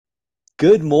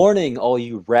Good morning, all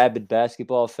you rabid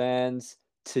basketball fans.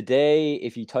 Today,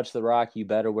 if you touch the rock, you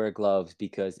better wear gloves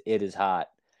because it is hot.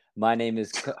 My name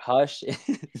is Hush.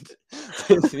 And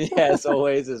with me, as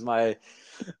always, is my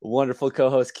wonderful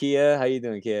co-host Kia. How you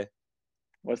doing, Kia?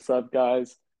 What's up,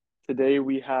 guys? Today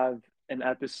we have an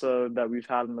episode that we've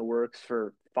had in the works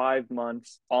for 5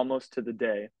 months, almost to the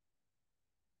day.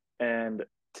 And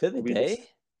To the we just, day?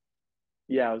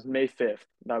 yeah, it was May 5th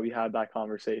that we had that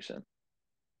conversation.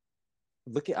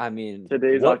 I mean,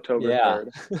 Today's what? October Yeah,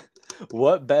 3rd.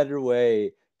 what better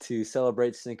way to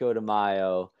celebrate Cinco de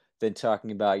Mayo than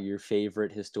talking about your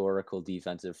favorite historical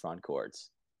defensive front courts?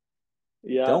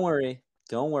 Yeah, Don't worry,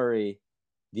 don't worry.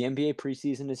 The NBA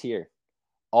preseason is here.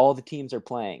 All the teams are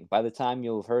playing. By the time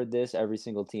you'll have heard this, every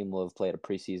single team will have played a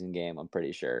preseason game, I'm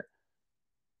pretty sure.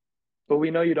 but we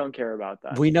know you don't care about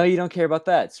that. We know you don't care about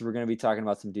that, so we're going to be talking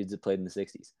about some dudes that played in the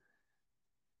 60s.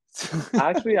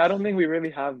 Actually, I don't think we really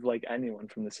have like anyone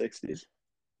from the 60s,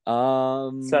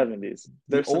 um 70s. the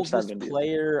There's some oldest 70s.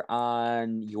 player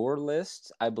on your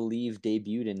list, I believe,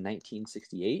 debuted in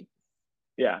 1968.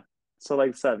 Yeah. So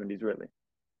like 70s, really.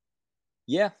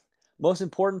 Yeah. Most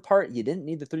important part, you didn't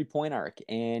need the three-point arc,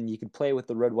 and you could play with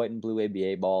the red, white, and blue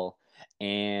ABA ball,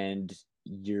 and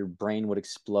your brain would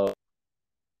explode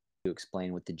to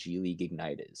explain what the G League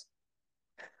Ignite is.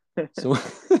 So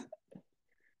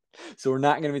So we're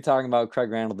not going to be talking about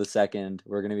Craig Randall II.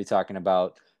 We're going to be talking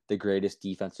about the greatest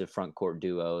defensive front court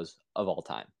duos of all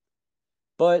time.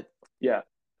 But Yeah.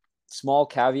 small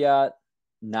caveat,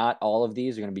 not all of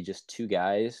these are going to be just two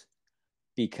guys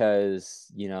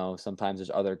because, sometimes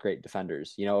there's other great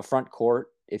defenders. A front court,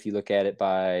 if you look at it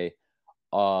by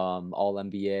all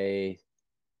NBA,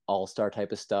 all-star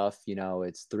type of stuff,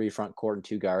 it's three front court and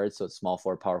two guards, so it's small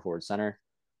forward, power forward, center.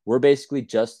 We're basically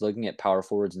just looking at power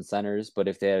forwards and centers, but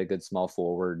if they had a good small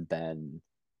forward, then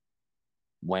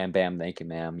wham bam thank you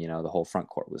ma'am, the whole front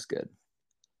court was good.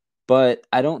 But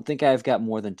I don't think I've got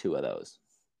more than two of those.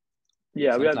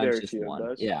 Yeah, we have Sometimes very just few of one.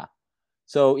 those. Yeah.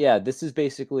 So yeah, this is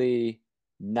basically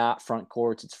not front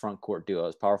courts, it's front court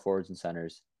duos, power forwards and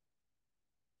centers.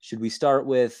 Should we start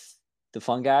with the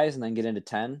fun guys and then get into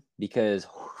 10? Because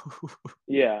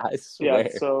Yeah. I Yeah, swear,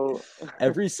 so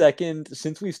every second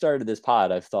since we started this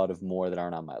pod, I've thought of more that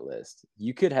aren't on my list.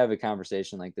 You could have a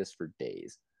conversation like this for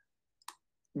days.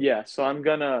 yeah, so I'm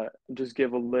gonna just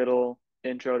give a little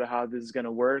intro to how this is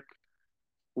gonna work.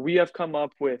 We have come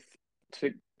up with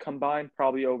to combine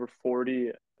probably over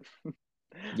 40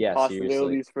 Yeah, seriously.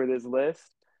 possibilities for this list.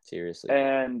 Seriously.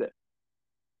 And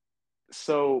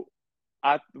so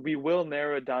we will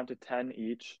narrow it down to 10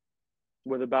 each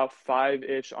with about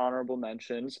five-ish honorable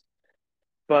mentions.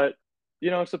 But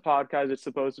it's a podcast, it's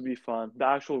supposed to be fun. The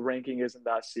actual ranking isn't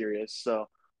that serious. So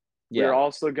we're Yeah.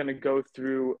 also gonna go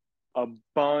through a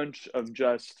bunch of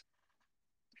just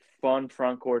fun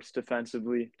front courts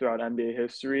defensively throughout NBA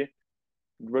history.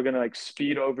 We're gonna like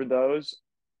speed over those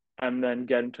and then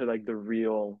get into like the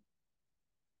real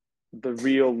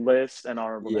list and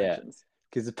honorable Yeah. mentions.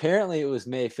 Because apparently it was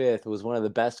May 5th was one of the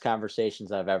best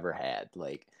conversations I've ever had.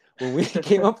 Like when we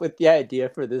came up with the idea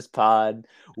for this pod,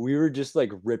 we were just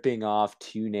like ripping off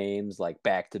two names like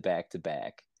back to back to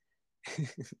back. It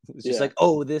was just Yeah, like,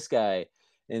 oh, this guy.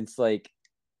 And it's like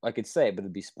I could say, but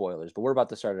it'd be spoilers. But we're about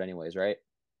to start it anyways, right?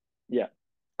 yeah.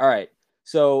 All right.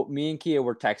 So me and Kia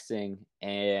were texting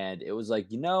and it was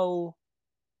like, you know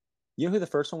who the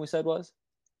first one we said was?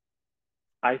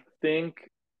 I think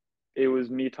it was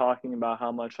me talking about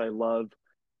how much I love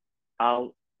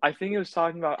Al. I think it was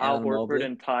talking about Al Alan Horford Mobley.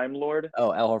 and Time Lord.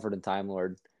 Oh, Al Horford and Time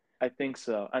Lord. I think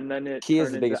so. And then it Kia is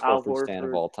turned the into biggest Al Horford stan of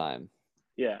Horford. all time.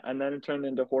 Yeah, and then it turned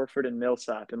into Horford and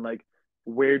Millsap. And like,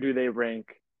 where do they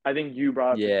rank? I think you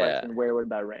brought up the Yeah. question, where would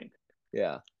that rank?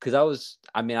 Yeah, because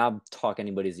I'll talk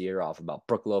anybody's ear off about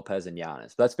Brook Lopez and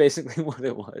Giannis. That's basically what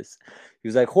it was. He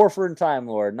was like Horford and Time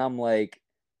Lord, and I'm like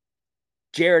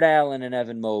Jared Allen and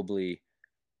Evan Mobley,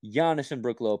 Giannis and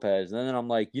Brook Lopez. And then I'm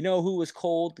like, you know who was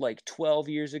cold like 12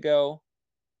 years ago?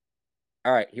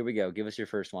 All right, here we go. Give us your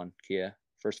first one, Kia.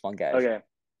 First one, guys. Okay,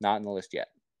 Not in the list yet.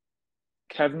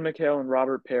 Kevin McHale and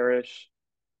Robert Parrish.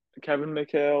 Kevin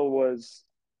McHale was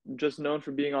just known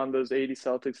for being on those 80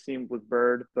 Celtics teams with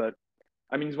Bird, but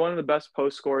I mean, he's one of the best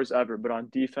post scorers ever, but on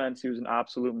defense, he was an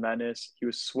absolute menace. He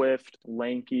was swift,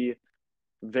 lanky,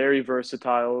 very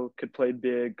versatile, could play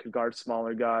big, could guard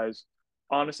smaller guys.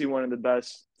 Honestly, one of the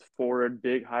best forward,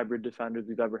 big hybrid defenders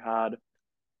we've ever had.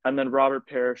 And then Robert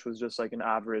Parrish was just like an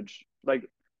average,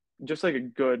 just like a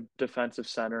good defensive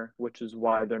center, which is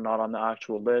why they're not on the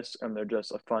actual list and they're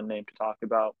just a fun name to talk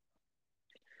about.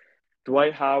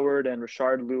 Dwight Howard and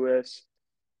Rashard Lewis.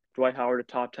 Dwight Howard, a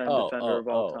top 10 Oh, defender oh, of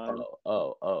all oh, time. oh,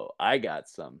 oh, oh, I got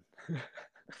some.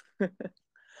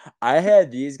 I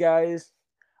had these guys.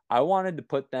 I wanted to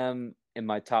put them in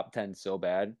my top 10 so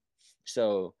bad.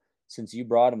 So, since you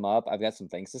brought them up, I've got some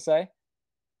things to say.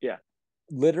 Yeah.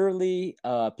 Literally,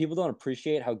 people don't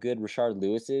appreciate how good Rashard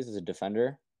Lewis is as a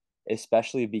defender,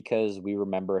 especially because we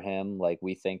remember him like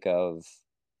we think of,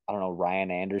 I don't know,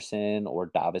 Ryan Anderson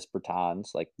or Davis Bertans,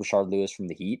 like Rashard Lewis from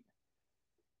the Heat,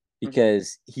 Hmm.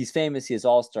 because he's famous, he is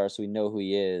all star, so we know who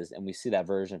he is, and we see that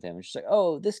version of him. It's just like,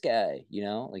 oh, this guy,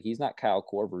 like he's not Kyle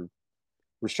Korver.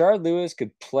 Rashard Lewis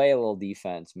could play a little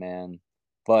defense, man.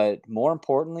 But more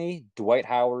importantly, Dwight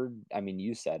Howard, I mean,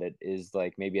 you said it, is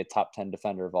like maybe a top 10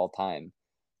 defender of all time.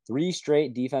 3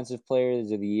 straight defensive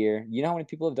players of the year. You know how many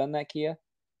people have done that, Kia?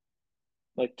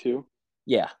 Like two.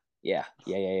 Yeah. Yeah.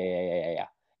 Yeah, yeah, yeah, yeah, yeah, yeah.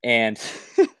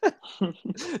 And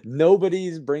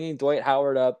nobody's bringing Dwight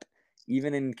Howard up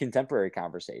even in contemporary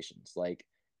conversations. Like,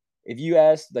 if you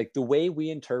ask, like, the way we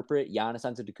interpret Giannis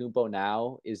Antetokounmpo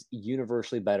now is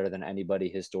universally better than anybody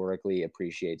historically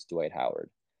appreciates Dwight Howard,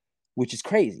 which is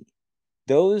crazy.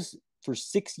 Those for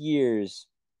 6 years,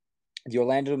 the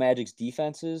Orlando Magic's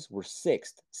defenses were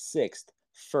sixth,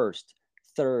 first,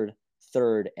 third,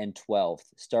 and 12th,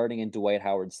 starting in Dwight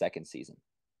Howard's second season.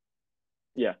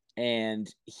 Yeah. And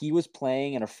he was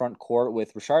playing in a front court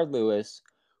with Rashard Lewis,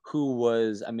 who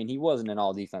was, I mean, he wasn't an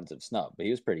all defensive snub, but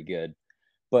he was pretty good.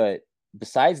 But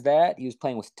besides that, he was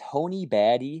playing with Tony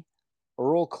Batty,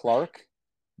 Earl Clark,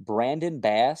 Brandon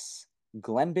Bass,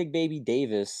 Glenn Big Baby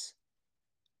Davis,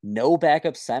 no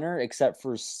backup center except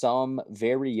for some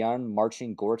very young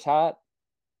Marcin Gortat,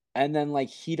 and then like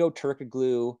Hito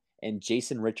Turkoglu and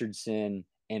Jason Richardson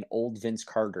and old Vince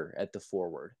Carter at the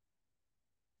forward.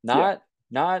 Yeah.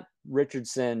 Not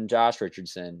Richardson, Josh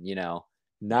Richardson,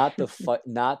 not the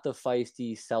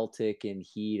feisty Celtic and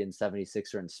Heat and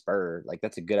 76er and Spur. Like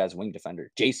that's a good ass wing defender.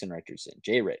 Jason Richardson,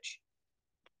 J Rich.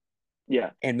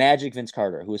 Yeah. And Magic Vince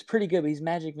Carter, who was pretty good, but he's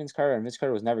Magic Vince Carter, and Vince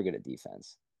Carter was never good at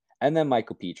defense. And then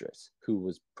Michael Petras, who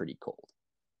was pretty cold.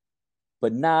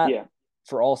 But not Yeah.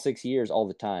 for all 6 years, all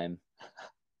the time.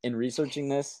 In researching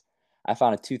this, I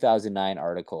found a 2009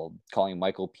 article calling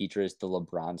Michael Petras the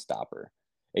LeBron stopper.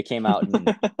 It came out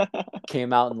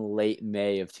in late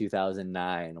May of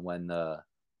 2009 when the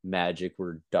Magic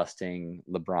were dusting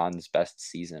LeBron's best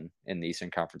season in the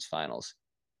Eastern Conference Finals.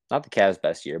 Not the Cavs'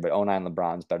 best year, but '09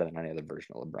 LeBron's better than any other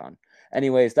version of LeBron.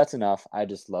 Anyways, that's enough. I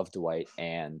just love Dwight,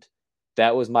 and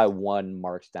that was my one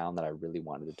marked down that I really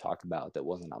wanted to talk about that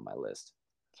wasn't on my list.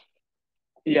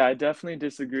 Yeah, I definitely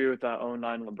disagree with that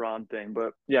 '09 LeBron thing.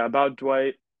 But yeah, about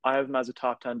Dwight, I have him as a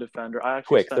top 10 defender. I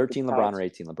actually Quick, spent the 13 LeBron or past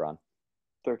 18 LeBron?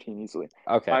 13 easily.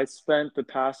 Okay. I spent the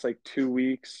past like 2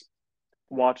 weeks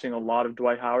watching a lot of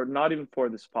Dwight Howard, not even for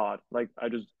this pod. Like I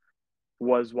just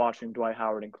was watching Dwight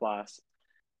Howard in class.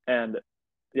 And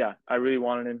yeah, I really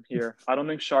wanted him here. I don't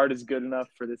think Shard is good enough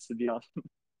for this to be on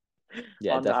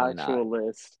Yeah, on the definitely not. actual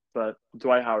list, but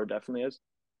Dwight Howard definitely is.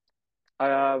 I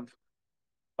have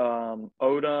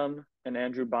Odom and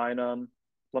Andrew Bynum,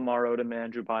 Lamar Odom and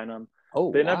Andrew Bynum.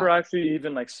 Oh, They never wow. actually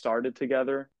even like started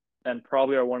together and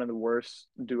probably are one of the worst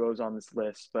duos on this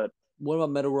list. But What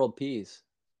about Meta World Peace?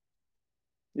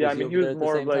 yeah, Was I he mean he over there was at the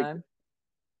more of same like time?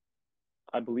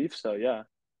 I believe so, yeah.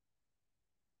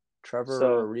 Trevor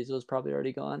So Ariza's probably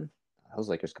already gone. Those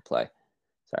Lakers could play.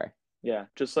 Sorry. yeah,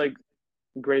 just like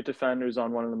great defenders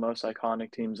on one of the most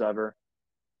iconic teams ever.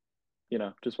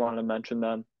 Just wanted to mention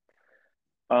them.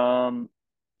 Um,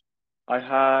 I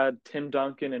had Tim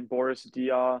Duncan and Boris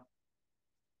Diaw.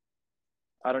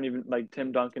 I don't even like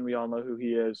Tim Duncan. We all know who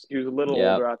he is. He was a little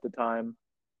Yeah. older at the time.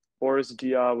 Boris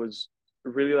Diaw was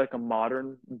really like a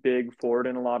modern big forward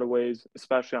in a lot of ways,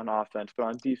 especially on offense. But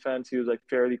on defense, he was like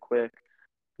fairly quick,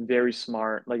 very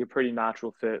smart, like a pretty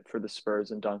natural fit for the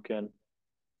Spurs and Duncan.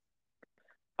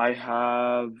 I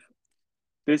have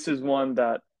this is one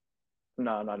that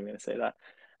no, I'm not even gonna say that.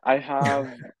 I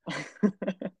have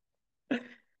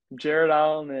Jared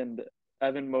Allen and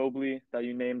Evan Mobley that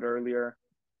you named earlier.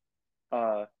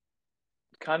 Uh,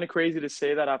 Kind of crazy to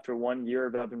say that after 1 year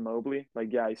of Evan Mobley.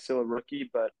 Like, yeah, he's still a rookie,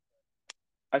 but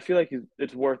I feel like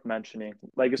it's worth mentioning.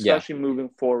 Like, Yeah. especially moving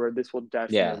forward, this will Yeah.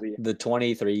 definitely, The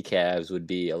 23 Cavs would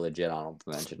be a legit honorable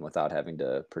mention without having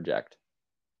to project.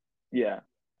 yeah.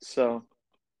 So,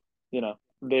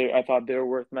 I thought they were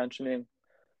worth mentioning.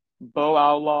 Bo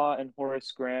Outlaw and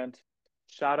Horace Grant.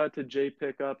 Shout out to Jay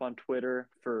Pickup on Twitter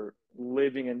for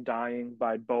living and dying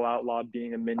by Bo Outlaw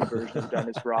being a mini version of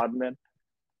Dennis Rodman.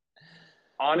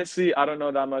 Honestly, I don't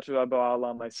know that much about Bo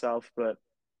Outlaw myself, but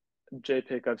Jay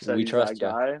Pickup said We he's that trust you.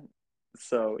 guy,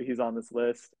 so he's on this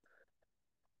list.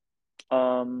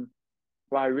 Um,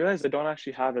 Well, I realized I don't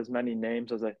actually have as many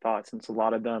names as I thought since a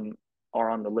lot of them are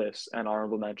on the list and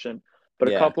honorable mention. But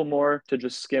a Yeah, couple more to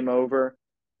just skim over.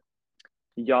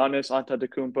 Giannis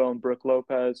Antetokounmpo and Brook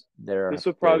Lopez. This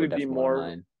would they were probably be definitely one of more,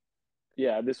 mine.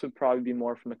 yeah, this would probably be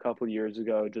more from a couple years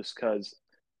ago just because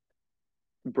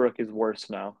Brook is worse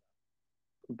now.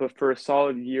 But for a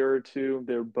solid year or two,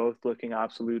 they're both looking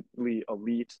absolutely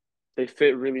elite. They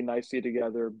fit really nicely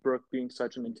together. Brook being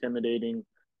such an intimidating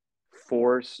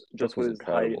force Brooke just with was his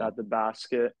height incredible. at the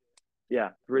basket.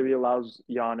 Yeah, really allows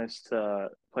Giannis to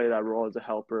play that role as a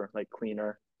helper, like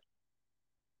cleaner.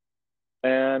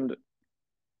 And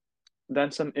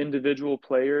then some individual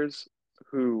players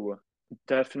who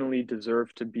definitely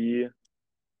deserve to be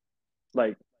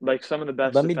like some of the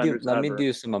best defenders Let me ever.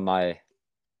 do some of my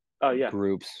Oh yeah.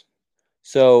 groups.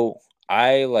 So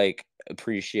I like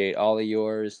appreciate all of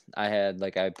yours. I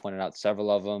pointed out several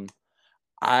of them.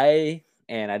 I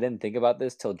didn't think about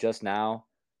this till just now.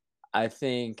 I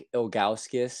think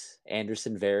Ilgauskas,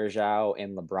 Anderson Varejao,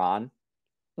 and LeBron,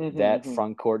 Hmm, that hmm.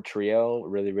 front court trio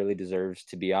really, really deserves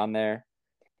to be on there.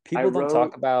 I People don't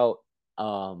talk wrote,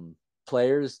 about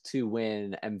players to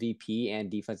win MVP and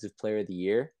Defensive Player of the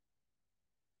Year.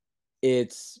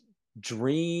 It's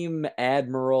Dream,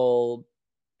 Admiral,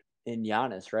 and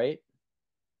Giannis, right?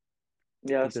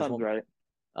 I yeah, think that there's sounds one. right.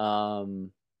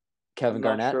 Um, I'm Kevin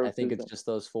not Garnett. sure I if think there's it's just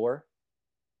those four.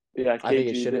 yeah, I think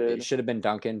KG it did. should have been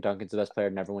Duncan. Duncan's the best player,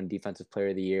 never win Defensive Player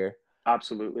of the Year.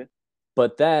 Absolutely.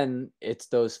 But then it's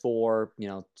those four,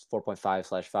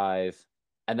 4.5/5,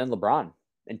 and then LeBron.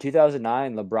 In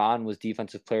 2009, LeBron was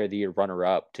Defensive Player of the Year runner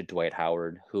up to Dwight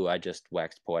Howard, who I just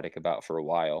waxed poetic about for a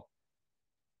while,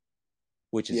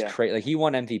 which is Yeah. crazy. Like he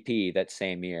won MVP that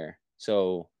same year.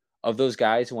 So of those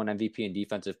guys who won MVP and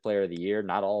Defensive Player of the Year,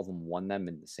 not all of them won them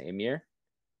in the same year.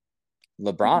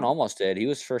 LeBron Hmm. almost did. He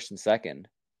was first and second.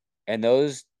 And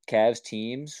those Cavs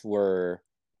teams were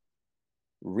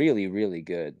really, really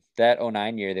good. That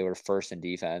 '09 year, they were first in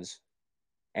defense.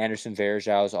 Anderson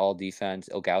Varejão's all defense.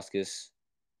 Ilgauskas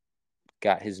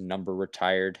got his number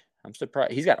retired. I'm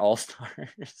surprised. He's got all stars.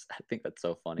 I think that's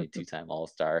so funny. Two-time all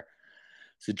star.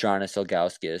 Zydrunas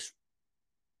Ilgauskas.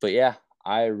 But yeah,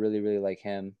 I really, really like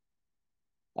him.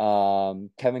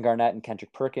 Kevin Garnett and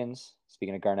Kendrick Perkins.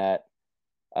 Speaking of Garnett,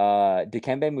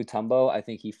 Dikembe Mutombo, I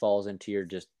think he falls into your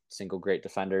just single great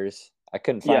defenders. I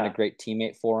couldn't find a Yeah. great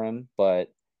teammate for him,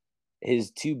 but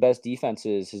his two best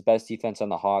defenses, his best defense on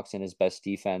the Hawks and his best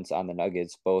defense on the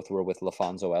Nuggets, both were with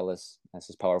LaFonso Ellis as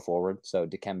his power forward. So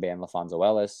Dikembe and LaFonso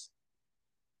Ellis.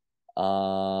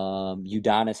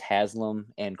 Udonis Haslam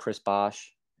and Chris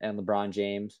Bosh and LeBron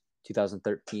James.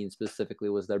 2013 specifically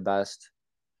was their best.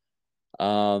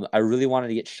 I really wanted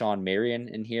to get Sean Marion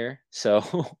in here. So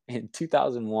in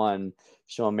 2001,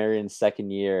 Sean Marion's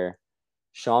second year,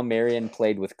 Sean Marion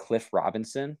played with Cliff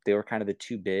Robinson. They were kind of the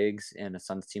two bigs in a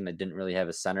Suns team that didn't really have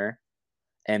a center.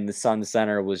 And the Suns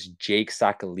center was Jake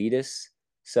Sakalidis.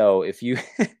 So if you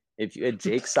if you had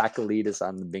Jake Sakalidis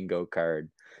on the bingo card,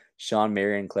 Sean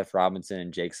Marion, Cliff Robinson,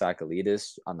 and Jake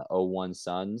Sakalidis on the '01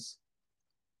 Suns,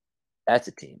 that's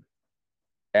a team.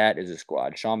 That is a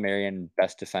squad. Sean Marion,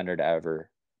 best defender to ever,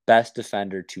 best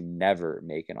defender to never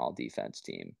make an all defense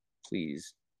team.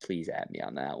 Please, please add me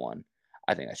on that one.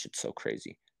 I think that shit's so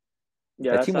crazy.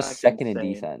 Yeah, That that's team was actually second in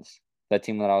insane. defense. That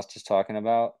team that I was just talking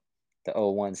about, the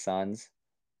 '01 Suns,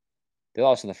 they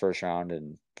lost in the first round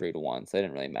in 3-1, so they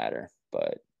didn't really matter.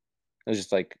 But it was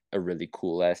just like a really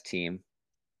cool ass team.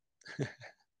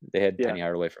 They had Yeah. Penny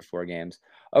Hardaway for 4 games.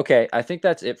 Okay, I think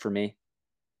that's it for me.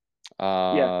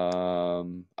 Yeah.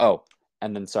 Oh,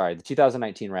 and then sorry, the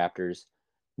 2019 Raptors,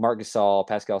 Marc Gasol,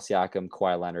 Pascal Siakam,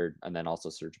 Kawhi Leonard, and then also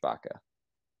Serge Ibaka.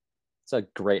 It's a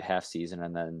great half season,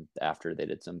 and then after they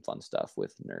did some fun stuff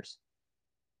with Nurse.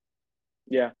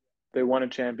 Yeah. They won a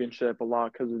championship a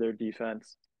lot because of their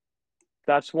defense.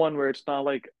 That's one where it's not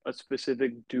like a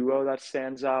specific duo that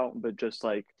stands out, but just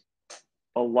like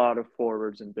a lot of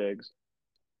forwards and bigs.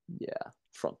 Yeah,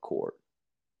 front court.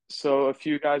 So a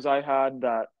few guys I had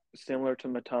that similar to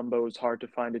Mutombo was hard to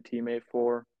find a teammate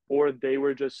for, or they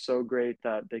were just so great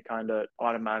that they kind of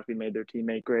automatically made their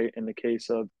teammate great. In the case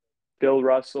of Bill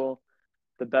Russell,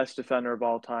 the best defender of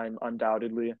all time,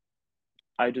 undoubtedly.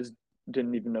 I just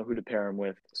didn't even know who to pair him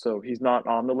with. So he's not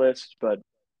on the list, but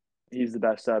he's the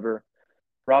best ever.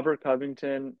 Robert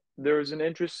Covington, there was an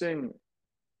interesting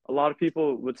a lot of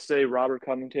people would say Robert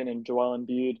Covington and Joel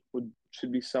Embiid would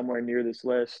should be somewhere near this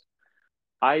list.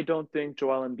 I don't think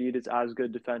Joel Embiid is as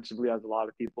good defensively as a lot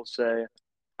of people say.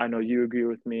 I know you agree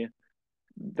with me.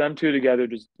 Them two together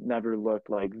just never looked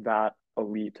like that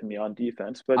elite to me on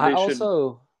defense, but I they should.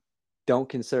 also don't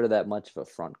consider that much of a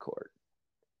front court.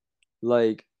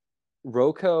 Like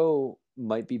Rocco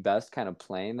might be best kind of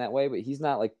playing that way, but he's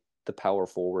not like the power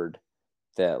forward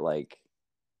that like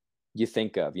you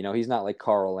think of. He's not like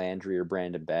Carl Landry or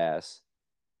Brandon Bass.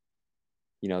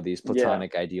 These Yeah.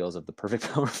 platonic ideals of the perfect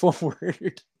power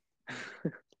forward.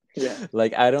 Yeah.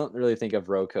 Like I don't really think of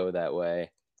Rocco that way.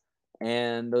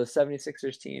 And those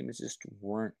 76ers teams just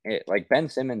weren't it. Like Ben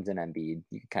Simmons and Embiid,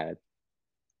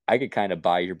 I could kind of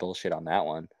buy your bullshit on that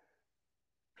one.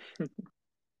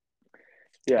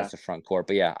 Yeah. That's the front court.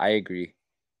 But yeah, I agree.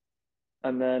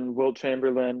 And then Wilt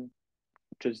Chamberlain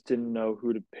just didn't know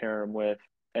who to pair him with.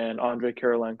 And Andre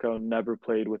Kirilenko never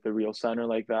played with a real center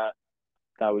like that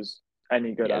was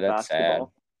any good Yeah, at that's sad.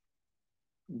 basketball.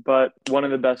 But one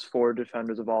of the best forward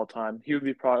defenders of all time. He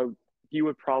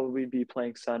would probably be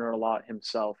playing center a lot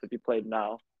himself if he played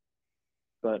now.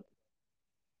 But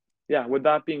yeah, with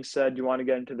that being said, you want to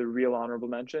get into the real honorable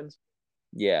mentions?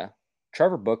 Yeah.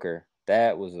 Trevor Booker,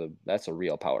 that's a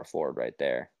real power forward right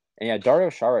there. And yeah, Dario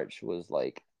Saric was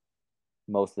like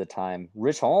most of the time.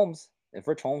 Rich Holmes, if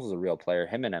Rich Holmes was a real player,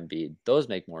 him and Embiid, those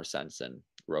make more sense than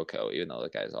Rocco, even though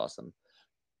that guy's awesome.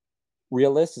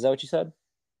 Realist, is that what you said?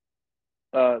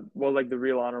 Well, like the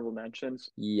real honorable mentions.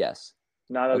 Yes.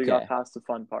 Now that we got Okay. past the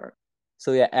fun part.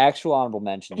 So yeah, actual honorable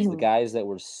mentions, the guys that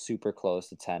were super close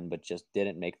to 10 but just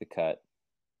didn't make the cut.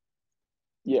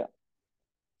 Yeah.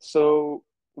 So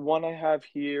one I have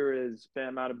here is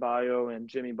Bam Adebayo and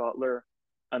Jimmy Butler,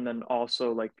 and then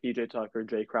also like PJ Tucker,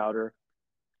 Jay Crowder.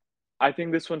 I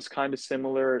think this one's kind of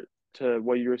similar to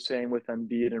what you were saying with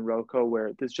Embiid and Rocco,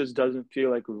 where this just doesn't feel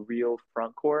like a real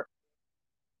front court.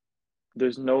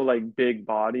 There's no like big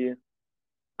body,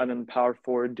 and then power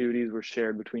forward duties were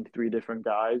shared between three different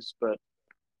guys. But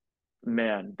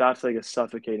man, that's like a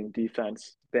suffocating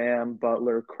defense. Bam,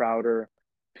 Butler, Crowder,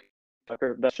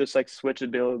 Tucker. That's just like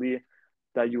switchability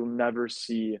that you'll never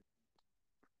see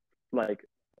like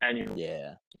anyone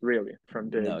Yeah. really from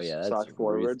No, bigs yeah, that's slash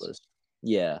forwards. ruthless.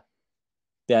 Yeah.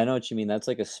 Yeah, I know what you mean. That's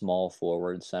like a small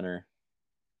forward center.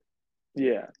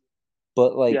 Yeah,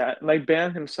 But like, yeah. Like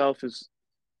Bam himself is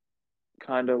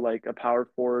kind of like a power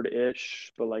forward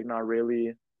ish, but like not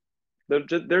really. They're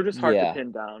just hard to yeah,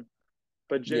 pin down.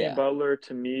 But Jimmy yeah. Butler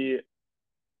to me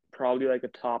probably like a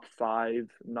top five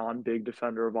non big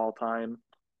defender of all time.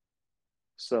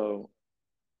 So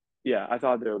yeah, I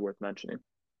thought they were worth mentioning.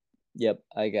 Yep,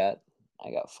 I got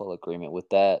full agreement with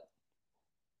that.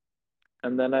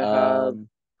 And then I have. Um,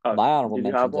 Oh, my honorable did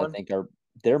you have mentions, I one? think,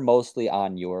 they're mostly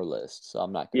on your list, so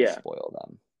I'm not gonna Yeah, spoil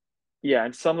them. yeah.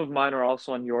 And some of mine are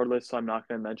also on your list, so I'm not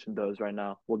going to mention those right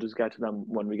now. We'll just get to them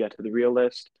when we get to the real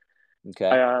list. I Okay.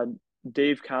 had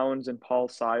Dave Cowens and Paul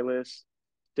Silas.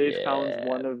 Dave Cowens, Yeah,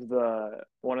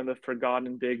 one of the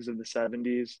forgotten bigs of the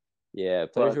 '70s, yeah.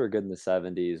 Players but who are good in the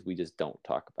 '70s, we just don't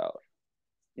talk about.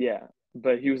 yeah,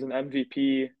 but he was an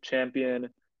MVP champion.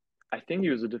 I think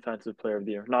he was a defensive player of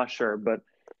the year. Not sure, but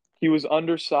he was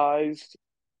undersized,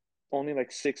 only like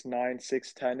 6'9",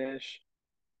 6'10" ish,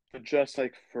 but just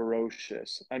like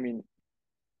ferocious. I mean,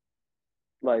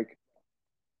 like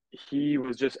he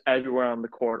was just everywhere on the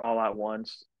court all at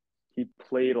once. He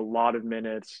played a lot of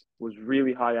minutes, was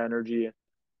really high energy.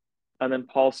 And then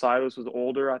Paul Silas was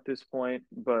older at this point,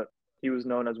 but he was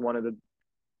known as one of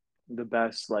the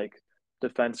best like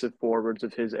defensive forwards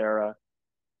of his era.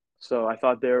 So I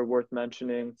thought they were worth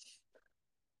mentioning.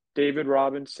 David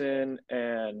Robinson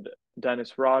and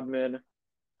Dennis Rodman.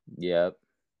 Yep.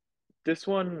 This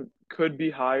one could be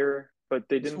higher, but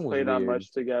they This didn't one was play that weird.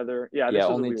 much together. Yeah, Yeah, this was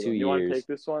a only weird two one. You want to take years.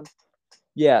 this one?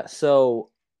 Yeah,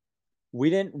 so we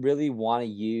didn't really want to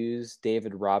use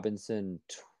David Robinson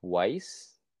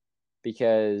twice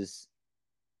because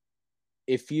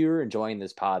if you're enjoying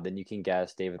this pod, then you can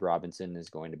guess David Robinson is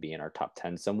going to be in our top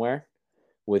 10 somewhere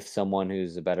with someone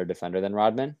who's a better defender than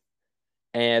Rodman.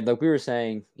 And like we were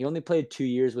saying, he only played 2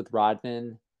 years with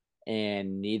Rodman,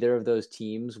 and neither of those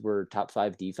teams were top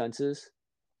five defenses.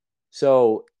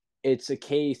 So it's a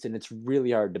case, and it's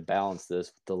really hard to balance this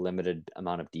with the limited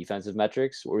amount of defensive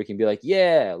metrics where we can be like,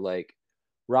 yeah, like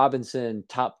Robinson,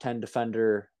 top 10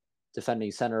 defender,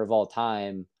 defending center of all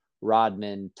time.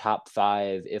 Rodman, top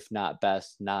five, if not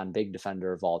best, non big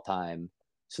defender of all time.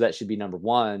 So that should be number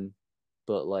one.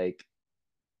 But like,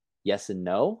 yes and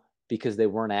no, because they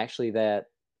weren't actually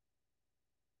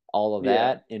all of Yeah.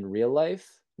 that in real life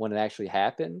when it actually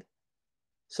happened.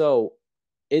 So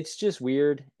it's just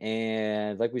weird.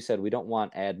 And like we said, we don't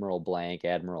want Admiral Blank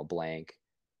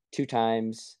 2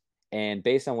 times. And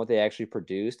based on what they actually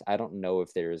produced, I don't know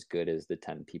if they're as good as the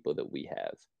 10 people that we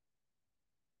have,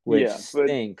 which Yeah, but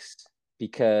stinks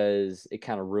because it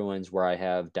kind of ruins where I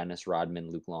have Dennis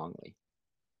Rodman, Luke Longley,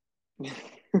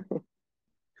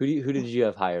 Who did you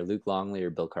have higher, Luke Longley or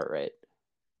Bill Cartwright?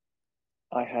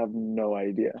 I have no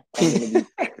idea. I'm gonna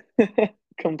be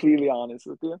completely honest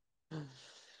with you.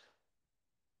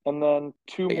 And then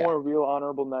two But yeah, more real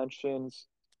honorable mentions.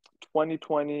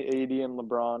 2020 AD and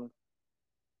LeBron.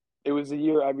 It was the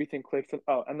year everything clicked.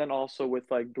 Oh, and then also with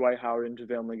like Dwight Howard and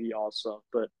JaVale McGee also,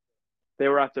 but they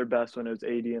were at their best when it was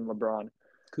AD and LeBron.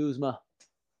 Kuzma.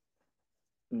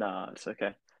 Nah, it's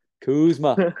okay.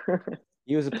 Kuzma.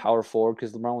 He was a power forward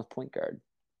because LeBron was point guard.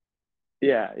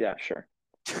 Yeah, sure.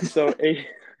 So AD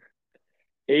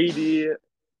in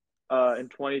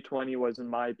 2020 was, in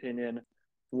my opinion,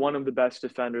 one of the best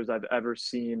defenders I've ever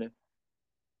seen.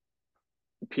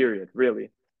 Period.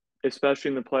 Really, especially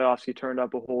in the playoffs, he turned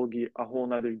up a whole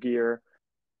nother gear.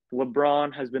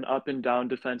 LeBron has been up and down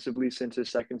defensively since his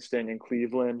second stint in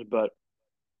Cleveland, but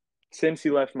since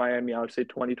he left Miami, I would say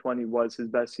 2020 was his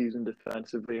best season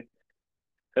defensively.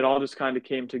 It all just kind of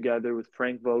came together with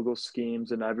Frank Vogel's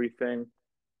schemes and everything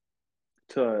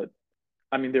to,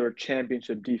 I mean, they were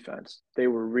championship defense. They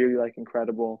were really like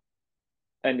incredible.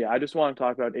 And yeah, I just want to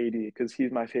talk about AD because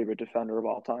he's my favorite defender of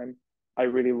all time. I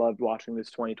really loved watching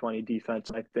this 2020 defense,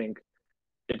 and I think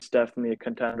it's definitely a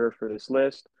contender for this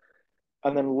list.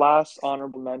 And then last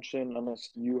honorable mention, unless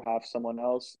you have someone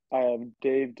else, I have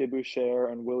Dave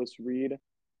DeBusschere and Willis Reed.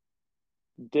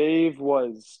 Dave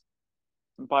was,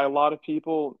 by a lot of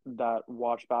people that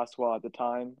watch basketball at the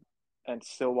time and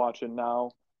still watch it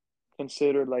now,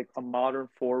 considered like a modern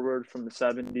forward from the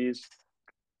 70s.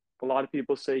 A lot of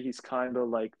people say he's kind of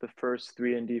like the first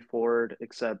 3 and D forward,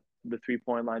 except the 3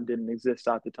 point line didn't exist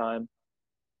at the time.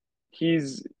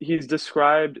 He's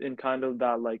described in kind of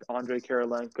that like Andre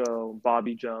Kirilenko,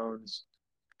 Bobby Jones,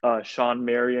 Sean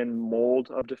Marion mold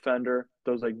of defender.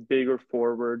 Those like bigger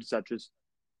forwards that just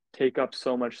take up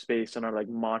so much space and are like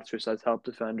monsters as help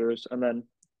defenders. And then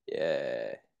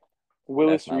Yeah, that's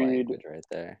Willis my Reed, language right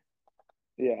there.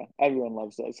 yeah, everyone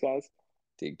loves those guys.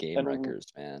 Dude, game And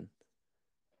records, man.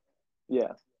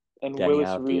 yeah, and Danny Willis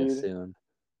Avdia Reed, soon.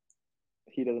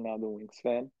 he doesn't have the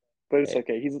wingspan, but it's Hey,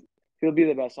 okay. He'll be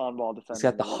the best on-ball he's defender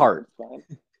got in the the league when heart.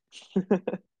 it's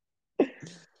fine.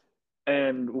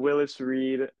 And Willis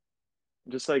Reed,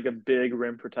 just like a big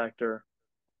rim protector,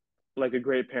 like a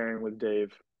great pairing with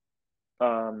Dave.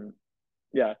 Um,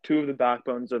 yeah, two of the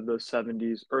backbones of those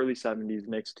 70s, early 70s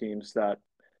Knicks teams that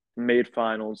made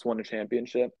finals, won a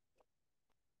championship.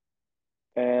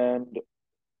 And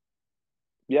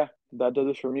yeah, that does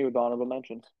it for me with honorable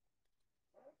mentions.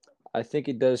 I think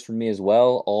it does for me as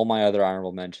well. All my other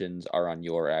honorable mentions are on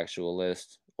your actual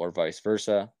list, or vice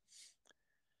versa.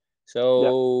 Yeah,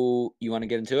 So you want to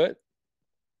get into it?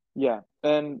 yeah.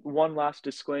 And one last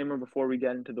disclaimer before we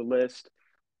get into the list.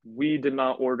 We did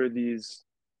not order these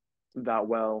that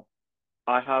well.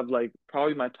 I have like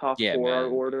probably my top Yeah, four are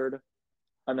man. ordered,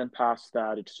 and then past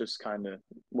that, it's just kind of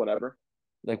whatever.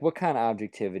 Like, what kind of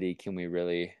objectivity can we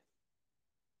really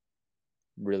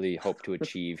hope to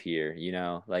achieve here?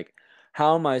 Like,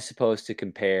 how am I supposed to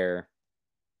compare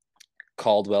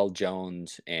Caldwell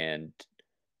Jones and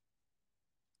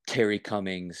Terry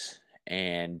Cummings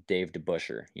and Dave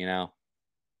DeBuscher, Yeah,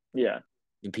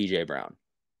 and PJ Brown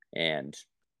and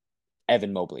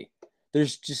Evan Mobley?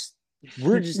 There's just,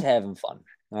 we're just having fun.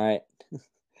 All right.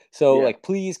 So, yeah, like,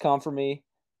 please come for me,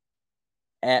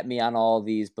 at me on all of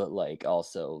these, but like,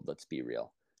 also, let's be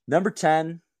real. Number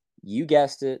 10, you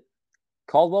guessed it,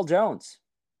 Caldwell Jones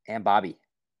and Bobby,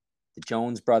 the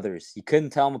Jones brothers. You couldn't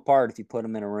tell them apart if you put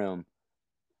them in a room.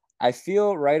 I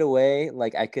feel right away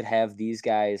like I could have these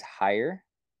guys higher,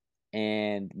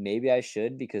 and maybe I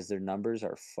should because their numbers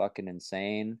are fucking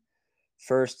insane.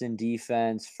 First in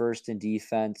defense,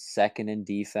 second in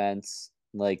defense.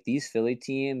 Like, these Philly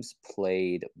teams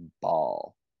played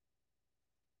ball.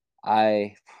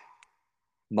 I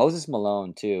Moses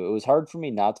Malone too. It was hard for me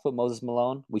not to put Moses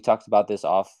Malone. We talked about this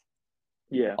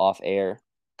yeah. off air.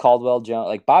 Caldwell Jones,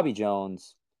 like Bobby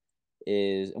Jones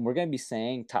is, and we're going to be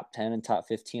saying top 10 and top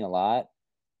 15 a lot.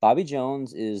 Bobby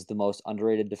Jones is the most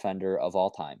underrated defender of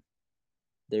all time.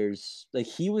 There's like,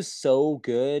 he was so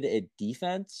good at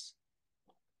defense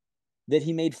that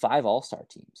he made 5 All-Star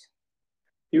teams.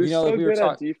 He was Like so we were good at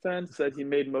talking, defense that he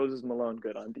made Moses Malone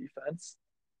good on defense.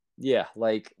 yeah,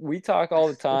 like we talk all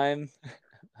the time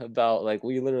about, like,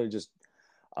 we literally just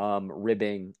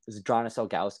ribbing Zdronis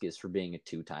Ilgauskas for being a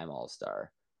 2-time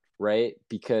All-Star, right?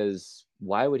 Because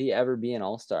why would he ever be an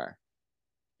All-Star?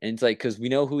 And it's like, because we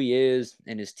know who he is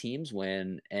and his teams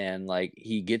win, and like,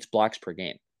 he gets blocks per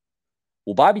game.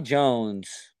 Well, Bobby Jones,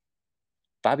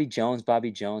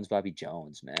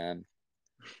 man.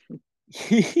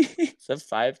 He's a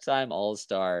 5-time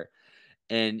All-Star,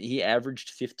 and he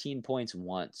averaged 15 points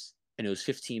once. and it was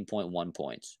 15.1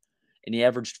 points. And he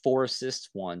averaged 4 assists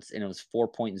once, and it was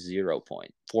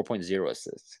 4.0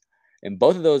 assists. And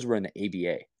both of those were in the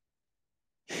ABA.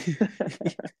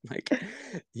 Like,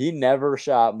 he never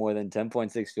shot more than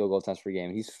 10.6 field goal attempts per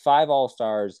game. He's 5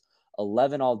 All-Stars,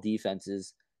 11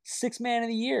 All-Defenses, 6 Man of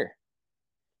the Year.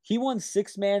 He won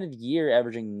 6 Man of the Year,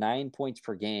 averaging 9 points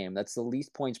per game. That's the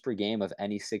least points per game of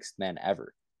any sixth man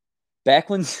ever.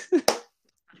 Back when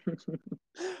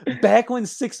back when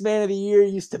 6 Man of the Year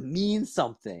used to mean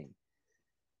something.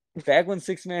 Back when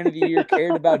 6 Man of the Year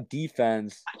cared about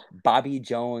defense, Bobby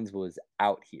Jones was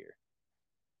out here.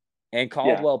 And Yeah,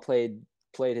 Caldwell played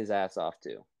his ass off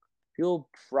too. People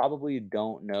probably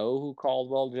don't know who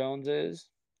Caldwell Jones is.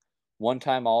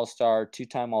 One-time All-Star,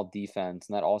 two-time All-Defense,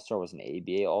 and that All-Star was an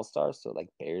ABA All-Star, so like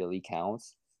barely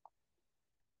counts.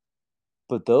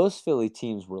 But those Philly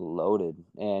teams were loaded,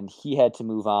 and he had to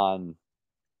move on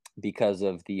because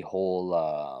of the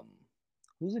whole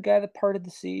who's the guy that parted the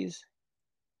seas?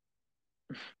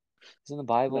 He's in the no,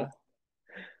 Bible.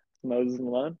 Moses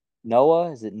Malone.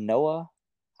 Noah? Is it Noah?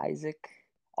 Isaac?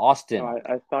 Oh, Austin.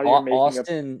 I thought you were making a.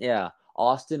 Austin, yeah.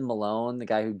 Austin Malone, the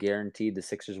guy who guaranteed the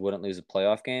Sixers wouldn't lose a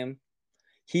playoff game.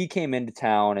 He came into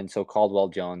town, and so Caldwell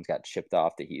Jones got shipped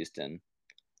off to Houston.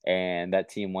 And that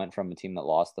team went from a team that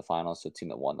lost the finals to a team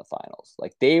that won the finals.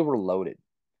 Like, they were loaded.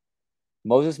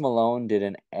 Moses Malone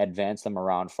didn't advance them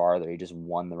around farther. He just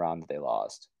won the round that they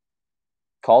lost.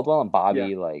 Caldwell and Yeah,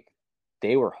 Bobby, like,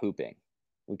 they were hooping.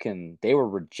 They were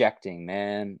rejecting,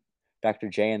 man. Dr.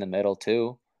 J in the middle,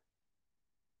 too.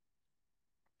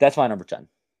 That's my number 10.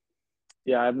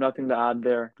 yeah. I have nothing to add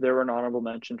there. They were an honorable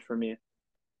mention for me.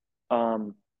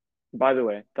 Um, by the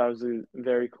way, that was a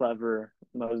very clever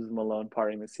Moses Malone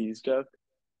parting the seas joke.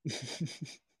 Is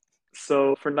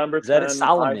So for number that it? 10, I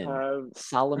Solomon. have.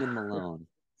 Solomon Malone.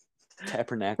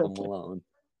 Tabernacle Malone.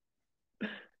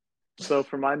 So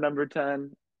for my number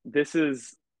 10, this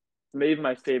is maybe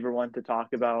my favorite one to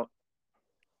talk about.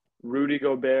 Rudy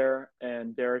Gobert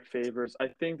and Derek Favors. I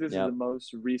think this is the Yep.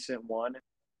 most recent one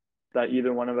that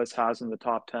either one of us has in the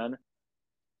top 10.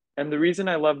 And the reason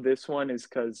I love this one is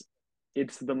because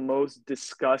it's the most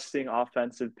disgusting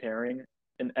offensive pairing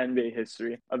in NBA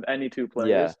history of any two Yeah.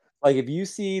 players. Like, if you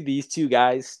see these two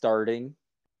guys starting,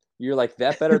 you're like,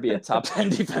 that better be a top 10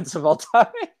 defense of all time.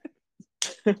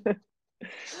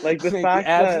 Like the Like, fact that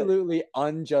absolutely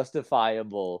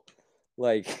unjustifiable.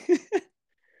 Like,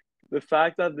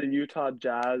 the Utah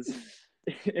Jazz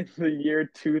in the year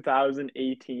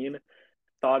 2018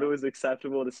 thought it was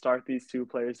acceptable to start these two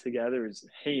players together is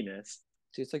heinous.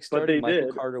 it's like But starting they Michael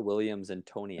did. Carter Williams and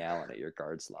Tony Allen at your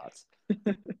guard slots.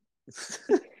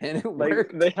 And it Like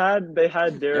worked. they had Their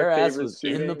Derek ass Favors was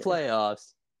in the shooting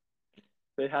playoffs.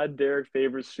 they had Derek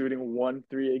Favors shooting 1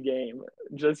 3 a game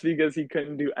just because he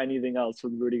couldn't do anything else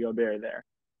with Rudy Gobert there.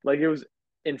 Like it was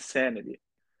insanity.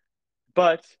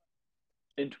 But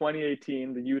in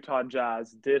 2018, the Utah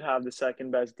Jazz did have the second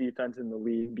best defense in the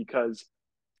league because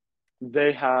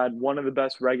they had one of the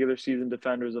best regular season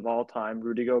defenders of all time,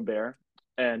 Rudy Gobert,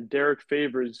 and Derek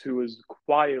Favors, who was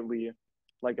quietly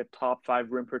like a top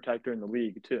 5 rim protector in the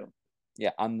league too.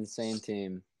 Yeah, on the same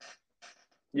team.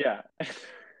 Yeah.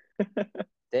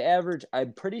 They average,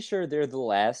 I'm pretty sure they're the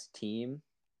last team,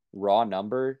 raw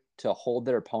number, to hold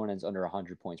their opponents under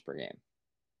 100 points per game.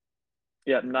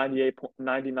 Yeah,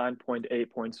 99.8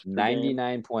 points per game.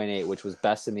 99.8, which was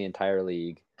best in the entire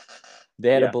league.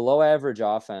 They had a Yeah. below average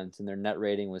offense, and their net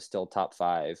rating was still top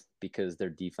 5 because their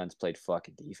defense played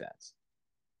fucking defense.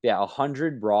 Yeah,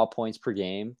 100 raw points per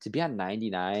game to be on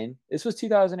 99. This was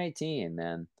 2018,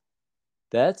 man.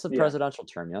 That's a Yeah. presidential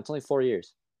term. You know, it's only 4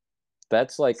 years.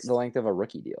 That's like the length of a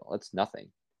rookie deal. That's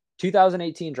nothing.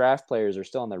 2018 draft players are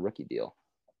still on their rookie deal.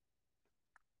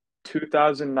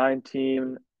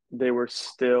 2019, they were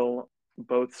still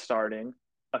both starting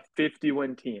a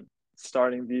 50-win team,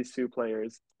 starting these two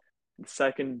players.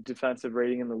 Second defensive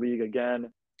rating in the league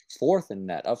again. Fourth in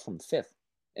net, up from fifth.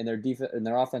 And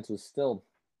their offense was still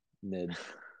mid.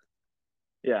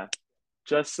 Yeah.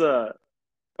 Just a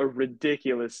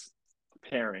ridiculous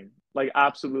pairing. Like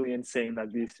absolutely insane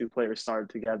that these two players started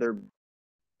together.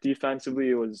 Defensively,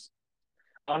 it was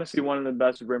honestly one of the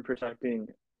best rim protecting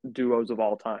duos of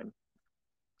all time.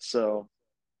 So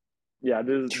yeah,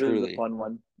 this is a Truly. fun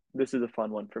one. This is a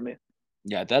fun one for me.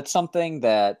 Yeah, that's something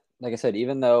that, like I said,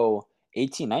 even though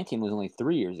 18-19 was only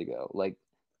 3 years ago, like,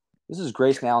 this is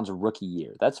Grayson Allen's rookie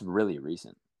year. That's really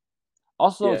recent.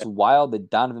 Also, Yeah. it's wild that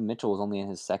Donovan Mitchell was only in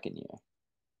his second year.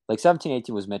 Like,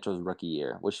 17-18 was Mitchell's rookie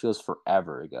year, which feels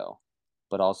forever ago.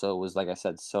 But also, it was, like I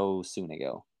said, so soon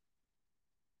ago.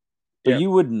 But Yeah.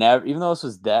 you would never, even though this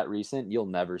was that recent, you'll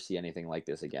never see anything like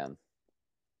this again.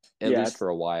 at Yeah, least it's for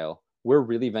a while. We're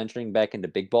really venturing back into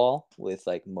big ball with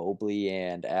like Mobley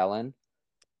and Allen,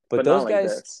 but but not those like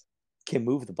guys this. can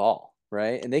move the ball,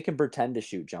 right? And they can pretend to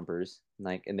shoot jumpers,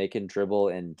 like, and they can dribble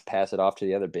and pass it off to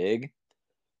the other big.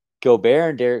 Gobert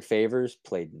and Derek Favors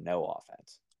played no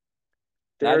offense.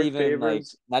 Derek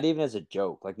Favors. Not even as a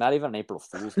joke, like not even on April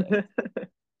Fool's Day.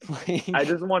 I Like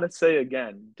just want to say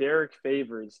again, Derek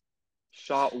Favors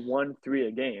shot 1 3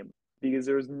 a game because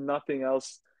there was nothing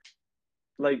else.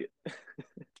 Like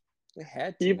they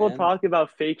had to, people man. talk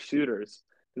about fake shooters.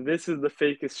 This is the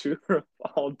fakest shooter of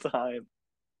all time.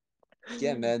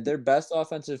 Yeah, man. Their best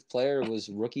offensive player was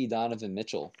rookie Donovan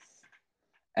Mitchell.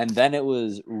 And then it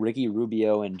was Ricky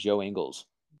Rubio and Joe Ingles.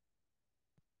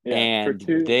 Yeah, And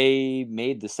they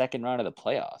made the second round of the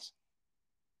playoffs.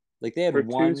 Like they had for two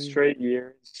one. straight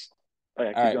years. Oh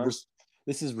yeah, All keep right, going.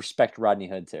 this is respect Rodney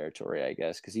Hood territory, I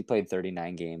guess, because he played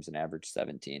 39 games and averaged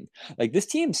 17. Like this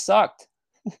team sucked,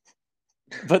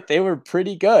 but they were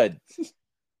pretty good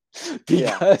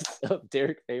Yeah, because of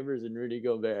Derek Favors and Rudy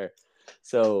Gobert.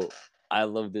 So I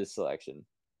love this selection.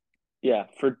 yeah.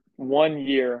 For 1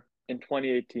 year in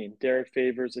 2018, Derek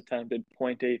Favors attempted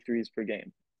 0.8 threes per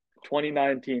game.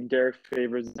 2019, Derek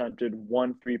Favors attempted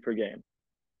 1 3 per game.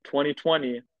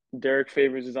 2020, Derek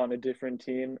Favors is on a different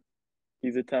team.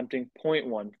 He's attempting zero point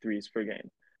 0.1 threes per game.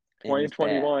 And he's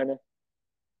bad. 2021,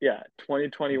 yeah,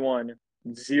 2021,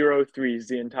 zero threes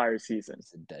the entire season.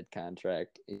 It's a dead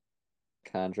contract.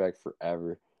 Contract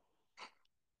forever.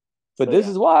 But So this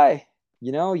yeah, is why,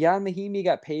 Jan Mahimi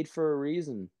got paid for a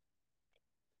reason.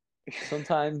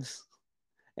 Sometimes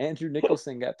Andrew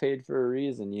Nicholson got paid for a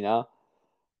reason.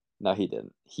 No, he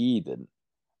didn't. He didn't.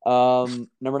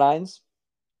 Number nines.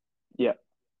 yeah.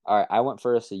 All right, I went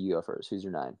first, so you go first. Who's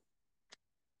your nine?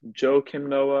 Joe Kim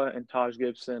Noah and Taj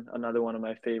Gibson, another one of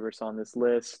my favorites on this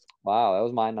list. Wow, that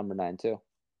was my number nine too.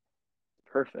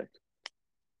 Perfect.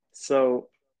 So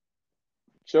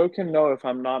Joe Kim Noah, if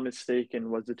I'm not mistaken,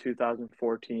 was the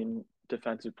 2014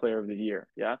 Defensive Player of the Year.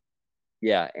 Yeah.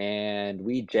 Yeah, and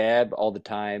we jab all the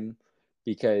time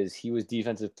because he was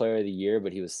defensive player of the year,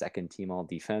 but he was second team all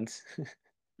defense.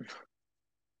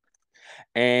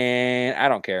 And I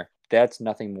don't care. That's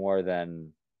nothing more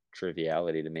than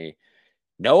triviality to me.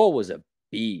 Noah was a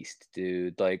beast,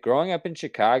 dude. Like growing up in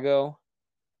Chicago,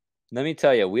 let me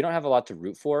tell you, we don't have a lot to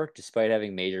root for despite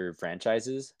having major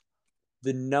franchises.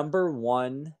 The number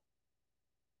one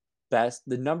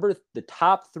the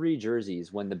top three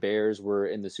jerseys when the Bears were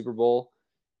in the Super Bowl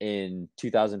in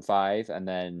 2005 and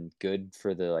then good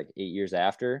for the like 8 years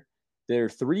after. Their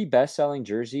three best selling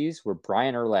jerseys were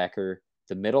Brian Urlacher,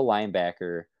 the middle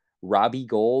linebacker, Robbie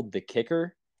Gould, the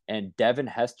kicker, and Devin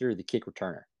Hester, the kick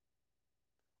returner.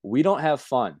 We don't have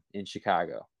fun in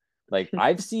Chicago. Like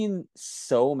I've seen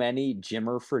so many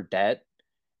Jimmer Fredette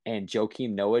and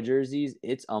Joakim Noah jerseys.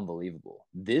 It's unbelievable.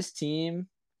 This team,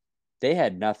 they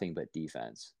had nothing but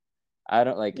defense. I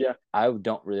don't like. Yeah. I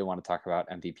don't really want to talk about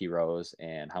MVP Rose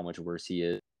and how much worse he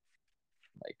is,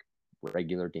 like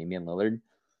regular Damian Lillard.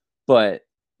 But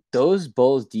those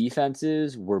Bulls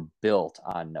defenses were built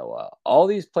on Noah. All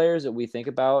these players that we think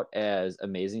about as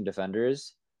amazing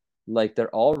defenders, like they're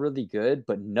all really good,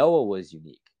 but Noah was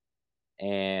unique.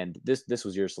 And this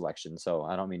was your selection, so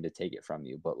I don't mean to take it from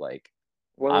you, but like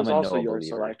Well, it I'm was a also Noah your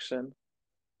believer. selection.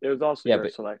 It was also Yeah, your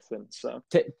but selection. So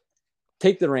t-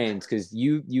 take the reins because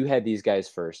you had these guys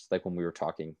first, like when we were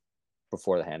talking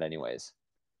before the hand, anyways.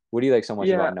 What do you like so much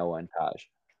yeah, about Noah and Taj?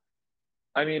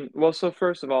 I mean, well, so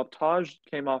first of all, Taj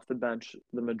came off the bench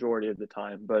the majority of the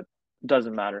time, but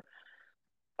doesn't matter.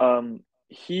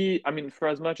 I mean, for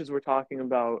as much as we're talking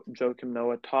about Joakim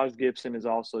Noah, Taj Gibson is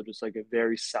also just like a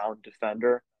very sound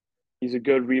defender. He's a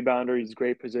good rebounder. He's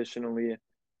great positionally,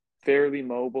 fairly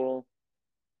mobile.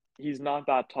 He's not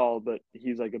that tall, but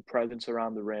he's like a presence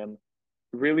around the rim.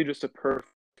 Really, just a perfect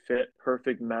fit,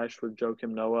 perfect mesh with Joakim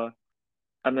Noah.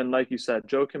 And then, like you said,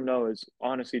 Joakim Noah is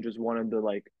honestly just one of the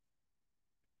like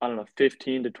I don't know,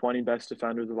 15 to 20 best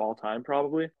defenders of all time,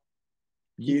 probably.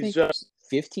 You He's think just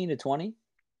 15 to 20?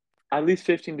 at least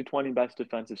 15 to 20 best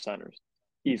defensive centers,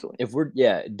 easily. If we're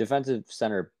yeah, defensive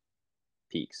center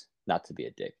peaks, not to be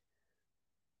a dick.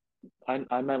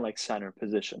 I meant like center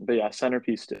position, but yeah,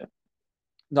 centerpiece too.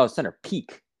 No, center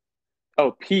peak.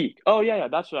 Oh, peak. Oh, yeah, yeah,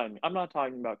 that's what I mean. I'm not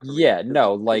talking about career Yeah,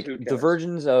 no, because like who the cares?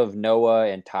 versions of Noah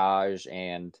and Taj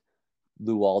and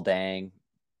Luol Deng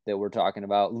that we're talking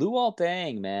about. Luol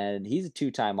Deng, man, he's a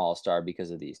two-time All-Star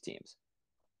because of these teams.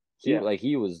 Yeah.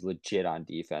 He was legit on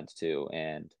defense too,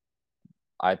 and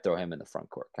I'd throw him in the front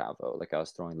court convo, like I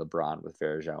was throwing LeBron with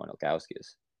Verjao and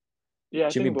Ilgauskas. Yeah, I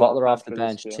Jimmy think LeBron's Butler meant off the for this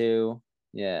bench too. too.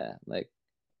 Yeah, like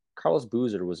Carlos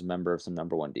Boozer was a member of some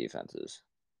number one defenses.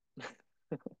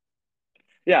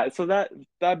 Yeah, so that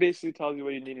basically tells you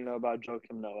what you need to know about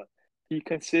Joakim Noah. He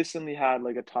consistently had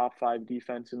like a top five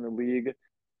defense in the league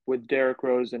with Derrick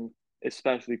Rose and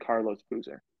especially Carlos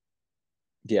Boozer.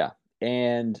 Yeah.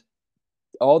 And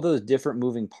all those different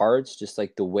moving parts, just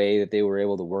like the way that they were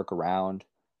able to work around.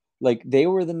 Like they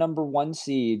were the number one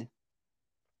seed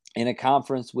in a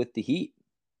conference with the Heat,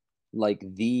 like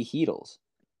the Heatles,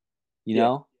 you Yeah,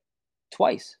 know,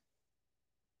 twice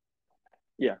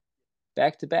yeah,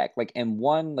 back to back. Like, and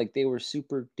one, like they were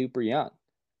super duper young.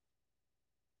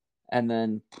 And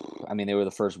then, I mean, they were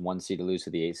the first one seed to lose to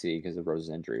the 8 seed because of Rose's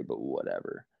injury, but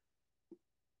whatever.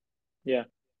 yeah.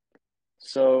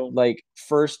 So Like,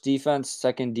 first defense,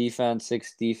 second defense,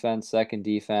 sixth defense, second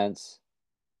defense.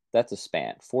 That's a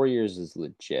span. 4 years is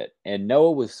legit. And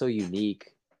Noah was so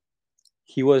unique.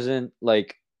 He wasn't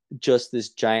like just this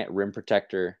giant rim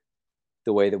protector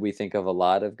the way that we think of a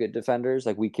lot of good defenders.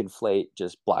 Like, we conflate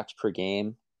just blocks per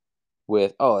game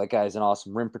with, oh, that guy's an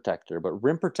awesome rim protector. But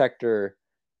rim protector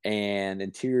and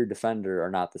interior defender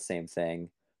are not the same thing.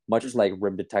 Much mhm, like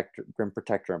rim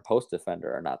protector and post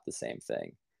defender are not the same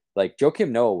thing. Like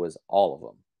Joakim Noah was all of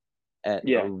them at a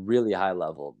yeah, really high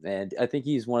level, and I think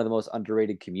he's one of the most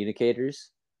underrated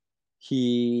communicators.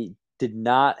 He did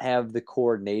not have the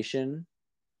coordination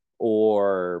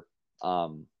or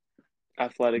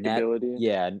athletic net ability.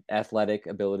 yeah athletic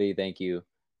ability. Thank you,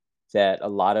 that a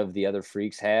lot of the other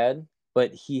freaks had,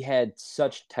 but he had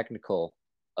such technical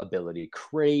ability,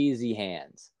 crazy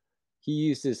hands. He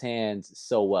used his hands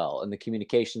so well and the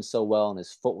communication so well and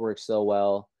his footwork so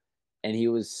well. And he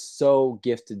was so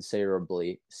gifted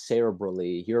cerebrally.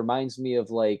 He reminds me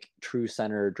of like true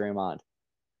center Draymond.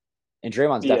 And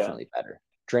Draymond's Yeah, definitely better.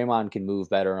 Draymond can move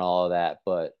better and all of that,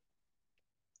 but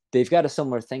they've got a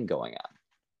similar thing going on.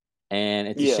 And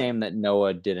it's a yeah, shame that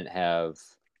Noah didn't have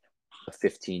a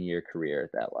 15-year career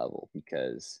at that level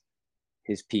because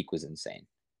his peak was insane.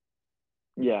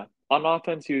 yeah. On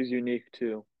offense, he was unique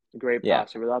too. Great Yeah,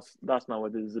 passer, but that's not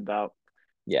what this is about.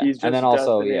 yeah, He's and then just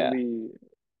also, yeah, definitely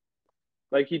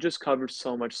like he just covered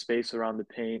so much space around the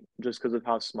paint just because of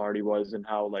how smart he was and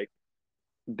how like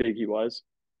big he was.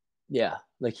 yeah,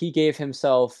 like he gave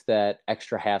himself that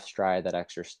extra half stride, that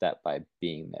extra step by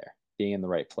being there, being in the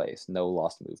right place, no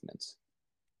lost movements.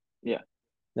 Yeah,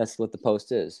 That's what the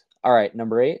post is. All right,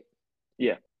 number 8.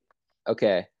 yeah.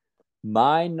 Okay,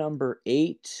 my number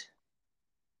 8,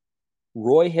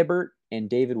 Roy Hibbert and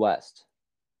David West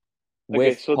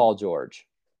Okay, with so Paul George.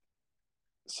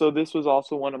 this was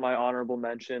also one of my honorable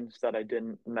mentions that I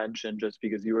didn't mention just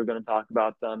because you were going to talk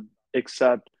about them.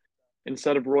 Except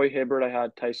instead of Roy Hibbert, I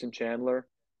had Tyson Chandler.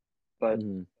 But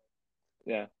Mhm.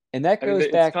 yeah, And that I mean goes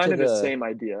it's back kind to of the the same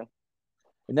idea.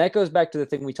 And that goes back to the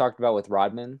thing we talked about with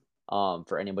Rodman.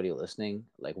 For anybody listening,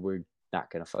 like we're not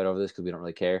gonna fight over this because we don't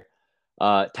really care.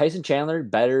 Tyson Chandler,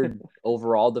 better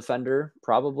overall defender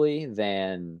probably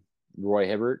than Roy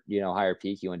Hibbert. You know, higher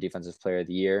peak. He won Defensive Player of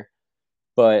the Year.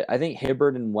 But I think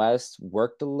Hibbert and West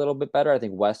worked a little bit better. I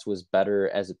think West was better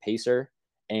as a pacer,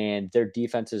 and their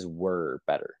defenses were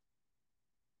better.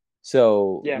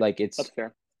 So, Yeah, like that's it's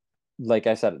fair. like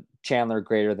I said, Chandler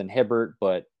greater than Hibbert,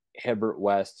 but Hibbert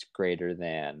West greater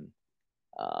than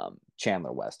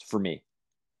Chandler West for me.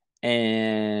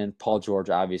 And Paul George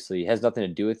obviously has nothing to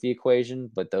do with the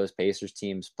equation, but those Pacers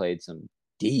teams played some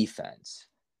defense.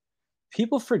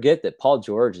 People forget that Paul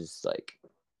George has like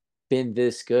been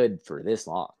this good for this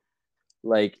long.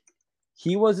 Like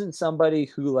he wasn't somebody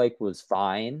who like was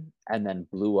fine and then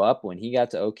blew up when he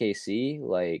got to OKC.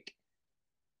 Like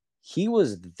he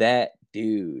was that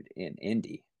dude in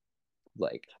Indy,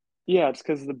 like Yeah, it's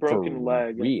because of the for broken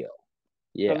leg, and real.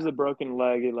 because Yeah. of the broken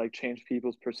leg, it like changed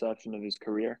people's perception of his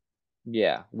career.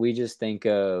 Yeah, we just think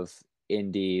of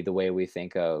indie the way we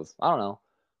think of, I don't know,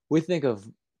 we think of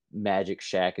Magic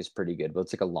Shack is pretty good, but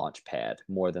it's like a launch pad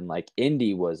more than like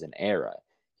indie was an era.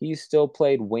 He still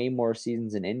played way more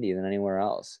seasons in indie than anywhere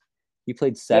else. He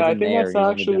played Yeah, I 7 think there. that's He's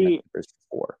only been in the actually Clippers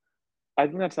for 4, I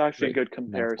think that's actually a 3, good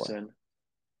and then 4. comparison.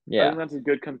 I Yeah, think that's a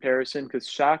good comparison because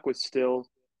Shaq was still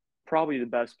probably the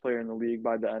best player in the league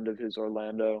by the end of his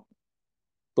Orlando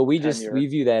but we tenure.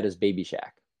 view that as Baby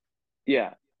Shack.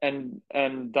 Yeah, and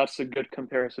that's a good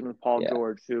comparison with Paul Yeah,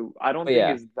 George, who I don't but think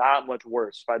yeah, is that much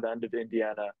worse by the end of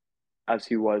Indiana as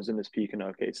he was in his peak in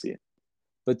OKC.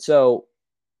 but so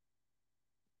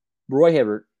Roy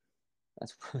Hibbert,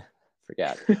 that's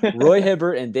forgot Roy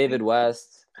Hibbert and David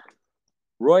West.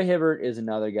 Roy Hibbert is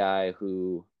another guy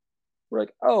who we're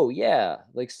like, "Oh, yeah,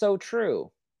 like, so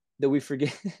true," that we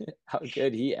forget how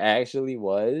good he actually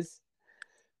was.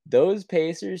 Those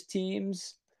Pacers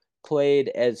teams, played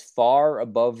as far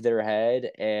above their head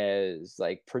as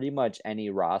like pretty much any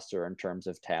roster in terms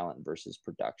of talent versus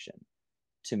production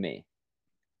to me.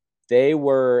 They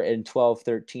were in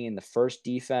 12-13 the first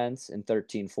defense, in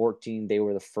 13-14 they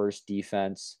were the first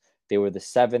defense. They were the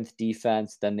 7th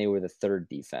defense, then they were the 3rd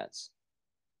defense.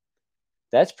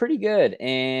 That's pretty good.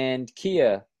 And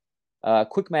Kia,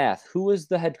 quick math, who was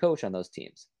the head coach on those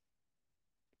teams?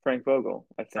 Frank Vogel,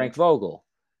 I Frank think. Vogel.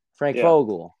 Frank Yeah.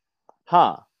 Vogel.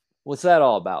 Huh. What's that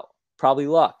all about? Probably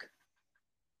luck.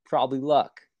 Probably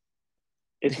luck.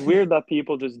 It's weird that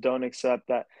people just don't accept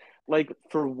that. Like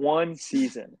for one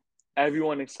season,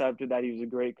 everyone accepted that he was a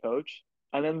great coach.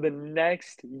 And then the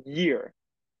next year,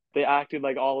 they acted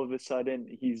like all of a sudden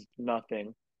he's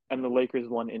nothing. And the Lakers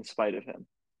won in spite of him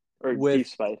or With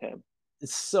despite him.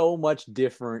 so much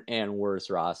different and worse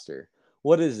roster.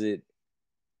 What is it?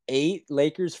 8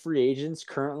 Lakers free agents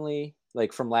currently,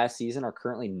 like from last season, are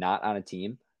currently not on a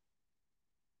team.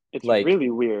 It's Like really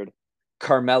weird.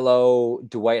 Carmelo,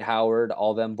 Dwight Howard,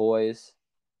 all them boys.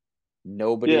 Yeah.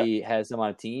 Nobody has them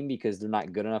on a team because they're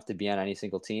not good enough to be on any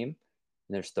single team.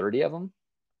 And there's 30 of them.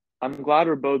 I'm glad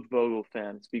we're both Vogel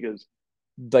fans because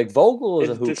Like Vogel is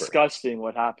a it's hooper. disgusting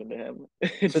what happened to him. So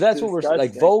It's that's what we're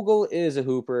like. disgusting. Vogel is a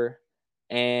hooper,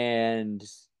 and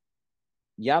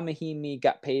Yamahimi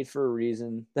got paid for a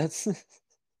reason. That's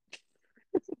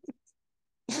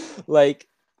like,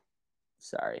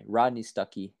 sorry, Rodney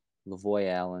Stuckey, Lavoy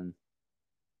Allen.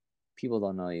 People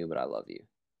don't know you, but I love you.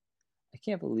 I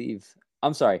can't believe.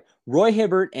 I'm sorry. Roy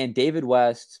Hibbert and David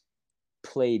West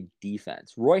played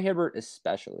defense. Roy Hibbert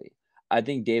especially. I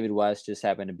think David West just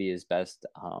happened to be his best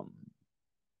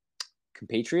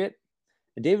compatriot.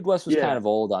 And David West was kind Yeah. of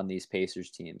old on these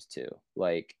Pacers teams too.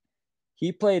 Like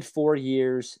he played 4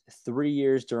 years, 3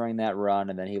 years during that run,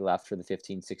 and then he left for the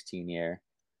 15-16 year.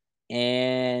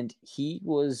 And he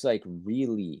was like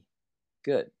really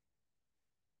good.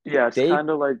 Yeah, They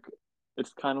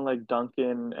it's kind of like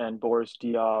Duncan and Boris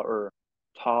Diaw or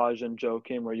Taj and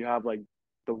Joakim, where you have like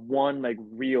the one like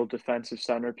real defensive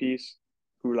centerpiece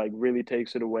who like really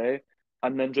takes it away,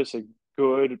 and then just a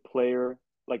good player,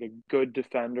 like a good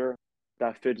defender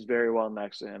that fits very well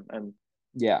next to him. And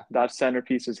yeah, that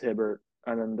centerpiece is Hibbert,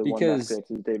 and then the one that because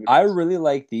fits is David I West. really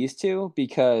like these two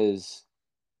because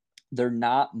they're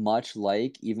not much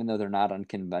like, even though they're not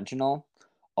unconventional,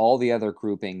 all the other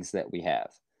groupings that we have.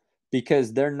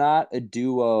 Because they're not a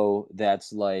duo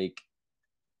that's like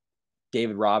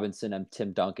David Robinson and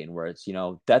Tim Duncan, where it's,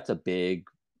 that's a big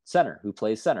center who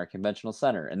plays center, conventional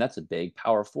center, and that's a big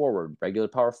power forward, regular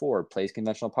power forward, plays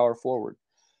conventional power forward.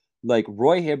 Like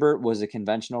Roy Hibbert was a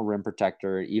conventional rim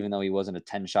protector, even though he wasn't a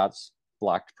 10 shots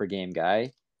blocked per game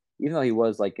guy, even though he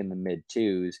was like in the mid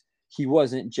twos, he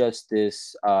wasn't just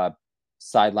this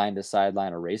sideline to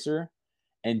sideline eraser.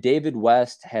 And David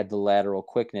West had the lateral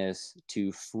quickness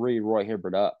to free Roy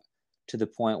Hibbert up to the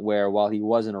point where while he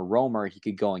wasn't a roamer, he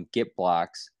could go and get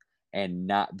blocks and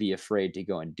not be afraid to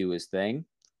go and do his thing.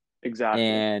 Exactly.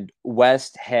 And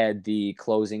West had the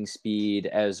closing speed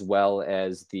as well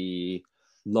as the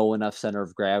low enough center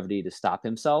of gravity to stop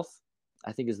himself,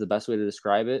 I think is the best way to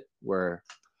describe it, where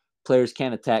players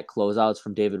can't attack closeouts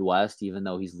from David West, even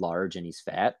though he's large and he's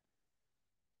fat,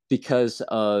 because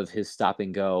of his stop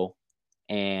and go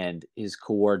and his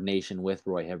coordination with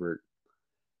Roy Hibbert.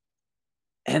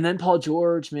 And then Paul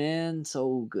George, man,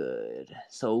 so good.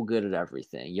 So good at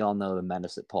everything. Y'all know the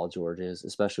menace that Paul George is,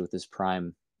 especially with his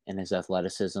prime and his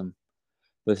athleticism.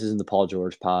 This isn't the Paul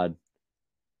George pod.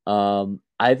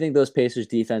 I think those Pacers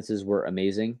defenses were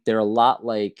amazing. They're a lot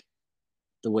like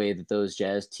the way that those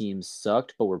Jazz teams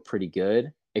sucked, but were pretty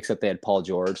good, except they had Paul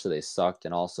George, so they sucked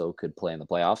and also could play in the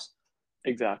playoffs.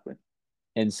 Exactly.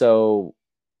 And so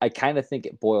I kind of think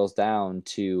it boils down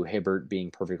to Hibbert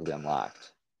being perfectly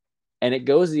unlocked. And it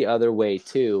goes the other way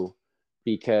too,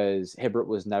 because Hibbert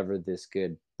was never this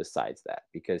good besides that,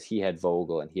 because he had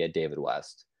Vogel and he had David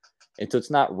West. And so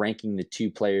it's not ranking the two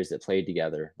players that played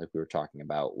together, like we were talking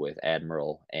about with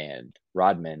Admiral and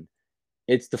Rodman.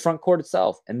 It's the front court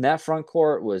itself. And that front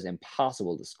court was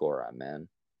impossible to score on, man.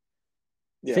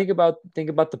 Yeah. Think about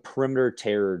the perimeter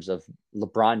terrors of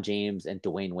LeBron James and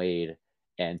Dwayne Wade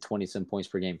and 20 some points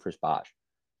per game for Bosh.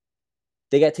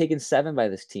 They got taken 7 by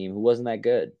this team who wasn't that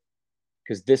good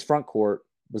because this front court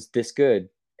was this good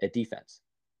at defense.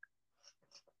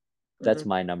 Hmm. That's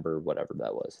my number, whatever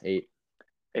that was. 8.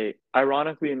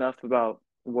 Ironically enough, about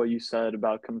what you said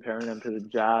about comparing them to the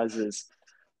Jazz is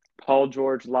Paul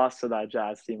George lost to that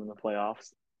Jazz team in the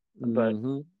playoffs. But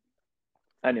Mm-hmm.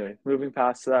 anyway, moving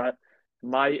past that,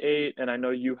 my 8, and I know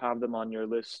you have them on your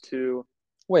list too.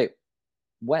 Wait,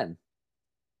 when?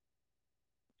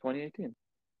 2018.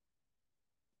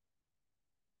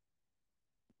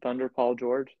 Thunder Paul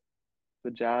George,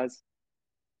 the Jazz.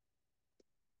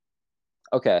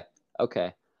 Okay,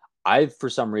 okay. I for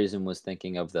some reason was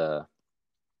thinking of the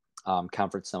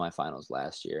conference semifinals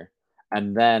last year,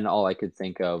 and then all I could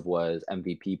think of was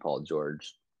MVP Paul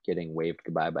George getting waved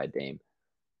goodbye by Dame.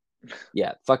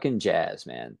 Yeah, fucking Jazz,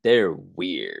 man. They're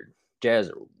weird. Jazz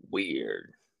are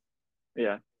weird.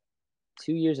 Yeah.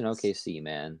 2 years in OKC,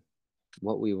 man.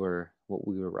 What we were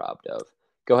robbed of.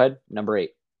 Go ahead, number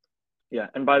 8. Yeah.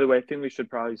 And by the way, I think we should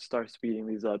probably start speeding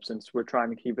these up since we're trying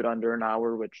to keep it under an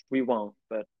hour, which we won't,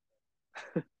 but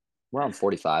We're on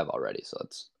 45 already, so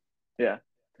yeah.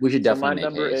 we should So definitely my make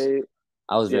number haste. eight,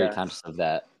 I was very yeah, conscious of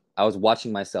that. I was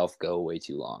watching myself go way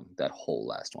too long that whole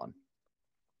last one.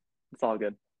 it's all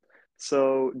good.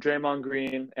 So Draymond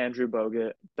Green, Andrew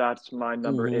Bogut, that's my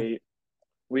number Mhm. eight.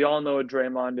 We all know what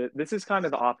Draymond is. This is kind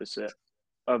of the opposite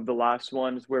of the last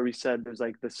ones where we said there's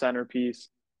like the centerpiece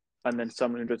and then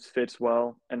someone who just fits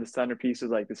well, and the centerpiece is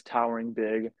like this towering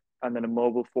big and then a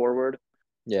mobile forward.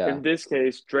 Yeah. In this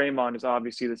case, Draymond is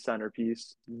obviously the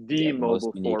centerpiece, the Yeah, the most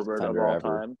mobile unique forward of defender all ever.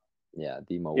 time. Yeah,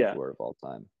 the mobile Yeah. forward of all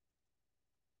time.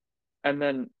 And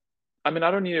then, I mean,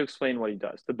 I don't need to explain what he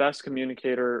does. The best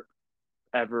communicator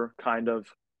ever, kind of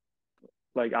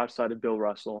like outside of Bill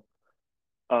Russell.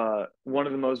 One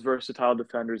of the most versatile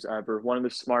defenders ever, one of the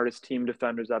smartest team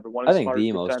defenders ever, one of I the think the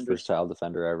smartest most defenders. versatile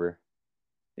defender ever.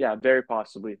 Yeah, very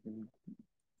possibly.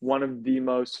 One of the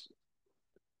most,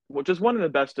 well, just one of the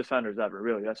best defenders ever,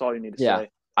 really. That's all you need to Yeah.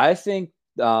 say. I think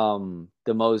the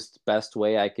most best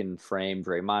way I can frame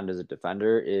Draymond as a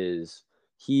defender is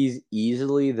he's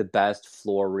easily the best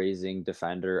floor raising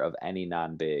defender of any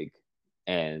non-big,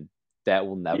 and that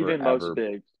will never Even most ever.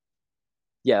 bigs.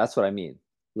 Yeah, that's what I mean.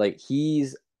 Like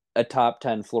he's a top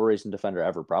 10 floor raising defender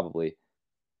ever probably,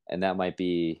 and that might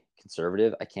be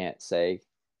conservative. I can't say.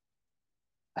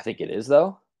 I think it is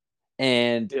though.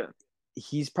 And Yeah.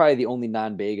 he's probably the only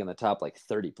non-big in the top like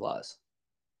 30 plus.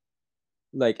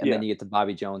 Like, and then Yeah. you get to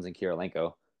Bobby Jones and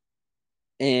Kirilenko.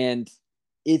 And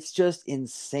it's just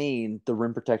insane the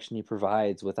rim protection he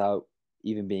provides without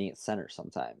even being at center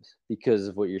sometimes because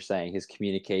of what you're saying, his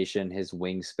communication, his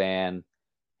wingspan,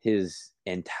 his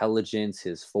intelligence,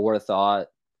 his forethought.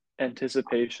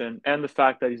 Anticipation and the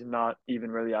fact that he's not even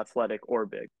really athletic or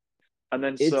big. And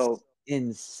then It's so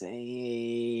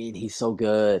insane. He's so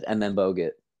good. And then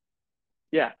Bogut.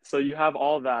 yeah, so you have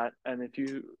all that, and if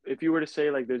you were to say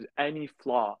like there's any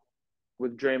flaw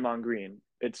with Draymond Green,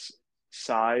 it's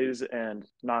size and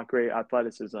not great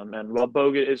athleticism. And while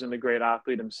Bogut isn't a great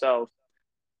athlete himself,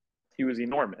 he was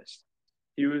enormous.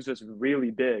 He was just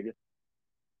really big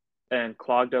and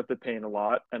clogged up the paint a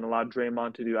lot and allowed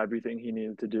Draymond to do everything he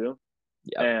needed to do.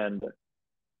 Yep. And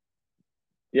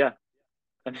yeah,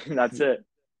 I mean that's it.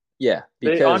 Yeah,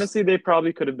 They because honestly they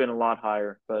probably could have been a lot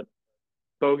higher, but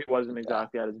Bogut wasn't yeah,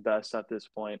 exactly at his best at this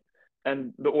point,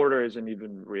 and the order isn't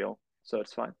even real, so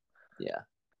it's fine. yeah.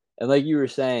 And like you were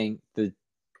saying, the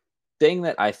thing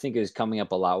that I think is coming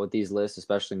up a lot with these lists,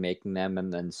 especially making them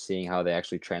and then seeing how they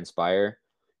actually transpire,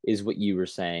 is what you were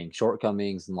saying,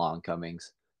 shortcomings and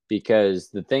longcomings. Because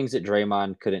the things that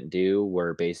Draymond couldn't do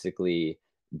were basically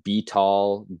be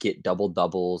tall, get double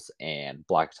doubles, and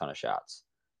block a ton of shots.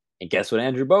 And guess what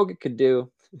Andrew Bogut could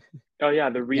do? Oh yeah,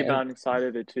 the Yeah, rebounding side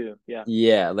of it too. Yeah,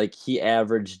 yeah, like he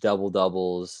averaged double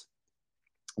doubles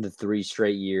the 3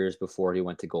 straight years before he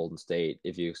went to Golden State,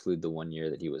 if you exclude the 1 year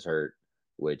that he was hurt,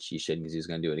 which he shouldn't because he was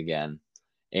going to do it again.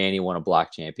 And he won a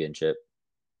block championship.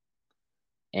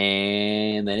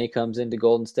 And then he comes into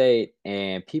Golden State,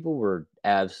 and people were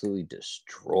absolutely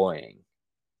destroying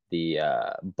the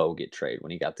Bogut trade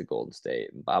when he got to Golden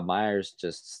State. And Bob Myers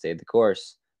just stayed the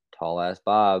course, tall ass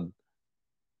Bob.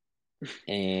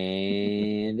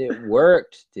 And it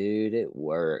worked, dude. It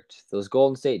worked. Those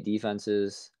Golden State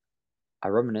defenses, I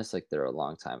reminisce like they're a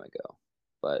long time ago.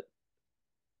 But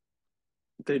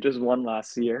they just won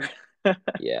last year.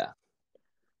 yeah,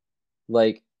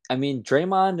 like, I mean,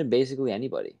 Draymond and basically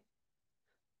anybody.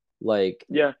 Like,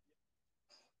 Yeah,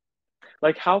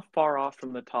 like how far off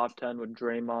from the top 10 would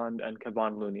Draymond and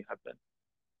Kevon Looney have been?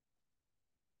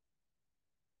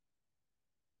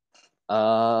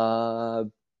 uh,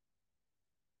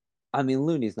 I mean,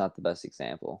 Looney's not the best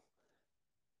example.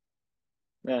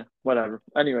 Yeah, whatever.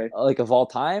 Anyway, Like, of all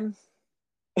time,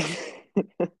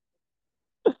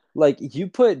 like, you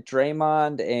put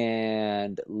Draymond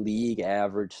and league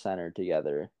average center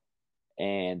together,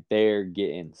 and they're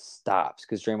getting stops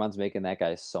because Draymond's making that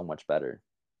guy so much better.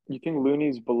 you think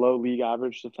Looney's below league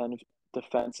average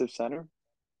defensive center?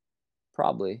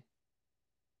 Probably.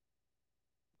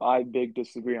 I big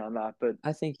disagree on that, but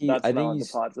I think he, that's not what the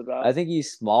pod's I about. think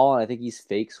he's small, and I think he's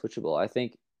fake switchable. I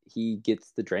think he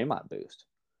gets the Draymond boost.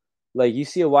 Like, you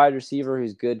see a wide receiver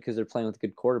who's good because they're playing with a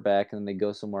good quarterback, and then they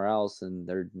go somewhere else, and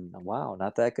they're, wow,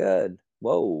 not that good.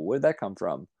 Whoa, where'd that come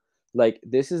from? Like,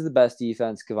 this is the best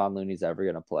defense Kevon Looney's ever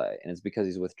gonna play, and it's because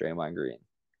he's with Draymond Green.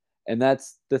 And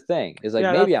that's the thing, is like,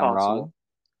 Yeah, maybe that's I'm possible. wrong.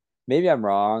 Maybe I'm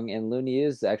wrong, and Looney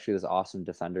is actually this awesome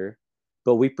defender,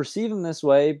 but we perceive him this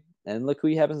way, and look who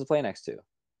he happens to play next to,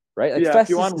 right? Like Yeah, if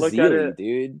you Festus want to look at Ezeli, it,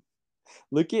 dude.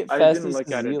 Look at I didn't Festus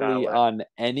look at it that Ezeli way. on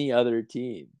any other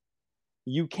team.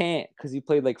 You can't because he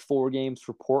played like 4 games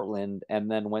for Portland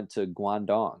and then went to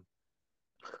Guangdong.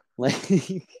 Like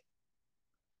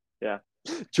Yeah.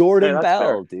 Hey, Jordan that's fair.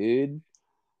 Bell, dude.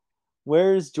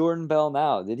 Where's Jordan Bell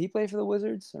now? Did he play for the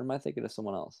Wizards, or am I thinking of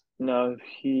someone else? No,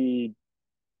 he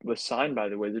was signed by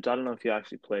the Wizards. I don't know if he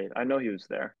actually played. I know he was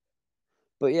there.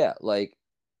 But yeah, like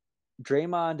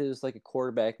Draymond is like a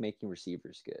quarterback making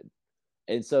receivers good.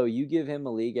 And so you give him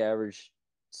a league average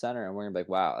center, and we're gonna be like,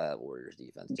 wow, that Warriors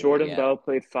defense did it Jordan again. Bell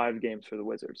played 5 games for the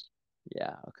Wizards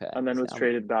Yeah, okay. and then See, was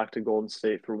traded back to Golden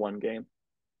State for 1 game.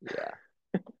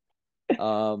 yeah.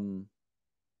 Um,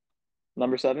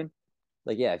 Number 7?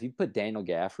 like yeah, if you put Daniel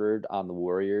Gafford on the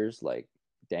Warriors, like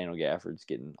Daniel Gafford's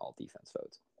getting all defense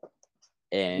votes,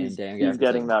 and Daniel He's Gafford's like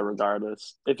getting that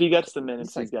regardless. If he gets the he's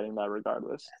minutes, like he's getting that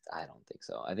regardless. I don't think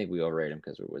so. I think we overrate him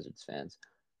because we're Wizards fans.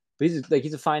 But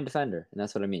he's a fine defender, and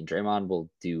that's what I mean. Draymond will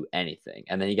do anything,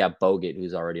 and then you got Bogut,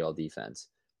 who's already all defense.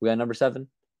 We got number 7.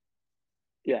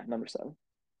 Yeah, number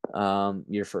 7.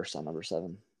 You're first on number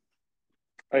 7.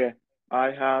 Okay. I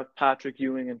have Patrick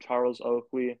Ewing and Charles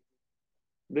Oakley.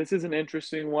 This is an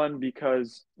interesting one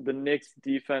because the Knicks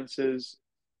defenses,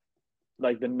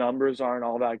 like the numbers aren't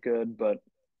all that good, but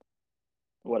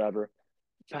whatever.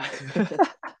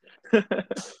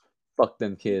 Fuck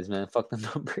them kids, man. Fuck them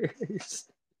numbers.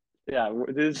 Yeah,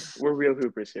 we're real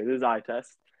hoopers here. This is eye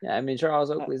test. Yeah, I mean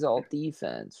Charles Uh, Oakley's all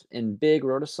defense, and Big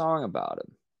wrote a song about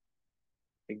him.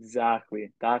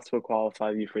 exactly. That's what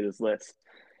qualifies you for this list.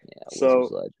 Yeah, Wizards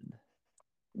So legend.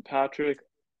 Patrick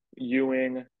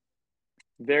Ewing,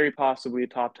 very possibly a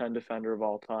top 10 defender of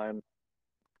all time.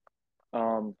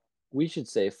 Um, We should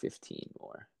say 15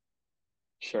 more.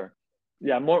 sure.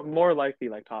 Yeah, more likely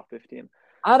like top 15.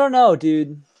 I don't know,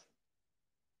 dude.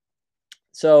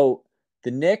 So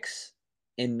the Knicks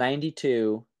in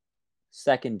 92,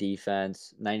 second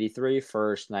defense, 93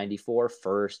 first, 94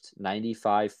 first,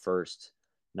 95 first,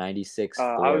 96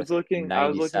 fourth, I was looking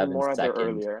 97 more at their second,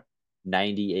 earlier.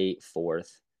 98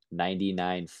 fourth,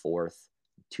 99 fourth,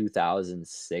 2000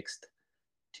 sixth,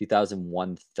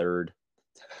 2001 third.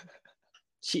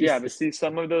 Yeah, but Jesus. see,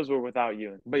 some of those were without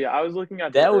Ewing. But yeah, I was looking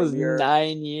at their That was earlier.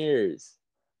 9 years.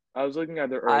 I was looking at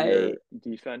their I earlier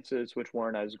defenses, which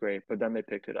weren't as great, but then they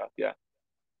picked it up. Yeah.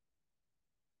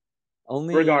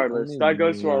 only Regardless, that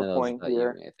goes to one our of those point without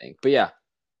here. Ewing, I think. But yeah,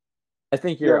 I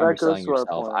think Yeah, you're that goes underselling to our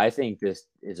yourself. point. I think this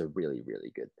is a really,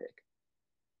 really good pick.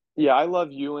 Yeah, I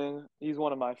love Ewing. He's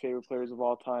one of my favorite players of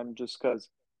all time just because,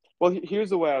 well, here's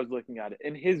the way I was looking at it.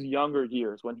 In his younger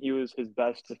years, when he was his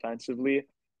best defensively,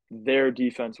 their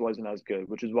defense wasn't as good,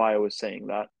 which is why I was saying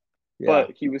that. Yeah.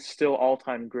 But he was still all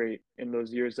time great in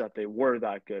those years that they were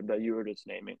that good that you were just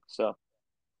naming. So,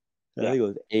 I yeah. think it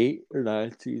was 8 or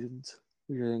 9 seasons.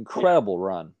 Which is an Yeah. incredible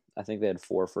run. I think they had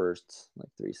 4 firsts, like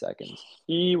 3 seconds.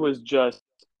 He was just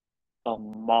a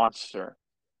monster.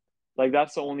 Like,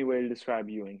 that's the only way to describe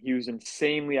Ewing. He was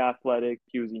insanely athletic,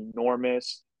 he was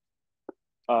enormous.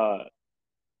 Uh,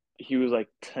 he was like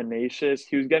tenacious.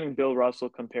 He was getting Bill Russell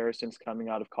comparisons coming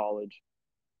out of college,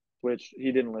 which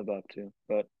he didn't live up to.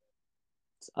 But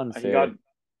It's he got, unfair to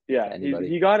yeah, anybody.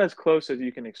 he got as close as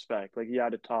you can expect. Like he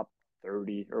had a top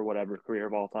 30 or whatever career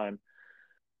of all time.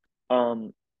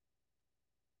 Um,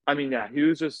 I mean, yeah, he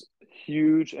was just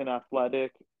huge and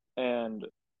athletic and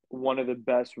one of the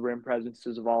best rim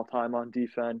presences of all time on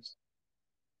defense.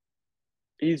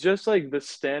 He's just like the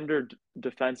standard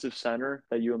defensive center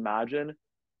that you imagine,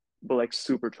 but like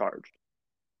supercharged.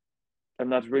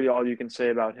 And that's really all you can say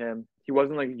about him. He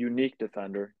wasn't like a unique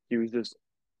defender. He was just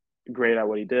great at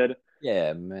what he did.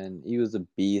 Yeah, man. He was a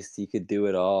beast. He could do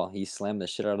it all. He slammed the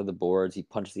shit out of the boards. He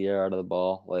punched the air out of the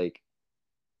ball. Like,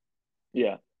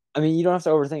 Yeah. I mean, you don't have to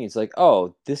overthink it. It's like,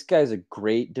 oh, this guy's a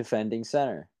great defending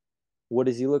center. What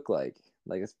does he look like?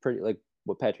 Like, it's pretty like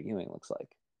what Patrick Ewing looks like.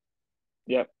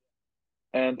 Yep.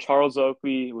 And Charles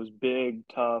Oakley was big,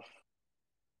 tough.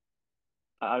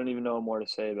 I don't even know what more to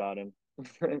say about him.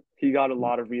 He got a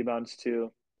lot of rebounds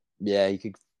too. Yeah, he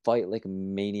could fight like a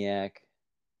maniac.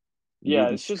 Yeah,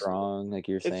 Really strong, like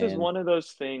you're it's just saying. one of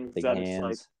those things Big that it's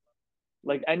hands.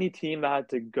 like any team that had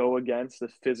to go against the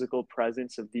physical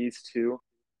presence of these two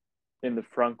in the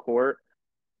front court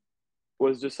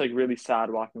was just like really sad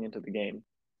walking into the game.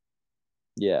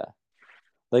 Yeah.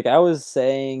 Like I was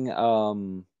saying,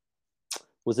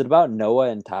 was it about Noah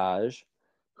and Taj,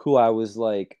 who I was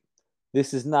like,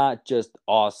 this is not just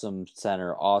awesome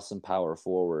center, awesome power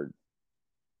forward.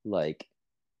 Like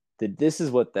this is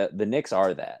what the Knicks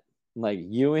are that. Like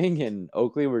Ewing and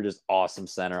Oakley were just awesome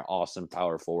center, awesome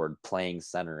power forward, playing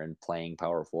center and playing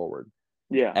power forward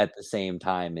Yeah. at the same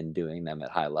time and doing them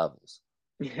at high levels.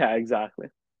 Yeah, exactly.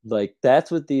 Like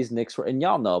that's what these Knicks were, and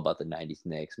y'all know about the '90s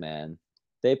Knicks, man.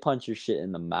 They punch your shit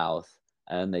in the mouth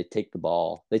and they take the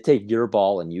ball. They take your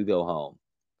ball and you go home.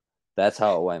 That's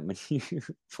how it went when you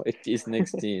played these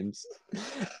Knicks teams.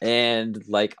 And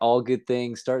like all good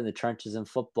things start in the trenches in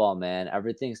football, man.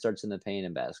 Everything starts in the paint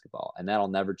in basketball, and that'll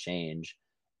never change.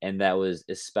 And that was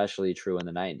especially true in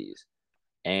the '90s.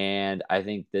 And I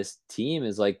think this team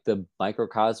is like the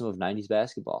microcosm of '90s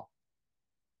basketball.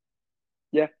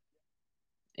 Yeah,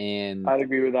 And I'd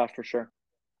agree with that for sure.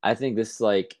 I think this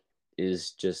like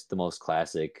is just the most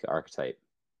classic archetype.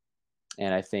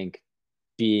 And I think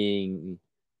being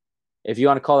if you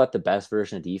want to call that the best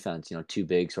version of defense, two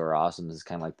bigs who are awesome is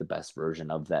kind of like the best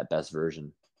version of that best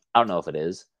version. I don't know if it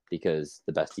is because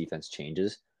the best defense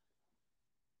changes,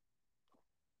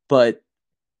 but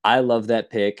I love that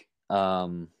pick.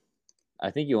 I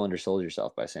think you undersold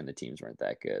yourself by saying the teams weren't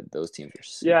that good. Those teams were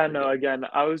Yeah, super no, good. again,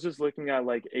 I was just looking at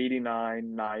like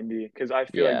 89, 90 because I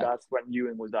feel like Yeah. that's when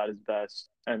Ewing was at his best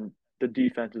and the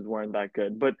defenses weren't that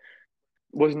good. But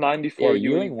was Yeah, 94 Ewing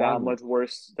Ewing that won. much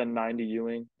worse than 90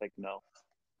 Ewing? Like, no,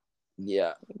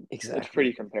 Yeah, it's pretty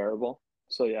exactly. comparable.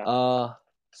 So, yeah, Uh,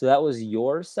 so that was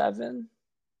your 7?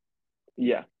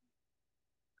 yeah,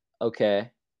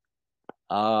 Okay.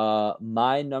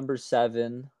 My number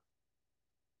 7,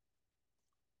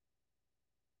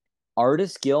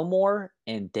 Artis Gilmore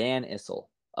and Dan Issel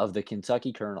of the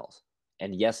Kentucky Colonels.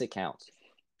 And yes, it counts.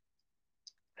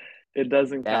 it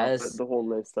doesn't count. Yes, The whole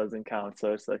list doesn't count.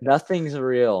 So it's okay. nothing's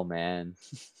real, man.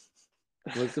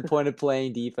 What's the point of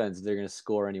playing defense if they're going to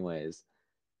score anyways?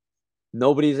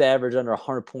 Nobody's averaged under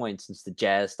 100 points since the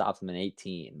Jazz stopped them in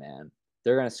 18, man.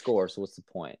 They're going to score, so what's the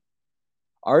point?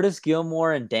 Artis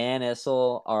Gilmore and Dan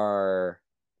Issel are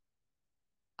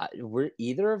were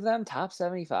either of them top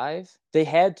 75? They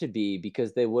had to be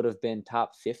because they would have been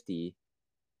top 50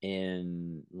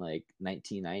 in like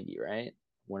 1990, right?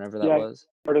 Whenever that Yeah, was,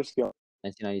 Artis Gilmore.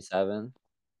 1997.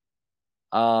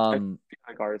 I feel Um,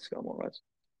 like Artis Gilmore was.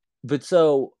 but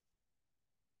so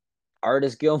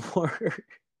Artis Gilmore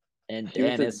and He was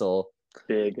Dan just Issel,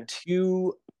 big.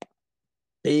 two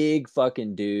big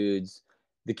fucking dudes.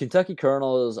 The Kentucky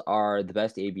Colonels are the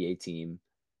best ABA team,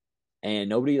 and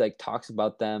nobody like talks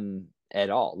about them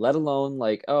at all. Let alone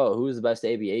like, oh, who's the best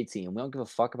ABA team? We don't give a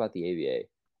fuck about the ABA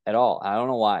at all. I don't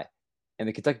know why. And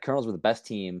the Kentucky Colonels were the best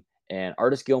team, and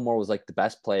Artis Gilmore was like the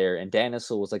best player, and Dan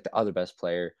Issel was like the other best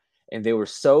player, and they were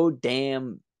so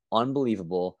damn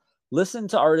unbelievable. Listen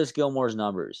to Artis Gilmore's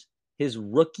numbers. His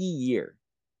rookie year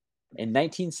in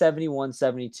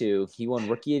 1971-72, he won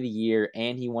Rookie of the Year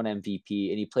and he won MVP,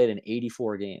 and he played in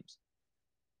 84 games.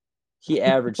 He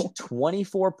averaged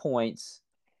 24 points.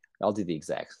 I'll do the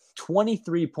exact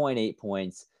 23.8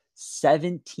 points,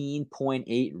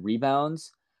 17.8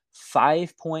 rebounds,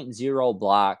 5.0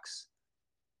 blocks,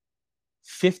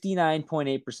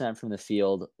 59.8% from the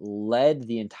field, led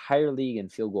the entire league in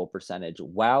field goal percentage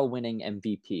while winning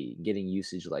MVP, getting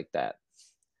usage like that.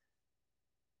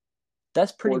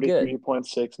 That's pretty good.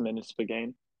 43.6 minutes per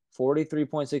game.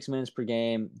 43.6 minutes per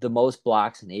game, the most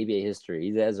blocks in ABA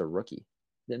history. As a rookie.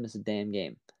 Didn't miss a damn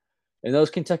game. And those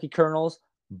Kentucky Colonels,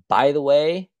 by the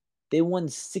way, they won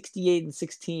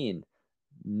 68-16.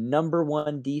 Number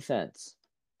 1 defense.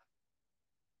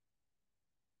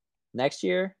 Next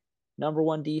year, number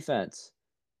 1 defense.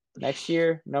 Next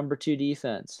year, number 2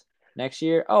 defense. Next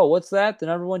year, oh, what's that? The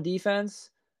number 1 defense?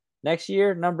 Next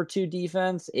year, number 2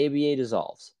 defense, ABA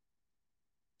dissolves.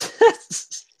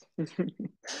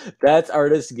 That's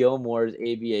Artis Gilmore's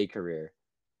ABA career.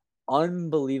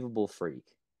 Unbelievable freak.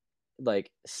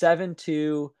 Like 7'2",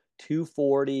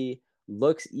 240,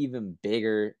 looks even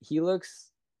bigger. He looks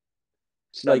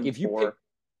like Seven four.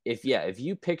 if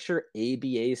you picture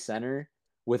ABA center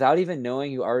without even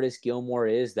knowing who Artis Gilmore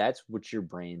is, that's what your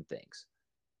brain thinks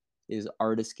is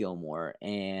Artis Gilmore.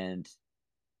 And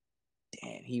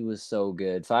damn, he was so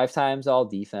good. 5 times all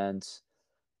defense.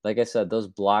 Like I said, those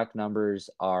block numbers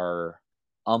are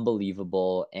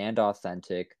unbelievable and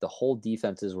authentic. The whole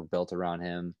defenses were built around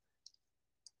him.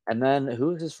 And then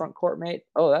who is his front court mate?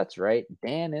 Oh, that's right,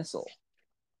 Dan Issel.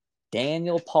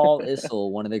 Daniel Paul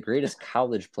Issel, one of the greatest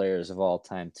college players of all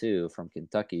time, too, from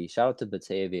Kentucky. Shout out to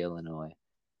Batavia, Illinois.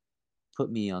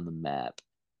 put me on the map.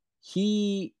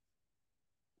 He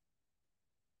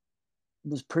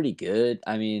was pretty good.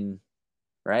 I mean,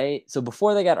 right? So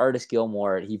before they got Artis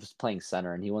Gilmore, he was playing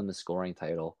center and he won the scoring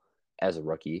title as a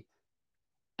rookie.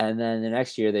 And then the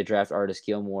next year they draft Artis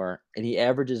Gilmore and he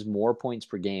averages more points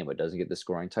per game but doesn't get the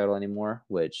scoring title anymore,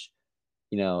 which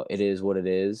it is what it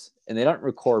is. And they don't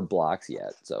record blocks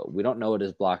yet. So we don't know what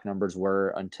his block numbers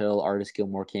were until Artis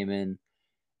Gilmore came in.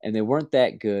 And they weren't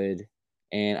that good.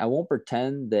 And I won't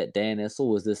pretend that Dan Issel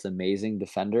was this amazing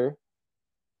defender,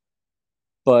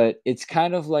 but it's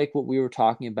kind of like what we were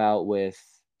talking about with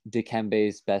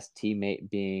Dikembe's best teammate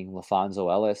being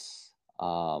LaFonso Ellis.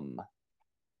 What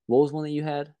was one that you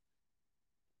had?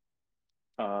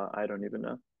 I don't even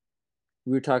know.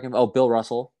 We were talking about Bill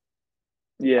Russell.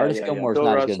 Yeah, Artis yeah, yeah. Gilmore is Bill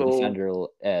not as good a Russell, defender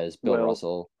as Bill Wilt.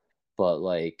 Russell, but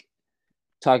like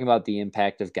talking about the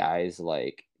impact of guys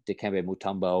like Dikembe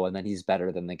Mutombo, and then he's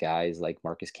better than the guys like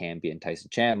Marcus Camby and Tyson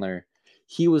Chandler.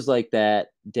 He was like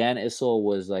that. Dan Issel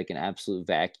was like an absolute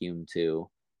vacuum too.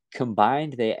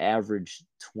 Combined, they averaged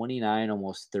 29,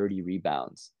 almost 30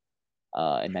 rebounds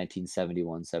in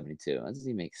 1971-72. That doesn't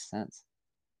even make sense.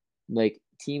 Like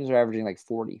teams are averaging like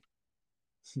 40.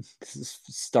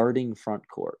 Starting front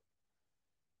court.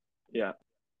 Yeah.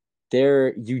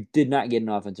 You did not get an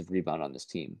offensive rebound on this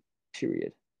team.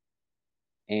 Period.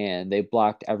 And they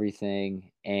blocked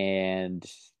everything and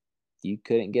you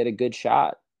couldn't get a good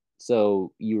shot.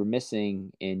 So you were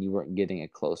missing and you weren't getting a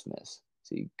close miss.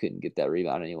 So you couldn't get that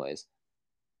rebound anyways.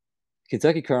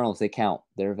 Kentucky Colonels, they count.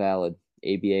 They're valid.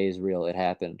 ABA is real. It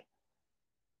happened.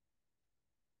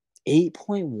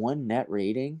 8.1 net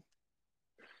rating.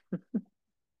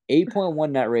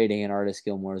 8.1 net rating in Artis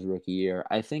Gilmore's rookie year.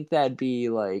 I think that'd be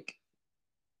like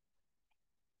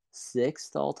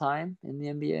sixth all time in the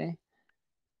NBA.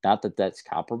 Not that that's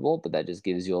comparable, but that just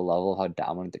gives you a level of how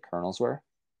dominant the Colonels were.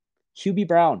 Hubie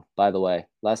Brown, by the way,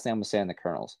 last thing I'm going to say on the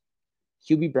Colonels.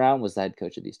 Hubie Brown was the head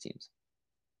coach of these teams.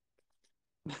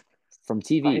 From I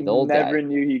TV, the old never guy.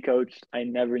 knew he coached. I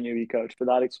never knew he coached, but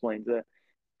that explains it.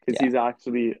 Because Yeah, he's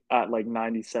actually at like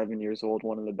 97 years old,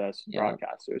 one of the best yeah,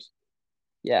 broadcasters.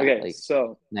 yeah. Okay, Like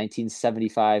so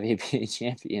 1975 ABA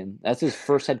champion. That's his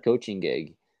first head coaching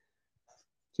gig.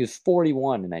 He was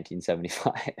 41 in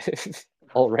 1975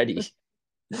 already.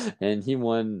 And he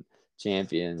won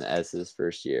champion as his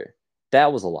first year.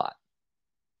 That was a lot,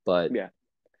 but yeah,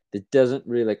 it doesn't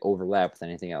really like overlap with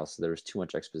anything else. So there was too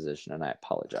much exposition, and I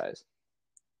apologize.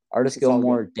 Artis it's all good.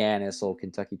 Gilmore, Dan Issel,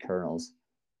 Kentucky Colonels,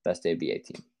 best ABA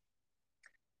team.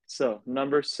 So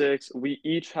number 6, we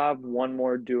each have one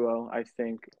more duo, I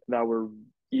think, that we're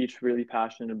each really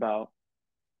passionate about.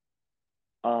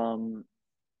 Um,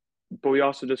 but we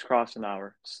also just crossed an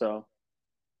hour, so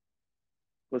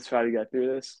let's try to get through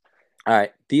this. All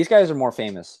right, these guys are more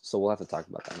famous, so we'll have to talk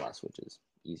about them less, which is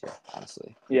easier,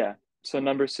 honestly. Yeah. So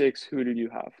number 6, who did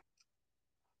you have?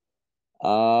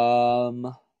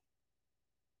 Um,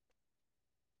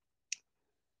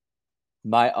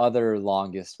 my other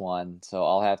longest one, so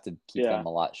I'll have to keep Yeah. them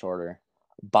a lot shorter.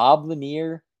 Bob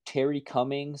Lanier, Terry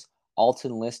Cummings,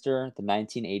 Alton Lister, the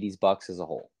 1980s Bucks as a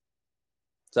whole.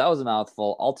 So that was a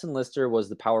mouthful. Alton Lister was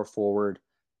the power forward.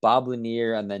 Bob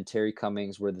Lanier and then Terry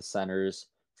Cummings were the centers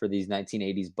for these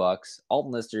 1980s Bucks.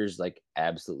 Alton Lister's like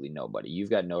absolutely nobody. You've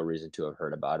got no reason to have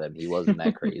heard about him. He wasn't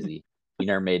that crazy. He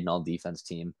never made an all defense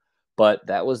team. But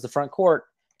that was the front court.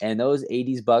 And those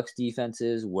 80s Bucks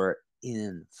defenses were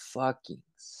in fucking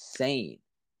insane.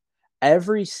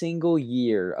 Every single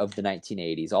year of the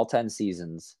 1980s, all 10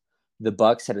 seasons, the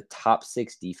Bucks had a top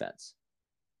 6 defense.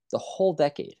 The whole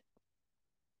decade.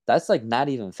 That's like not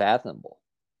even fathomable.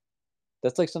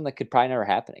 That's like something that could probably never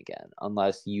happen again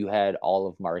unless you had all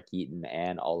of Mark Eaton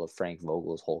and all of Frank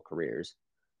Vogel's whole careers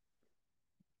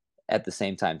at the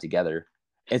same time together.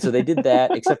 And so they did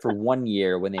that except for 1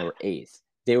 year when they were 8th.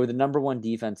 They were the number 1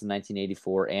 defense in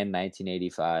 1984 and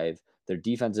 1985. Their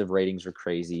defensive ratings were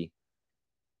crazy.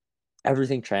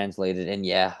 Everything translated. And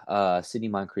yeah, Sidney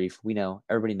Moncrief, we know,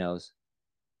 everybody knows.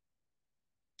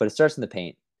 But it starts in the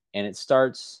paint. And it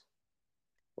starts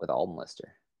with Alden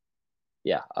Lister.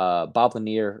 Yeah, Bob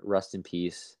Lanier, rest in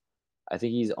peace. I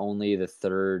think he's only the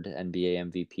 3rd NBA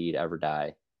MVP to ever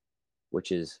die,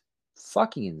 which is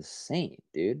fucking insane,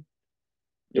 dude.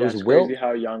 It Yeah, was it's crazy Wilt.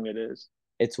 how young it is.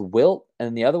 It's Wilt,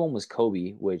 and the other one was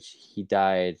Kobe, which he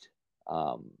died.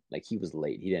 Like he was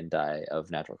late. He didn't die of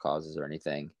natural causes or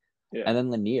anything. Yeah. And then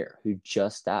Lanier, who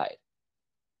just died.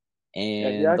 Yeah, he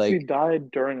And actually like, died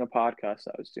during a podcast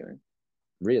I was doing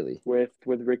really, with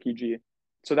Ricky G.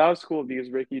 So that was cool because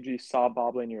Ricky G saw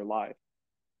Bob Lanier live.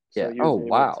 So yeah. he Oh was able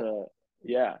wow, to,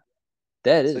 yeah.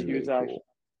 that So is he was really actually, cool.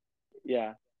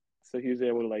 yeah. So he was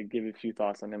able to like give a few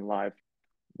thoughts on him live.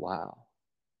 Wow.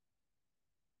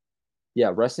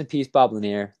 Yeah, rest in peace, Bob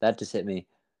Lanier. That just hit me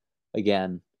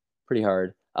again pretty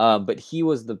hard. But he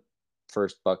was the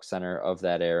first Buck center of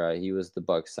that era. He was the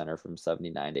Bucks center from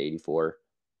 79 to 84.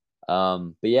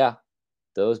 But yeah,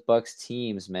 those Bucks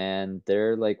teams, man,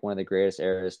 they're like one of the greatest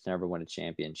eras to never win a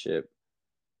championship.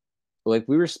 Like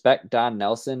we respect Don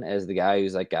Nelson as the guy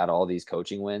who's like got all these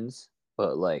coaching wins,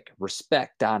 but like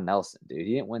respect Don Nelson, dude.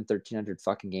 He didn't win 1,300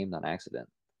 fucking games on accident.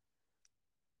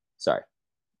 Sorry.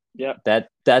 Yeah,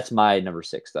 That's my number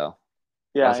 6 though.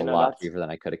 That yeah, was I a know. lot briefer than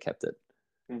I could have kept it.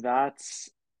 That's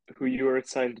who you were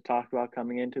excited to talk about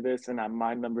coming into this, and at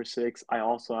my number 6, I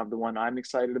also have the one I'm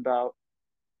excited about.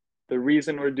 The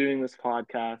reason we're doing this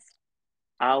podcast,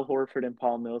 Al Horford and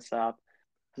Paul Millsap.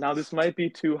 Now this might be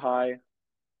too high,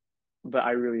 but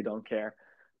I really don't care.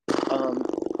 Um,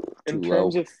 in Too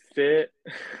terms low. of fit,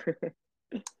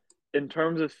 in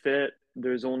terms of fit,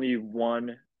 there's only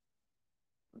one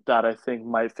that I think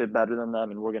might fit better than them,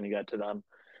 and we're gonna get to them.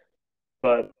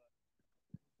 But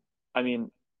I mean,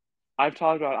 I've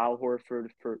talked about Al Horford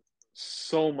for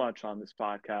so much on this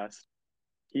podcast.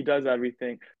 He does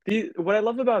everything. What I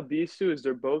love about these two is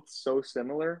they're both so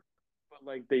similar, but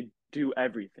like they do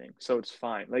everything, so it's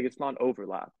fine. Like it's not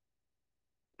overlap.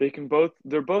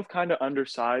 They're both kind of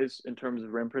undersized in terms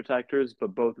of rim protectors,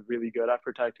 but both really good at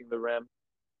protecting the rim.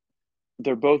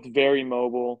 They're both very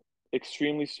mobile,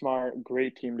 extremely smart,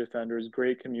 great team defenders,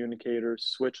 great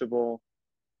communicators, switchable.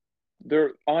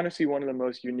 They're honestly one of the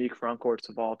most unique front courts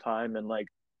of all time. And like,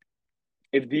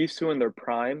 if these two in their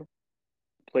prime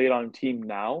played on a team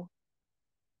now,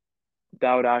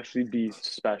 that would actually be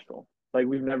special. Like,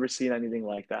 we've never seen anything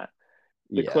like that.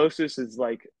 The Yeah. closest is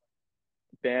like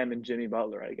Bam and Jimmy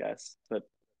Butler, I guess. But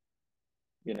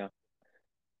you know,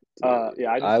 yeah,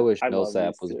 Dude, I wish I love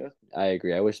Millsap these was. two. I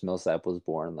agree. I wish Millsap was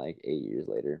born like 8 years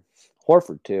later.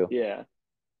 Horford too. Yeah,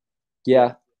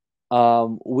 yeah. Yeah.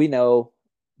 We know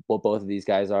what both of these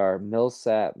guys are.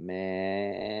 Millsap,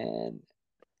 man.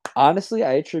 Honestly,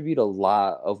 I attribute a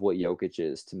lot of what Jokic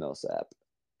is to Millsap.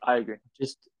 I agree.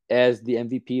 Just as the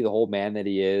MVP, the whole man that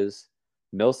he is.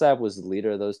 Millsap was the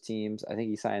leader of those teams. I think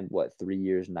he signed what 3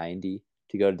 years, 90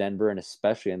 to go to Denver, and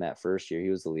especially in that first year, he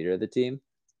was the leader of the team.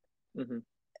 Hmm.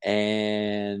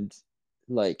 And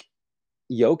like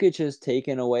Jokic has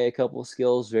taken away a couple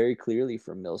skills very clearly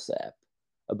from Millsap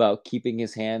about keeping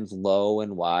his hands low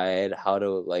and wide, how to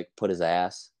like put his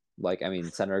ass, like I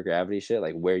mean center of gravity shit,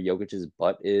 like where Jokic's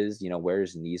butt is, where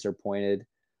his knees are pointed,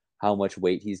 how much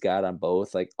weight he's got on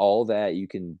both, like all that you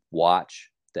can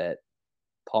watch that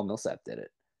Paul Millsap did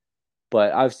it.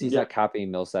 But obviously he's Yeah. not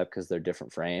copying Millsap because they're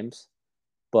different frames.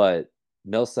 But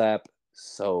Millsap,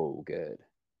 so good.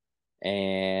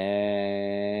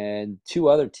 And two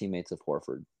other teammates of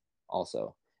Horford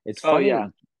also. It's Oh funny yeah.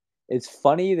 that it's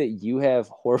funny that you have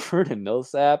Horford and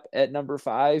Millsap at number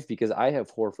 5 because I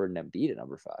have Horford and Embiid at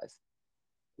number 5.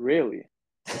 Really?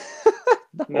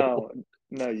 No. No,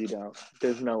 no, you don't.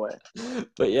 There's no way.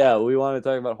 But yeah, we want to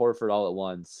talk about Horford all at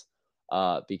once.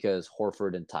 Because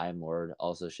Horford and Time Lord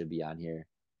also should be on here.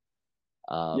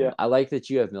 Yeah. I like that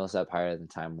you have Millsap higher than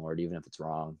Time Lord, even if it's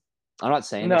wrong. I'm not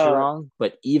saying that you're No. wrong,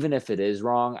 but even if it is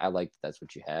wrong, I like that that's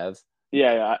what you have.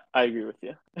 Yeah, yeah, I agree with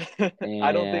you.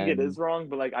 I don't think it is And wrong,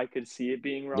 but like I could see it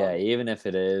being yeah, wrong. even if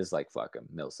it is, like, fuck him,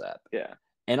 Millsap. Yeah.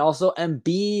 And also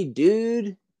Embiid,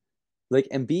 dude. Like,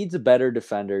 Embiid's a better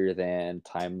defender than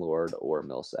Time Lord or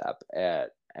Millsap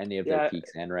at any of their Yeah,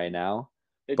 peaks and right now.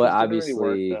 it But just didn't really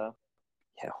work obviously, though.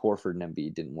 yeah, Horford and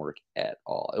Embiid didn't work at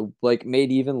all. It, like,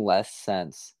 made even less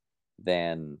sense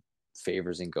than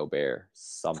Favors and Gobert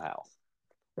somehow.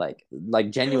 Like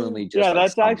genuinely Yeah,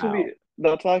 just, like, somehow.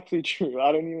 that's actually true.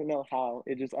 I don't even know how.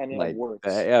 It just ended up Like, works.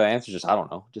 yeah, the answer is just, I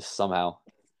don't know, just somehow.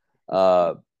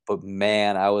 Uh, but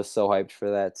man, I was so hyped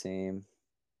for that team.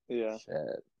 Yeah.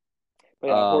 Shit. But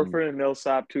yeah, Um, Horford and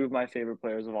Millsap, two of my favorite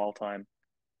players of all time.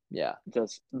 yeah,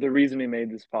 Just the reason we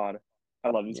made this pod. I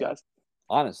love these yeah. guys.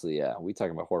 Honestly, yeah, we talk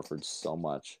about Horford so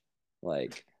much,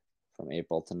 like from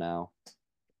April to now,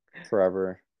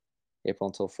 forever, April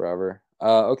until forever.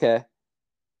 Okay.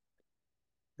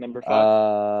 Number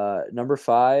 5. Number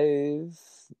 5.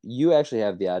 You actually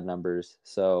have the odd numbers,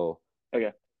 so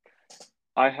Okay.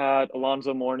 I had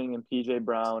Alonzo Mourning and PJ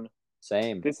Brown.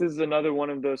 same. This is another one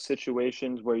of those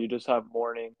situations where you just have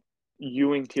Mourning,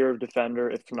 Ewing tier of defender,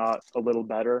 if not a little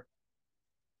better.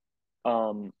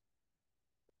 Um,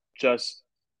 just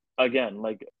again,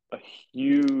 like a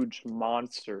huge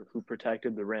monster who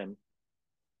protected the rim,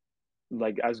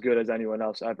 like as good as anyone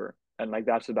else ever. And like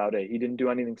that's about it. He didn't do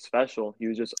anything special. He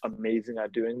was just amazing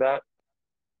at doing that.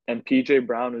 And PJ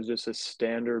Brown was just a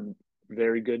standard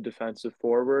very good defensive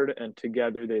forward, and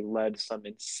together they led some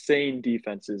insane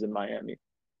defenses in Miami.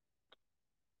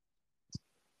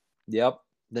 Yep.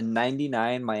 The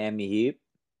 99 Miami Heat,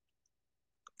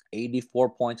 84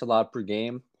 points allowed per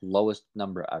game, lowest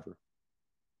number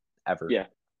ever Yeah,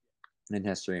 in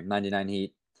history. 99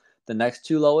 Heat. The next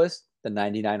two lowest, the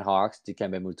 99 Hawks,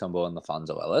 Dikembe Mutombo and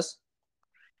LaFonso Ellis.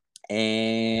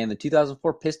 And the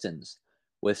 2004 Pistons,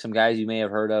 with some guys you may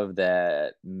have heard of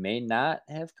that may not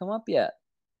have come up yet.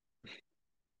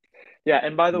 yeah.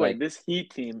 And by the way, Like, this Heat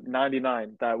team,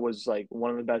 99, that was like one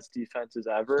of the best defenses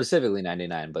ever. specifically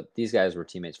 99, but these guys were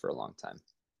teammates for a long time.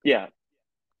 Yeah,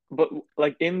 but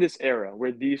like in this era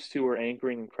where these two were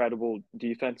anchoring incredible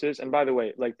defenses, and by the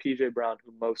way, like PJ Brown,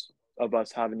 who most of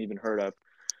us haven't even heard of,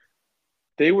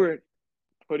 they were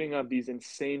putting up these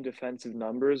insane defensive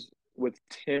numbers with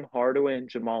Tim Hardaway and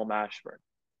Jamal Mashburn.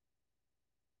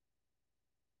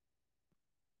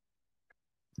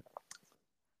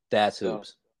 That's So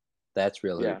hoops. That's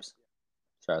real yeah, hoops.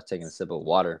 Sorry, I was taking a sip of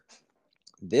water.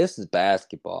 This is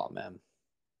basketball, man.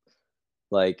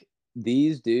 Like,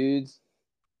 these dudes,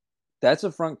 that's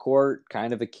a front court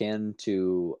kind of akin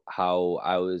to how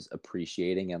I was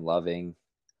appreciating and loving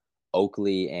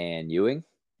Oakley and Ewing.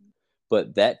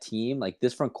 But that team, like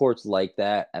this front court's like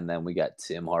that. And then we got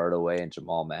Tim Hardaway and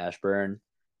Jamal Mashburn.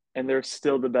 and they're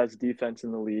still the best defense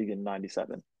in the league in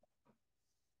 '97.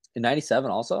 In 97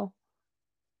 also?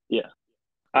 Yeah,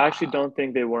 I actually Wow. don't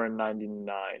think they were in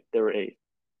 '99. They were eighth,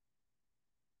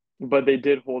 but they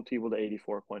did hold people to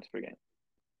 84 points per game.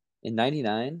 In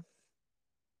 99?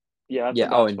 Yeah, that's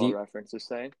Yeah. what Oh, Basketball Reference is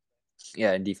saying.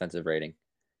 yeah, in defensive rating,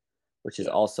 which is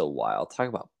Yeah, also wild. Talk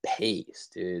about pace,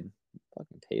 dude.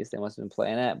 Fucking pace they must have been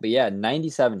playing at. But yeah,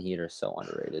 97 Heat are so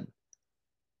underrated.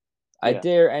 I yeah,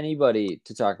 dare anybody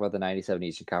to talk about the 97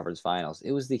 Eastern Conference Finals.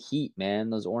 It was the Heat, man.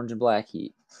 Those orange and black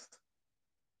Heat.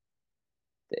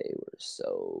 They were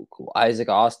so cool. Isaac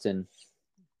Austin,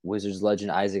 Wizards legend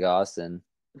Isaac Austin,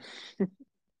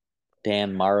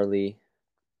 Dan Marley.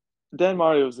 Dan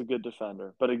Mario was a good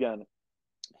defender, but again,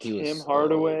 He was Tim so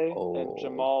Hardaway and old.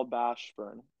 Jamal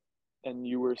Bashburn, and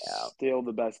you were Yeah. still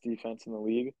the best defense in the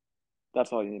league.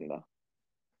 That's all you need to know.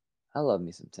 I love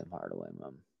me some Tim Hardaway,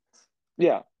 man.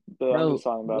 Yeah, but I'm just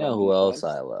talking You about know on who else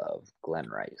defense. I love? Glenn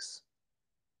Rice.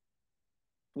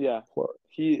 Yeah, Poor,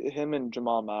 him and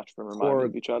Jamal Mashburn remind me poor,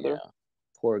 of each other. yeah.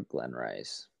 Poor Glenn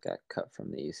Rice got cut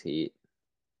from these Heat.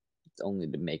 It's only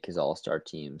to make his all-star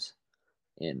teams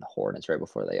in Hornets right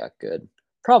before they got good.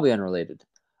 Probably unrelated.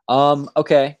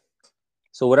 Okay.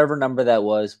 So whatever number that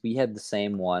was, we had the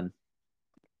same one.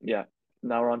 Yeah.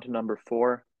 Now we're on to number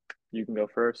 4. You can go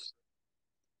first.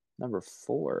 Number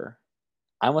 4.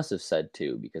 I must have said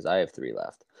 2 because I have 3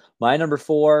 left. My number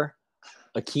 4,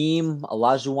 Akeem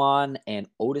Olajuwon and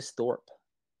Otis Thorpe.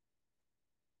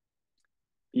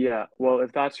 Yeah. Well,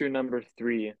 if that's your number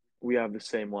 3, we have the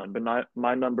same one. But not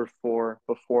my number 4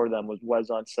 before them was Wes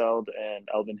Unseld and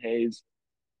Elvin Hayes.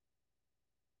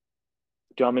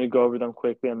 Do you want me to go over them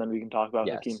quickly and then we can talk about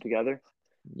Hakeem Yes. together?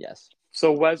 Yes.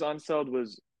 So Wes Unseld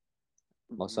was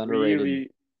Most underrated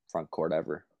really, front court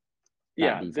ever. Not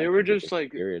yeah, they were defensive, but just just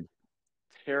like period.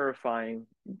 terrifying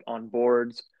on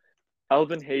boards.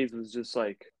 Elvin Hayes was just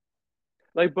like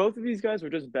both of these guys were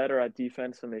just better at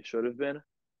defense than they should have been.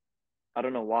 I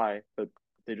don't know why, but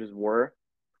they just were.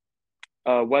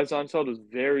 Wes Unseld was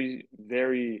very,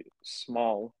 very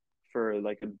small for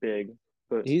like a big,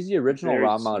 but He's the original very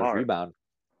raw amount of smart. rebound.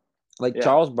 Like Yeah,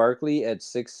 Charles Barkley at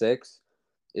 6'6"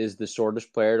 is the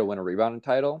shortest player to win a rebounding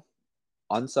title.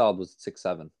 Unseld was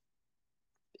 6'7",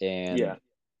 yeah, and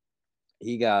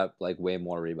he got like way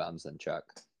more rebounds than Chuck.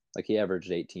 Like he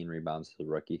averaged 18 rebounds as a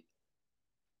rookie.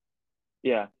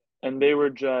 yeah. And they were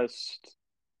just,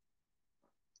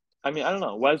 I mean, I don't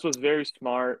know. Wes was very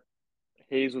smart.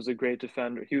 Hayes was a great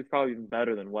defender. He was probably even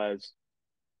better than Wes.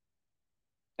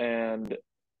 And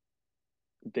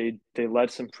they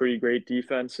led some pretty great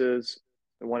defenses.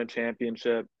 They won a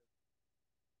championship.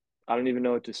 I don't even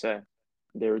know what to say.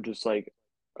 They were just like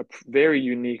a very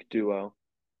unique duo.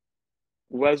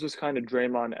 Wes was kind of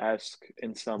Draymond-esque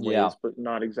in some Yeah, ways, but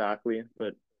not exactly.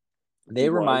 But he they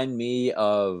was. remind me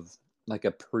of like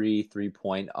a pre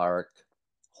 3-point arc,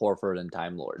 Horford and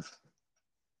Time Lord,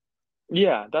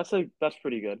 Yeah, that's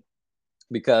pretty good.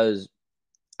 because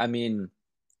I mean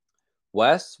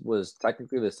Wes was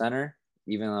technically the center,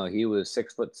 even though he was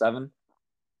 6'7",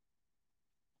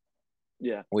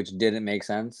 Yeah, which didn't make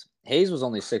sense. Hayes was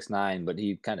only 6'9", but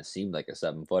he kind of seemed like a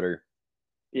 7-footer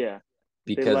yeah.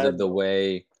 They because of led. the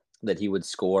way that he would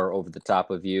score over the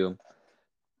top of you,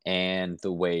 and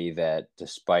the way that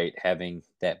despite having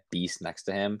that beast next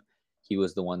to him, he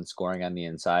was the one scoring on the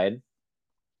inside.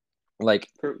 Like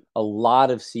For, a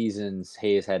lot of seasons,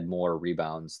 Hayes had more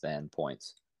rebounds than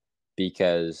points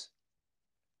because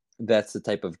that's the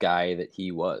type of guy that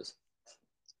he was.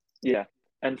 yeah.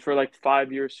 And for like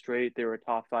 5 years straight, they were a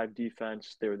top five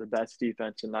defense. They were the best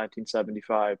defense in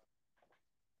 1975.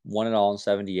 Won it all in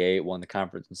 78, won the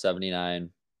conference in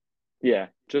 79. Yeah.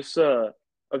 Just a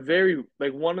very,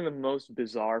 like, one of the most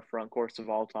bizarre front courts of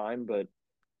all time. But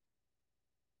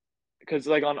because,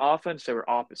 like, on offense, they were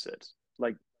opposites,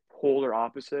 like polar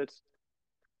opposites.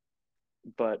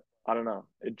 But I don't know.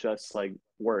 It just, like,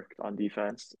 worked on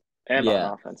defense and on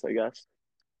Yeah. offense, I guess.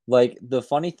 Like the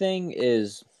funny thing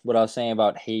is what I was saying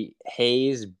about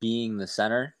Hayes being the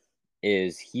center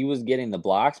is he was getting the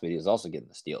blocks, but he was also getting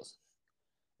the steals.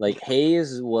 Like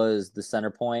Hayes was the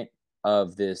center point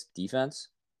of this defense,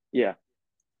 Yeah.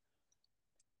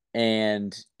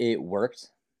 and it worked.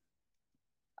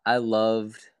 I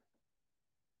loved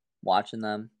watching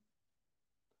them.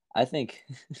 I think,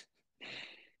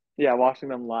 Yeah. Watching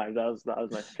them live, that was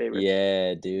my favorite.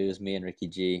 yeah, dude, it was me and Ricky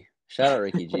G. Shout out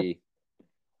Ricky G.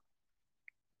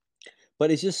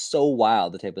 But it's just so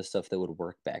wild the type of stuff that would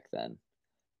work back then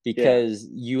Yeah. because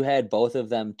you had both of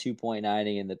them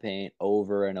 2.9ing in the paint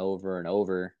over and over and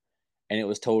over. And it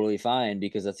was totally fine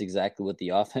because that's exactly what the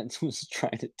offense was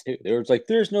trying to do. They were like,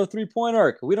 there's no 3-point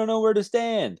arc. We don't know where to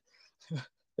stand.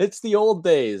 It's the old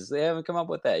days. They haven't come up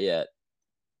with that yet.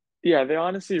 Yeah. They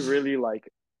honestly really,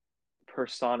 like,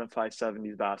 personify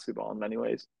 70s basketball in many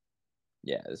ways.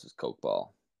 Yeah, this was Coke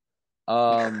Ball.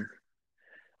 Um,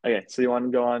 Okay, so you want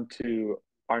to go on to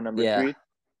our number yeah. three?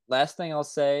 Last thing I'll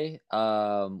say,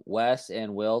 Wes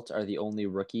and Wilt are the only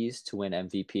rookies to win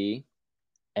MVP.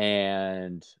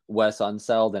 And Wes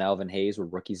Unseld and Alvin Hayes were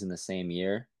rookies in the same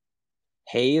year.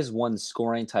 Hayes won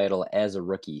scoring title as a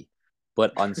rookie,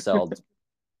 but Unseld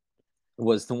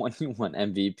was the one who won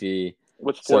MVP.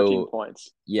 With 14 So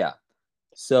points. yeah.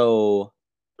 So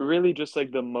Really just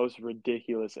like the most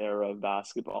ridiculous era of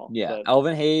basketball. yeah, But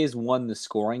Alvin Hayes won the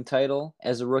scoring title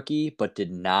as a rookie, but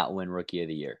did not win Rookie of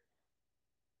the Year.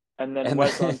 and then And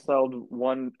Wes then Unseld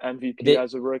won MVP they,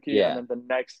 as a rookie, and yeah, then the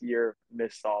next year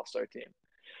missed the All-Star team.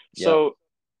 yep. So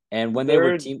And when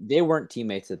they're they weren't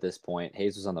teammates at this point.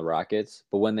 Hayes was on the Rockets,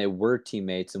 but when they were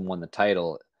teammates and won the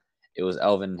title, it was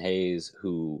Alvin Hayes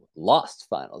who lost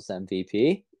Finals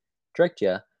MVP, tricked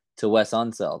you, to Wes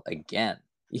Unseld again,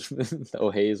 even though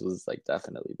Hayes was like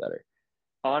definitely better.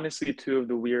 honestly two of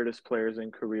the weirdest players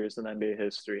in careers in NBA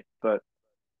history, but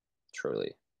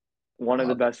Truly, one of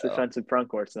the love it best though. defensive front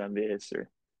courts in NBA history.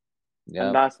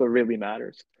 And Yep. that's what really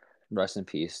matters. Rest in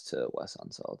peace to Wes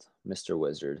Unseld, Mr.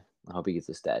 Wizard. I hope he gets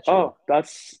a statue. Oh,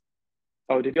 that's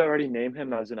oh, did you already name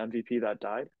him as an MVP that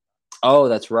died? Oh,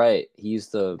 that's right. He's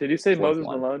the Did you say fourth Moses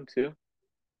one. Malone too?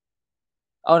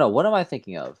 Oh no, what am I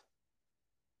thinking of?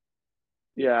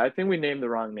 Yeah, I think we named the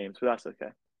wrong names, but that's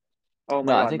okay. Oh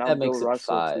No, my I God, think now that Bill makes it Russell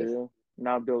five. too.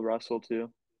 Now Bill Russell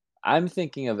too. I'm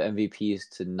thinking of MVPs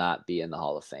to not be in the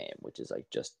Hall of Fame, which is like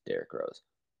just Derrick Rose.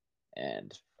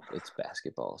 And it's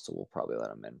basketball, so we'll probably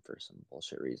let him in for some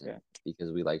bullshit Yeah, reason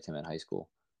because we liked him in high school.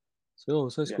 So, oh,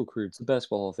 it's high yeah, school career. It's the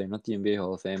basketball Hall of Fame, not the NBA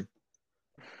Hall of Fame.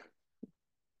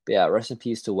 But yeah, rest in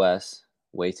peace to Wes.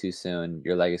 Way too soon.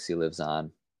 Your legacy lives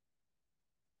on.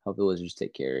 Hope the Wizards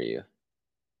take care of you.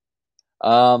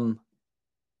 Um,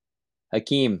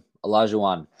 Hakeem,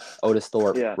 Olajuwon, Otis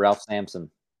Thorpe, yeah, Ralph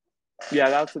Sampson. yeah.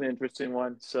 That's an interesting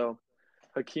one. So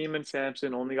Hakeem and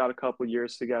Sampson only got a couple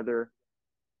years together.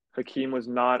 Hakeem was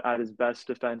not at his best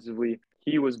defensively.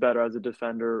 He was better as a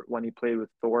defender when he played with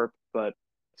Thorpe, but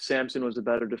Sampson was a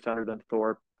better defender than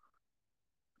Thorpe.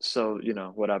 So,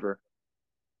 whatever.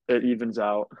 It evens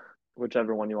out,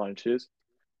 whichever one you want to choose.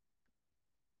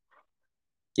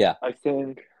 Yeah, I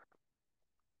think,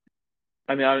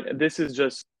 this is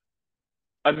just,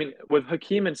 with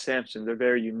Hakeem and Sampson, they're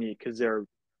very unique because they're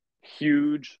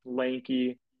huge,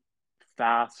 lanky,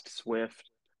 fast, swift.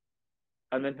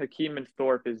 And then Hakeem and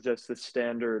Thorpe is just the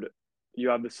standard. You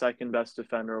have the second best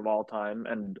defender of all time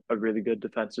and a really good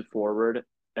defensive forward,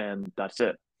 and that's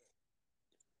it.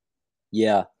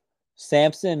 yeah.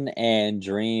 Sampson and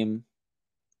Dream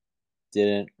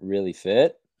didn't really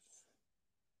fit.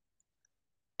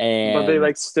 But they And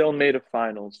like still made a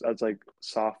finals as like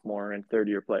sophomore and third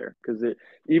year player because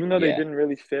even though they yeah, didn't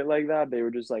really fit like that, they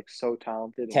were just like so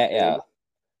talented and yeah, good.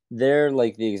 they're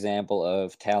like the example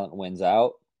of talent wins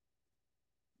out.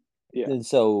 Yeah, And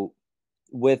so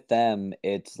with them,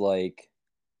 it's like,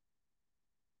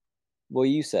 well,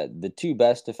 you said the two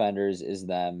best defenders is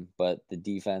them, but the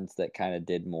defense that kind of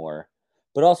did more.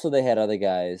 But also they had other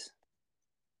guys.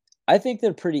 I think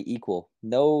they're pretty equal.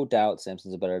 No doubt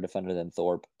Simpson's a better defender than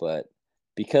Thorpe, but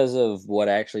because of what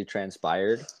actually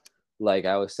transpired like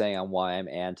I was saying on why I'm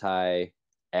anti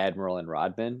Admiral and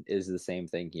Rodman is the same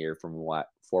thing here from why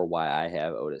I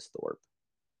have Otis Thorpe.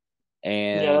 Yeah,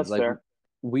 And that's like fair.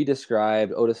 we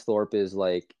described, Otis Thorpe is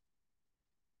like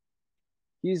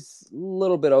he's a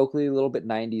little bit Oakley, a little bit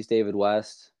 90s David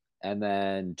West, and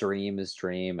then Dream is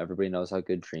Dream. Everybody knows how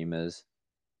good Dream is.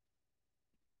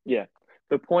 Yeah.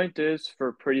 The point is,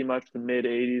 for pretty much the mid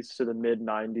 80s to the mid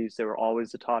 90s, they were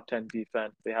always the top 10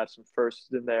 defense. They had some firsts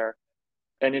in there,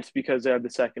 and it's because they have the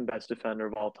second best defender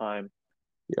of all time.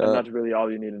 And Yeah, that's really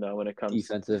all you need to know when it comes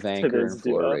defensive to anchor this and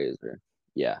floor duo. raiser.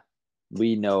 Yeah,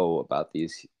 we know about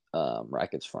these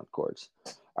Rackets front courts.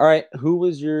 All right, who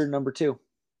was your number two?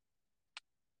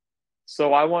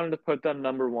 So I wanted to put them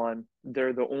number one.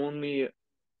 They're the only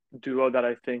duo that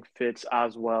I think fits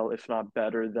as well, if not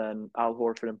better, than Al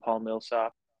Horford and Paul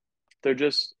Millsap. They're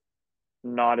just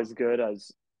not as good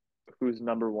as who's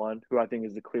number one, who I think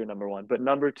is the clear number one. But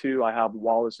number two, I have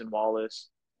Wallace and Wallace.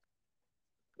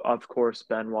 Of course,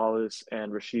 Ben Wallace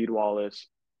and Rasheed Wallace.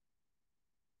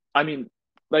 I mean,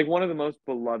 like one of the most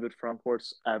beloved front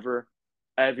courts ever.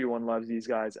 Everyone loves these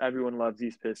guys. Everyone loves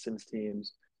these Pistons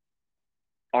teams.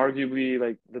 Arguably,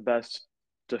 like the best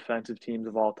defensive teams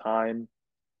of all time.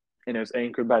 And it was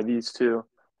anchored by these two.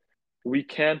 We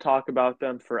can talk about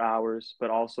them for hours, but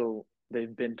also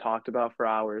they've been talked about for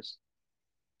hours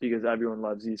because everyone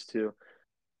loves these two.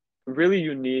 Really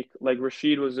unique. Like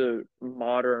Rasheed was a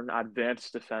modern,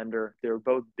 advanced defender. They were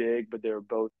both big, but they were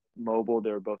both mobile.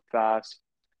 They were both fast.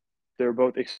 They were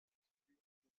both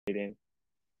exciting.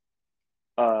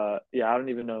 Yeah, I don't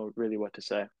even know really what to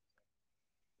say.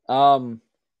 Um,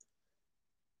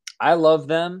 I love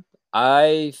them.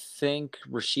 I think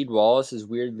Rasheed Wallace is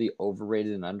weirdly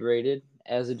overrated and underrated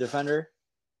as a defender.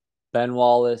 Ben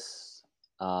Wallace,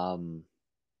 um,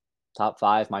 top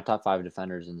five. My top five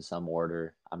defenders in some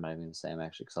order. I'm not even gonna say them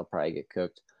actually because I'll probably get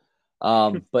cooked.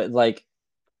 But like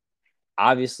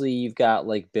obviously you've got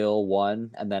like Bill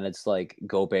one, and then it's like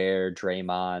Gobert,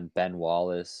 Draymond, Ben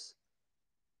Wallace,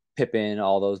 Pippen,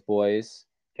 all those boys.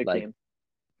 Hakeem.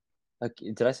 Like,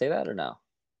 did I say that or no?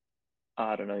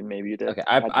 I don't know. Maybe you did. Okay,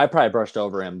 I I I just probably brushed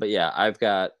over him, but yeah, I've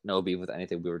got no beef with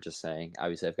anything we were just saying.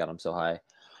 Obviously, I've got him so high.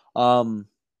 Um,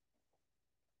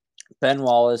 Ben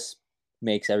Wallace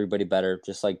makes everybody better,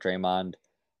 just like Draymond.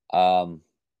 Um,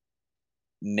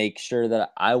 make sure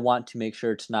that I want to make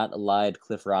sure to not elide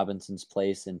Cliff Robinson's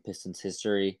place in Pistons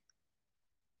history.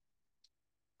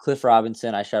 Cliff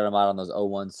Robinson, I shouted him out on those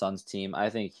 '01 Suns team. I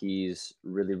think he's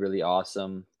really, really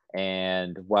awesome.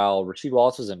 And while Rasheed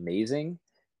Wallace was amazing,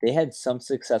 they had some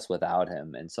success without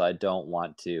him. And so I don't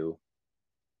want to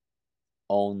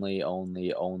only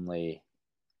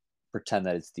pretend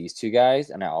that it's these two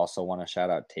guys. And I also want to shout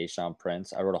out Tayshaun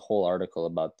Prince. I wrote a whole article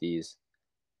about these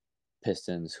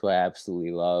Pistons who I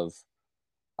absolutely love.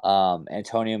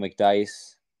 Antonio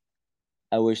McDyess.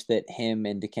 I wish that him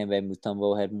and Dikembe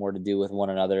Mutombo had more to do with one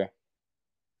another.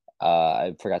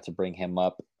 I forgot to bring him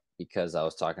up because I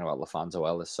was talking about LaFonso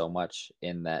Ellis so much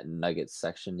in that Nuggets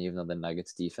section, even though the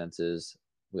Nuggets defenses,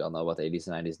 we all know about the 80s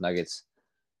and 90s Nuggets,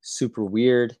 super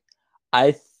weird.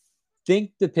 I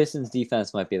think the Pistons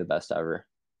defense might be the best ever.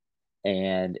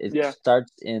 And it yeah,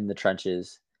 starts in the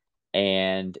trenches.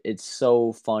 And it's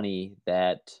so funny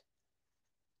that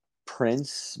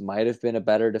Prince might have been a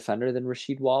better defender than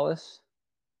Rasheed Wallace.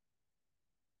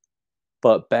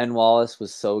 But Ben Wallace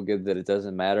was so good that it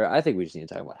doesn't matter. I think we just need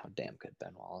to talk about how damn good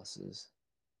Ben Wallace is.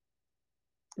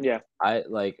 yeah, I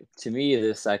like to me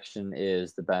this section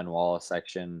is the Ben Wallace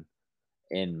section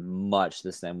in much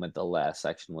the same with the last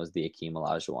section was the Akeem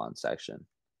Olajuwon section.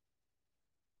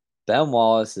 Ben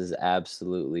Wallace is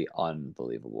absolutely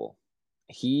unbelievable.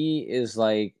 He is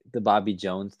like the Bobby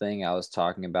Jones thing I was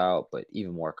talking about, but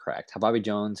even more cracked. How Bobby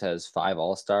Jones has 5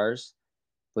 All-Stars,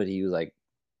 but he like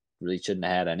really shouldn't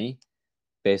have had any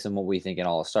based on what we think an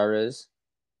All-Star is.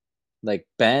 Like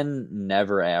Ben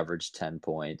never averaged 10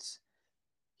 points.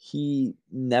 He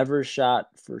never shot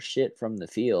for shit from the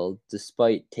field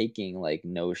despite taking like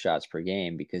no shots per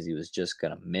game because he was just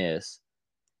going to miss.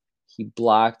 He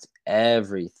blocked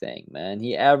everything, man.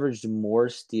 He averaged more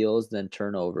steals than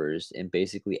turnovers in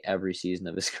basically every season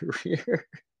of his career,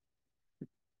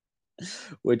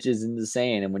 which is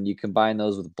insane. And when you combine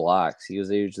those with blocks, he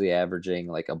was usually averaging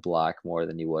like a block more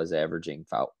than he was averaging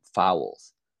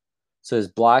fouls. So his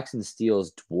blocks and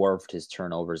steals dwarfed his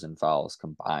turnovers and fouls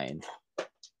combined.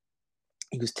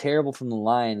 He was terrible from the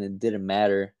line. It didn't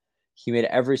matter. He made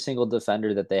every single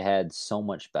defender that they had so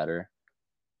much better.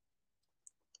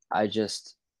 I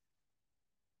just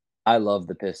I love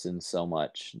the Pistons so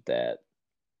much that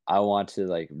I want to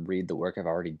like read the work I've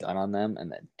already done on them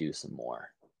and then do some more.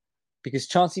 Because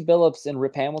Chauncey Billups and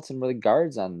Rip Hamilton were the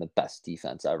guards on the best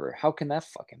defense ever. How can that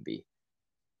fucking be?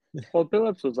 Well,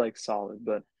 Billups was like solid,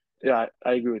 but yeah,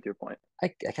 I agree with your point.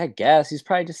 I guess he's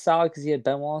probably just solid because he had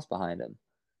Ben Wallace behind him.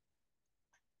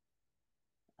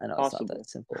 I know it's not that Possible.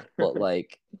 simple, but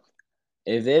like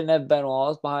if they didn't have Ben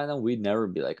Wallace behind them, we'd never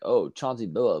be like, oh, Chauncey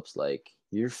Billups, like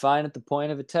you're fine at the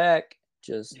point of attack.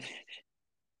 Just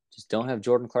don't have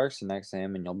Jordan Clarkson next to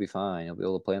him and you'll be fine. You'll be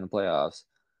able to play in the playoffs.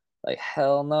 Like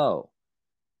hell no.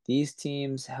 These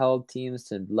teams held teams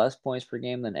to less points per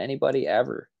game than anybody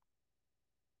ever.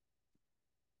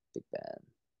 Big Ben.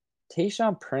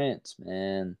 Tayshaun Prince,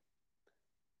 man.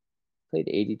 Played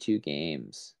 82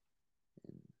 games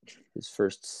in his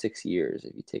first 6 years,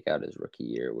 if you take out his rookie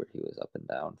year where he was up and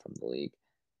down from the league.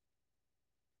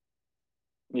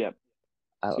 Yeah.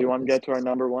 I So you love want to his. get to our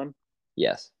number one?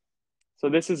 Yes. So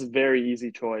this is a very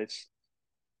easy choice.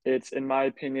 It's, in my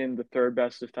opinion, the third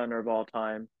best defender of all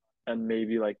time, and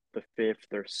maybe like the fifth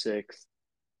or sixth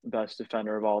best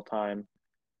defender of all time.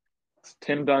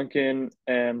 Tim Duncan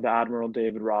and the Admiral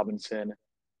David Robinson.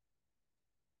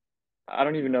 I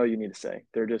don't even know what you need to say.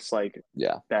 They're just like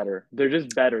Yeah. better. They're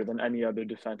just better than any other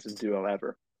defensive duo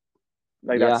ever.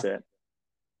 Like Yeah. that's it.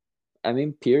 I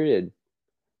mean, period.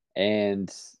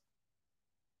 And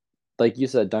like you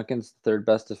said, Duncan's the third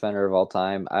best defender of all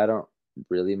time. I don't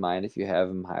really mind if you have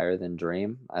him higher than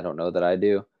Dream. I don't know that I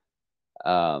do.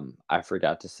 I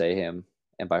forgot to say him,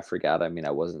 and by forgot I mean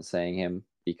I wasn't saying him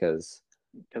because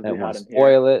Because I we didn't want had to him here.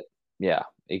 spoil it. Yeah,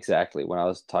 exactly. When I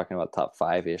was talking about top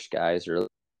five ish guys, or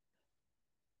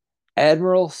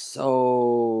Admiral,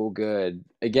 so good.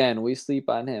 Again, we sleep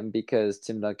on him because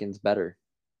Tim Duncan's better,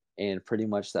 and pretty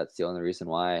much that's the only reason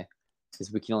why.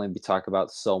 Is we can only be talk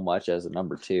about so much as a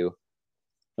number two.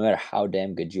 No matter how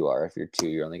damn good you are, if you're two,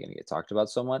 you're only going to get talked about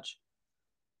so much.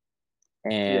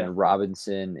 Yeah. And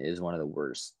Robinson is one of the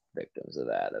worst victims of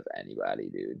that of anybody,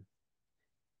 dude.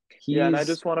 Yeah, and I He's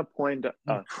just want to point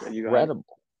yeah, you go ahead.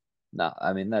 incredible. No,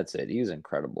 I mean that's it. He's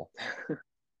incredible.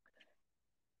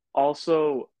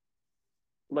 Also,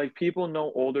 like people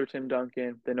know older Tim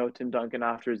Duncan. They know Tim Duncan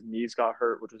after his knees got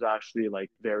hurt, which was actually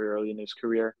like very early in his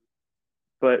career.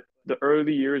 But the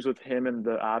early years with him and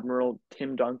the Admiral,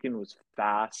 Tim Duncan was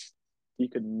fast. He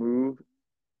could move.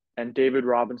 And David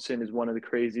Robinson is one of the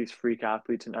craziest freak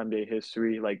athletes in NBA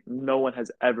history. Like no one has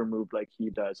ever moved like he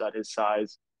does at his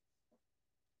size.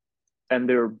 And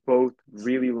they were both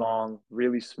really long,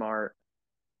 really smart.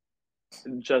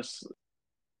 Just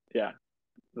yeah,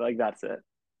 like that's it.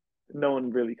 No one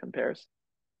really compares.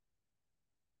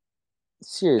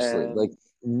 Seriously, like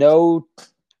And no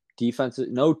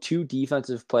two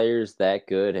defensive players that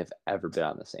good have ever been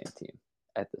on the same team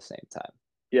at the same time.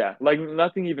 yeah, like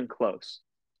nothing even close.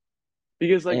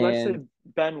 Because like let's say And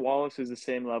Ben Wallace is the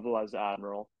same level as the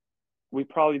Admiral. We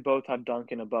probably both have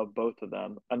Duncan above both of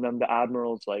them. And then the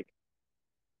Admiral's like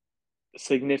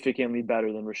significantly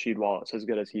better than Rasheed Wallace, as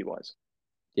good as he was.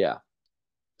 yeah,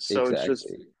 So it's just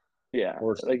exactly. yeah,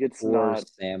 Or like it's or not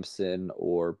Samson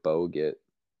or Bogut,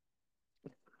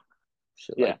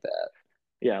 shit yeah. like that.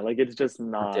 Yeah, like it's just Or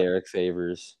not Derek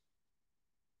Favors.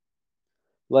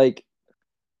 Like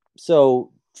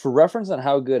so for reference on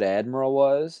how good Admiral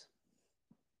was,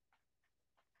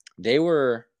 they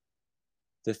were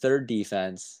the third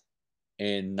defense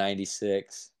in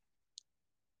 96.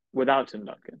 without Tim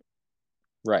Duncan.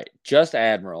 Right. Just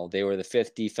Admiral. They were the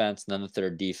fifth defense and then the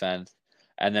third defense.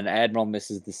 And then Admiral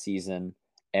misses the season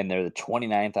and they're the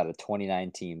 29th out of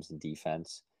 29 teams in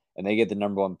defense. And they get the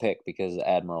number one pick because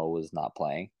Admiral was not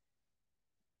playing.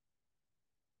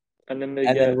 And then they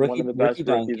And then get one of rookie the rookie best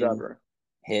rookies Duncan ever.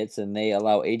 hits and they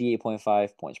allow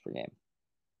 88.5 points per game.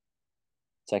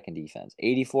 Second defense.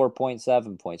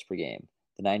 84.7 points per game.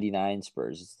 The 99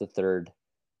 Spurs. It's the third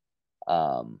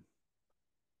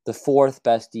the fourth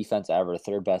best defense ever,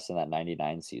 third best in that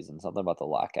 99 season. Something about the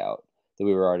lockout that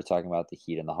we were already talking about. The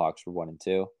Heat and the Hawks were 1 and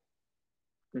 2.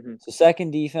 Hmm. So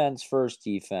second defense, first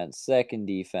defense, second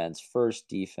defense, first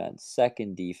defense,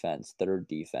 second defense, third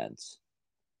defense.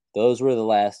 Those were the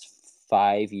last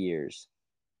 5 years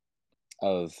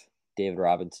of David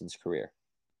Robinson's career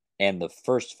and the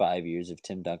first 5 years of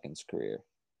Tim Duncan's career.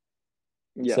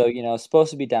 Yeah. So, supposed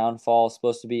to be downfall,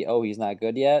 supposed to be, oh, he's not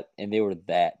good yet. And they were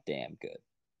that damn good.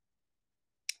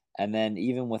 And then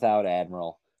even without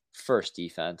Admiral, first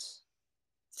defense,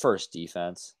 first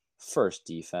defense, first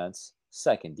defense,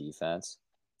 second defense,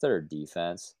 third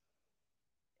defense,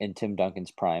 in Tim Duncan's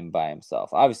prime by himself.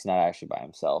 Obviously not actually by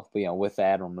himself, but with the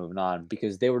Admiral moving on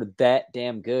because they were that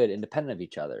damn good independent of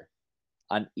each other.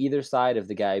 On either side of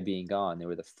the guy being gone, they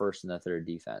were the first and the third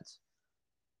defense.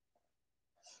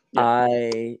 Yeah.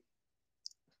 I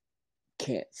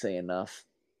can't say enough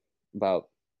about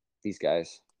these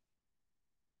guys.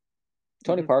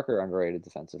 Tony Hmm. Parker underrated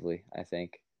defensively, I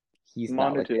think. He's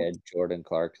not Manu like too. a Jordan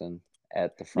Clarkson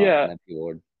at the front, and Yeah, then people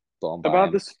would blow him by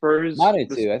about the him. Spurs, Manu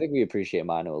too. I think we appreciate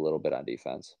Manu a little bit on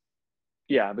defense.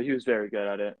 yeah, but he was very good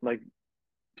at it. Like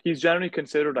he's generally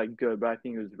considered like good, but I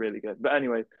think he was really good. But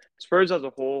anyway, Spurs as a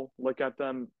whole, look at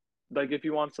them. Like if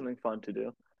you want something fun to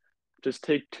do, just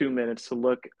take 2 minutes to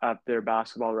look at their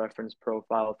basketball reference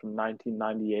profile from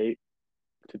 1998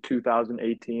 to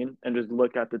 2018 and just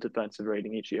look at the defensive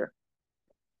rating each year.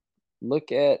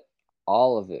 Look at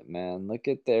all of it, man. Look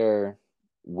at their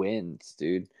wins,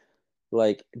 dude.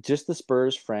 Like, just the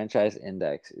Spurs franchise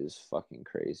index is fucking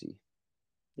crazy.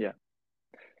 Yeah.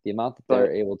 The amount that they're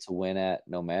But able to win at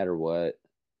no matter what,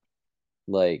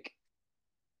 like,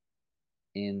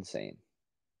 insane.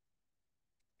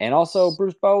 And also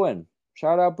Bruce Bowen.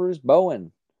 Shout out Bruce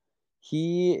Bowen.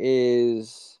 He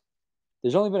is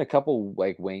there's only been a couple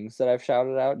like wings that I've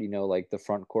shouted out, like the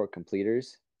front court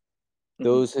completers. mhm.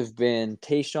 Those have been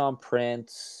Tayshaun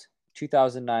Prince,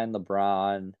 2009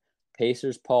 LeBron,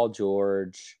 Pacers Paul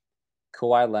George,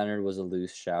 Kawhi Leonard was a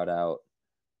loose shout out.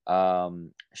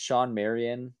 Sean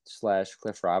Marion slash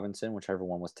Cliff Robinson, whichever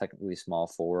one was technically small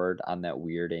forward on that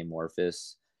weird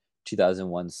amorphous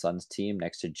 2001 Suns team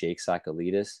next to Jake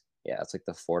Sakalidis. Yeah, it's like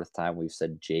the fourth time we've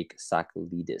said Jake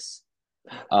Sakalidis.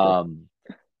 Um,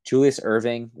 Julius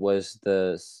Irving was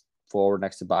the forward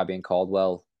next to Bobby and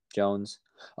Caldwell Jones.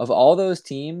 Of all those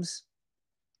teams,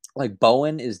 like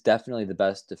Bowen is definitely the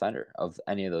best defender of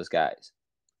any of those guys.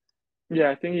 Yeah,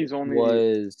 I think he's only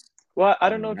Was well, I a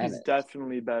don't know if he's menace.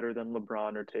 definitely better than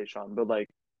LeBron or Tayshaun, but like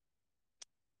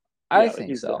I yeah, like think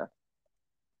he's so. there.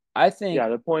 I Yeah,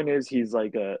 think. the point is he's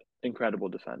like a incredible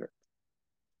defender.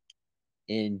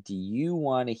 And do you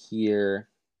want to hear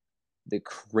the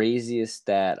craziest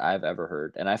stat I've ever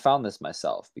heard? And I found this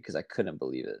myself because I couldn't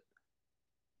believe it.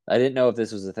 I didn't know if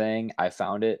this was a thing. I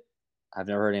found it. I've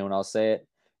never heard anyone else say it.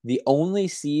 The only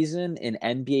season in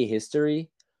NBA history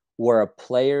where a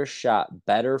player shot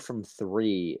better from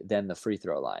three than the free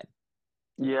throw line.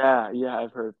 Yeah, yeah,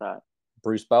 I've heard that.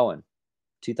 Bruce Bowen,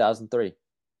 2003.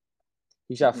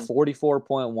 He shot Hmm.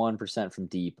 44.1% from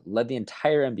deep, led the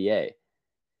entire NBA,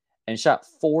 and shot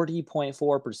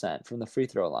 40.4% from the free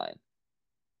throw line.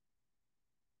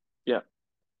 Yeah.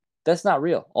 That's not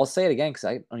real. I'll say it again because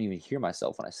I don't even hear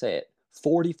myself when I say it.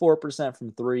 44%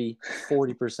 from three,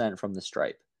 40% from the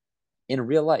stripe in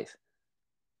real life.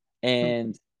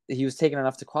 And he was taking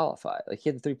enough to qualify. Like he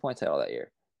had the 3 point title that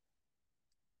year.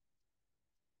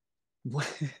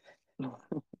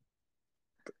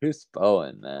 Bruce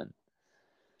Bowen, man.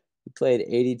 He played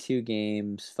 82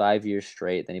 games, 5 years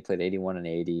straight. Then he played 81 and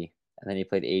 80. And then he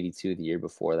played 82 the year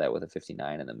before that with a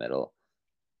 59 in the middle.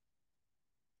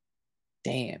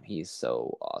 Damn, he's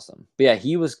so awesome. But yeah,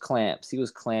 he was clamps. He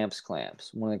was clamps.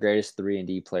 One of the greatest 3 and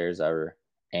D players ever.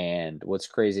 And what's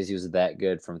crazy is he was that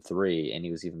good from three, and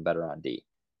he was even better on D.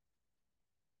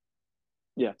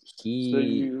 Yeah. So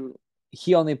He you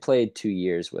he only played 2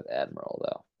 years with Admiral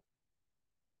though.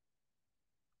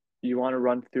 you want to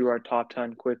run through our top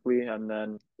 10 quickly and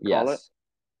then call it? Yes,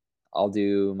 I'll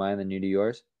do mine. Then you do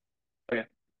yours. Okay.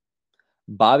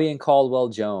 Bobby and Caldwell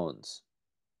Jones,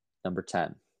 number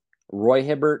 10. Roy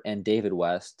Hibbert and David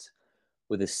West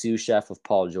with a sous chef of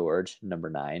Paul George, number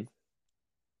 9.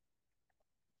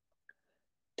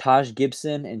 Taj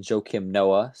Gibson and Joakim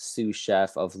Noah, sous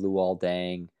chef of Luol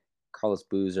Deng, Carlos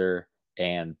Boozer,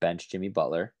 and bench Jimmy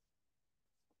Butler.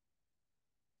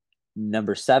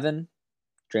 Number 7,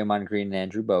 Draymond Green and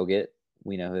Andrew Bogut.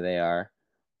 We know who they are.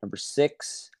 Number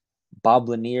 6, Bob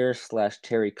Lanier slash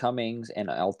Terry Cummings and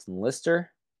Alton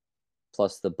Lister,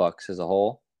 plus the Bucks as a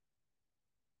whole.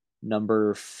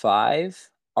 Number 5,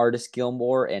 Artis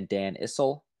Gilmore and Dan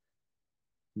Issel.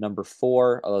 Number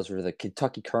 4, those were the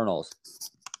Kentucky Colonels.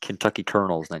 Kentucky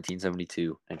Colonels, 1972,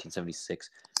 1976.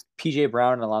 PJ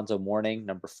Brown and Alonzo Mourning,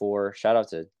 number 4. Shout out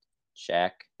to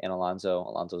Shaq and Alonzo.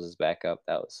 Alonzo's his backup.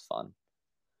 That was fun.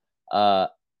 Uh,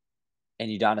 and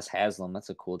Udonis Haslam. That's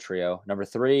a cool trio. Number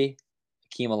 3,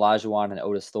 Hakeem Olajuwon and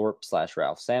Otis Thorpe slash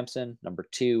Ralph Sampson. Number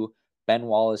 2, Ben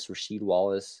Wallace, Rasheed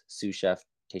Wallace, sous chef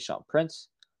Tayshaun Prince.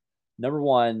 Number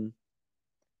 1,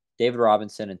 David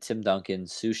Robinson and Tim Duncan,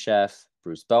 sous chef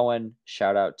Bruce Bowen.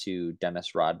 Shout out to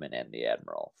Dennis Rodman and the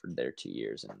Admiral for their 2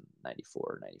 years in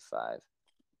 94, 95.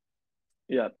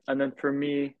 Yeah. And then for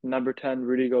me, number 10,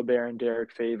 Rudy Gobert and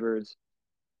Derek Favors.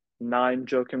 9,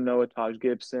 Joakim Noah, Taj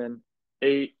Gibson.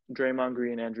 8, Draymond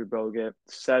Green, Andrew Bogut.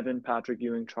 7, Patrick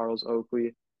Ewing, Charles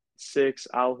Oakley. 6,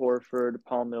 Al Horford,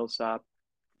 Paul Millsap.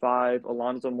 5,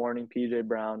 Alonzo Mourning, PJ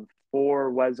Brown. 4,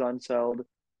 Wes Unseld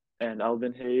and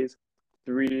Elvin Hayes.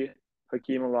 3,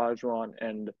 Hakeem Olajuwon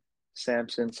and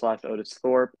Sampson/Otis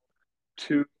Thorpe.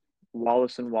 2,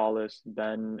 Wallace and Wallace,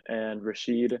 Ben and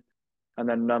Rashid. And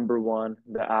then number 1,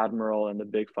 the Admiral and the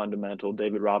big fundamental,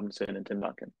 David Robinson and Tim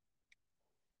Duncan.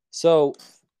 So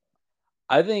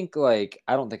I think I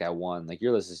don't think I won. Like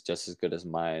your list is just as good as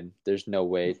mine. There's no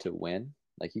way to win.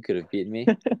 Like you could have beaten me.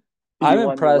 I'm You won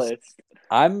the impressed. list.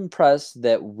 I'm impressed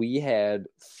that we had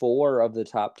 4 of the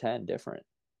top 10 different.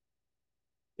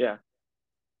 Yeah.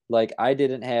 Like I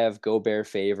didn't have Gobert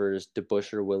Favors,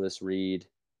 DeBusschere, Willis Reed.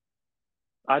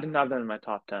 I didn't have them in my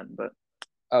top 10, but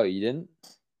Oh, you didn't?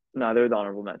 no, they're the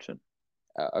honorable mention.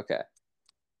 Oh, okay.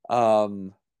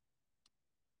 Um,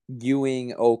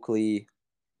 Ewing, Oakley,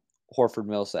 Horford,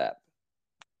 Millsap.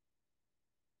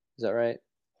 Is that right?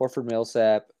 Horford,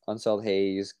 Millsap, Unseld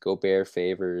Hayes, Gobert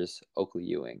Favors, Oakley,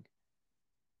 Ewing.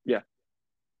 Yeah.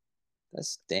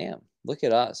 That's damn. Look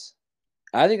at us.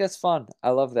 I think that's fun.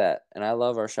 I love that. And I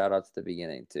love our shout outs at the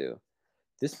beginning too.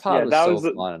 This pod Yeah, was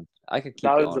so fun. I could keep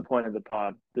that was the going. point of the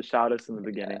pod. The shout outs in the Yeah.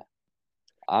 beginning.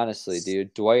 Honestly,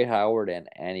 dude, Dwight Howard and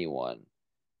anyone.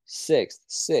 6th,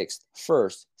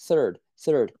 1st,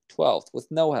 3rd, 12th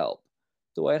with no help.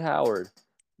 Dwight Howard.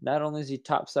 Not only is he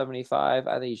top 75,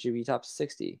 I think he should be top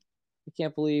 60. I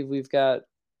can't believe we've got.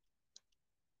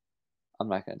 I'm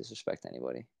not going to disrespect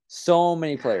anybody. So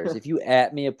many players. If you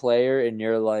at me a player and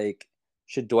you're like,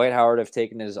 should Dwight Howard have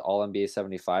taken his All NBA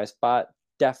 75 spot?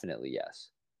 Definitely yes.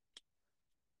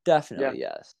 Yeah. Definitely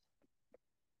yes.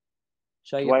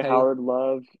 Should I get Dwight petty? Howard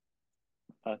love.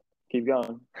 Keep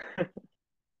going.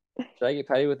 Should I get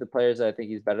petty with the players that I think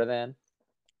he's better than?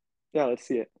 Yeah, let's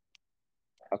see it.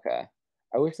 Okay.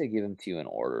 I wish they give him to you in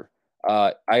order.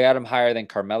 I got him higher than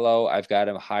Carmelo. I've got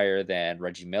him higher than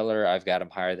Reggie Miller. I've got him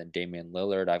higher than Damian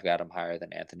Lillard. I've got him higher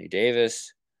than Anthony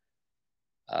Davis.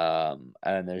 And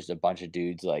then there's a bunch of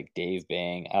dudes like Dave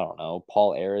Bang. I don't know.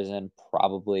 Paul Arizin,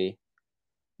 probably.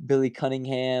 Billy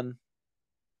Cunningham.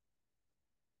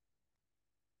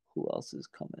 Who else is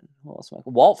coming? Who else?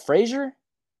 Walt Frazier?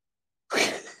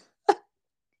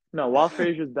 No, Walt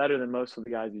Frazier is better than most of the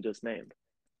guys you just named.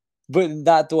 But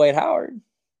not Dwight Howard.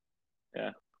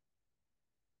 Yeah.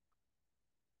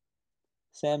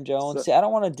 Sam Jones. So, See, I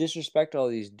don't want to disrespect all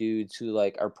these dudes who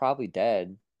are probably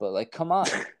dead, but come on.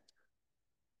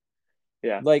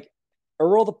 yeah. Like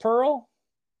Earl the Pearl?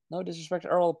 No disrespect to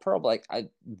Earl the Pearl, but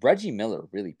Reggie Miller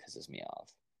really pisses me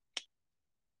off.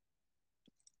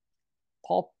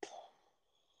 Paul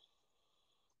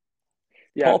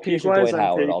Yeah, Paul Pierce peak or wise, Dwight I'm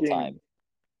Howard all taking time.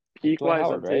 peak Dwight wise,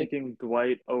 Howard, I'm right? taking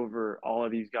Dwight over all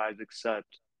of these guys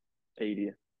except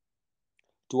 80.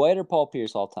 Dwight or Paul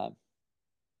Pierce all time?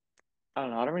 I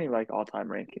don't know. I don't really like all time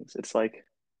rankings. It's like,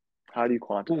 how do you Who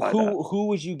quantify that? who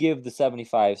would you give the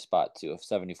 75 spot to if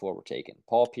 74 were taken?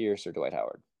 Paul Pierce or Dwight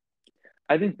Howard?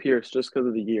 I think Pierce just because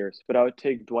of the years, but I would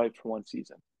take Dwight for one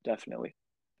season. Definitely.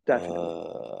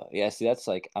 Definitely. Yeah, see that's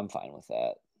I'm fine with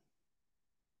that.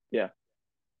 Yeah.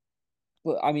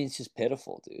 But I mean it's just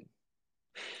pitiful, dude.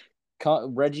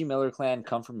 Reggie Miller clan,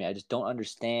 come from me. I just don't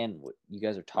understand what you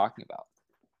guys are talking about.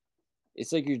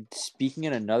 It's like you're speaking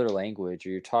in another language or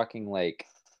you're talking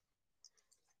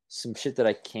some shit that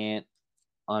I can't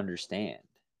understand.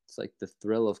 It's like the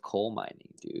thrill of coal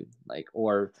mining, dude.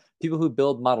 Or people who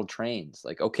build model trains.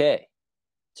 Okay,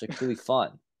 it's really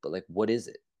fun, but what is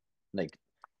it? Like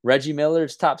Reggie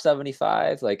Miller's top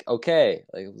 75. Okay,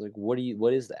 what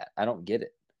is that? I don't get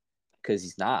it because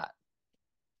he's not.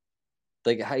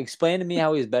 Explain to me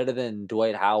how he's better than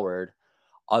Dwight Howard,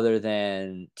 other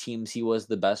than teams he was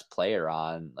the best player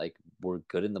on. Were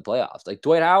good in the playoffs.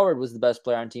 Dwight Howard was the best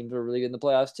player on teams that were really good in the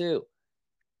playoffs too.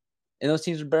 And those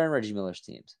teams are better than Reggie Miller's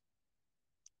teams.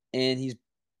 And he's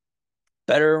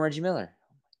better than Reggie Miller.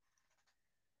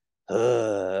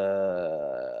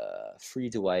 Free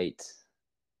Dwight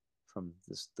from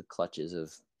the clutches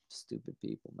of stupid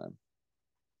people, man.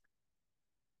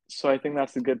 So I think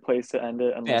that's a good place to end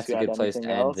it, Yeah, unless that's you a had good place anything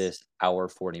to end else. this hour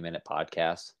 40-minute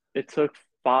podcast. It took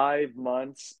 5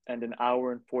 months and an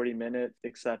hour and 40 minutes,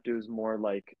 except it was more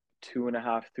like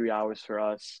 2.5, 3 hours for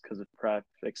us because of prep,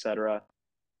 etc.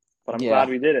 But I'm glad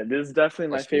Yeah, we did it. This is definitely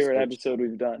my plus favorite research. episode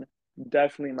we've done.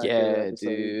 Definitely my favorite Yeah, episode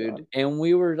we've dude. done. And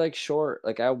we were short.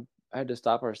 I had to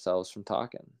stop ourselves from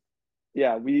talking.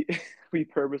 Yeah, we we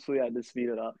purposely had to speed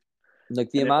it up. The And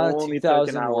it amount of only took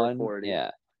an hour 2001, 40.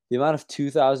 yeah. The amount of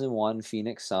 2001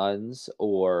 Phoenix Suns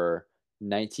or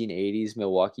 1980s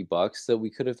Milwaukee Bucks that we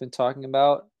could have been talking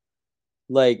about.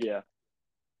 Yeah.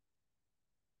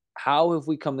 How have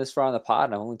we come this far on the pod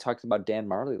and I've only talked about Dan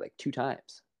Marley 2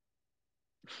 times?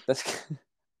 That's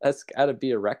that's got to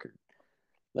be a record.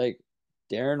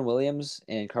 Darren Williams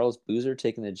and Carlos Boozer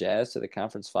taking the Jazz to the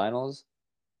conference finals.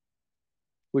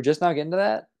 We're just now getting to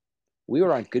that. We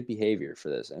were on good behavior for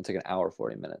this, and it took an hour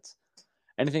 40 minutes.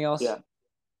 Anything else? Yeah.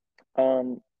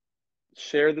 Um,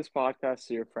 Share this podcast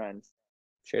to your friends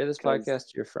Share this because podcast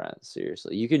to your friends.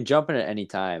 Seriously, you can jump in at any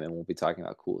time, and we'll be talking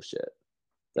about cool shit.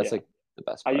 That's yeah, like the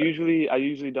best I part. usually I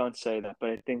usually don't say that, but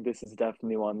I think this is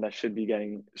definitely one that should be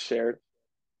getting shared.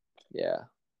 Yeah.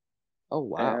 Oh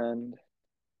wow. And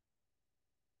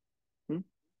hmm,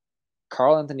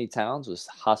 Carl Anthony Towns was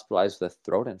hospitalized with a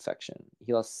throat infection.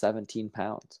 He lost 17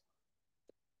 pounds.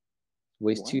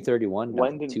 Weighs when 231 now from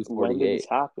when did this 248.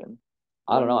 happen?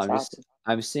 I don't When know. this happened?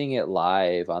 I'm seeing it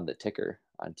live on the ticker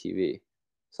on TV.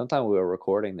 Sometime we were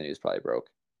recording, the news probably broke.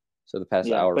 So the past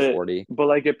Yeah, hour 40. but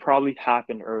like it probably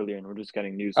happened earlier, and we're just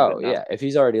getting news of Oh it now. yeah, if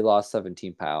he's already lost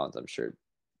 17 pounds, I'm sure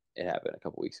it happened a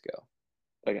couple weeks ago.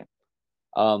 Okay.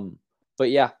 Um, but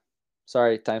yeah,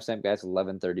 sorry, timestamp guys,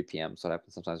 11:30 p.m. So it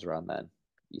happens sometimes around then,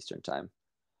 Eastern time.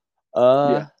 Yeah.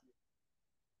 Uh,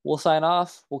 we'll sign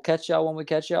off. We'll catch y'all when we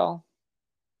catch y'all.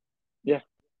 Yeah.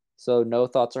 So no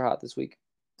thoughts are hot this week.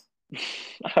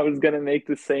 I was gonna make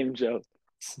the same joke.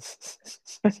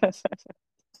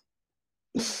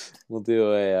 We'll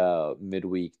do a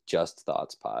midweek just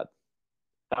thoughts pod.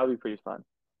 That would be pretty fun.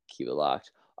 Keep it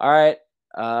locked. All right.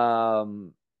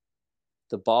 The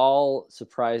ball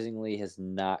surprisingly has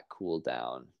not cooled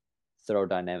down. Throw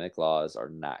dynamic laws are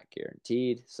not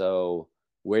guaranteed. So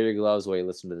wear your gloves while you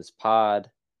listen to this pod.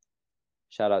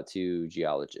 Shout out to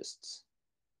geologists.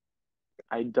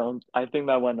 I think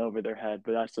that went over their head,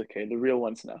 but that's okay. The real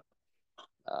ones know.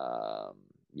 Um,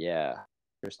 yeah,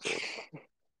 crystals,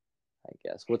 I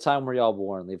guess. What time were y'all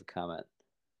born? Leave a comment.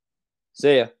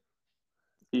 See ya.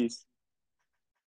 Peace.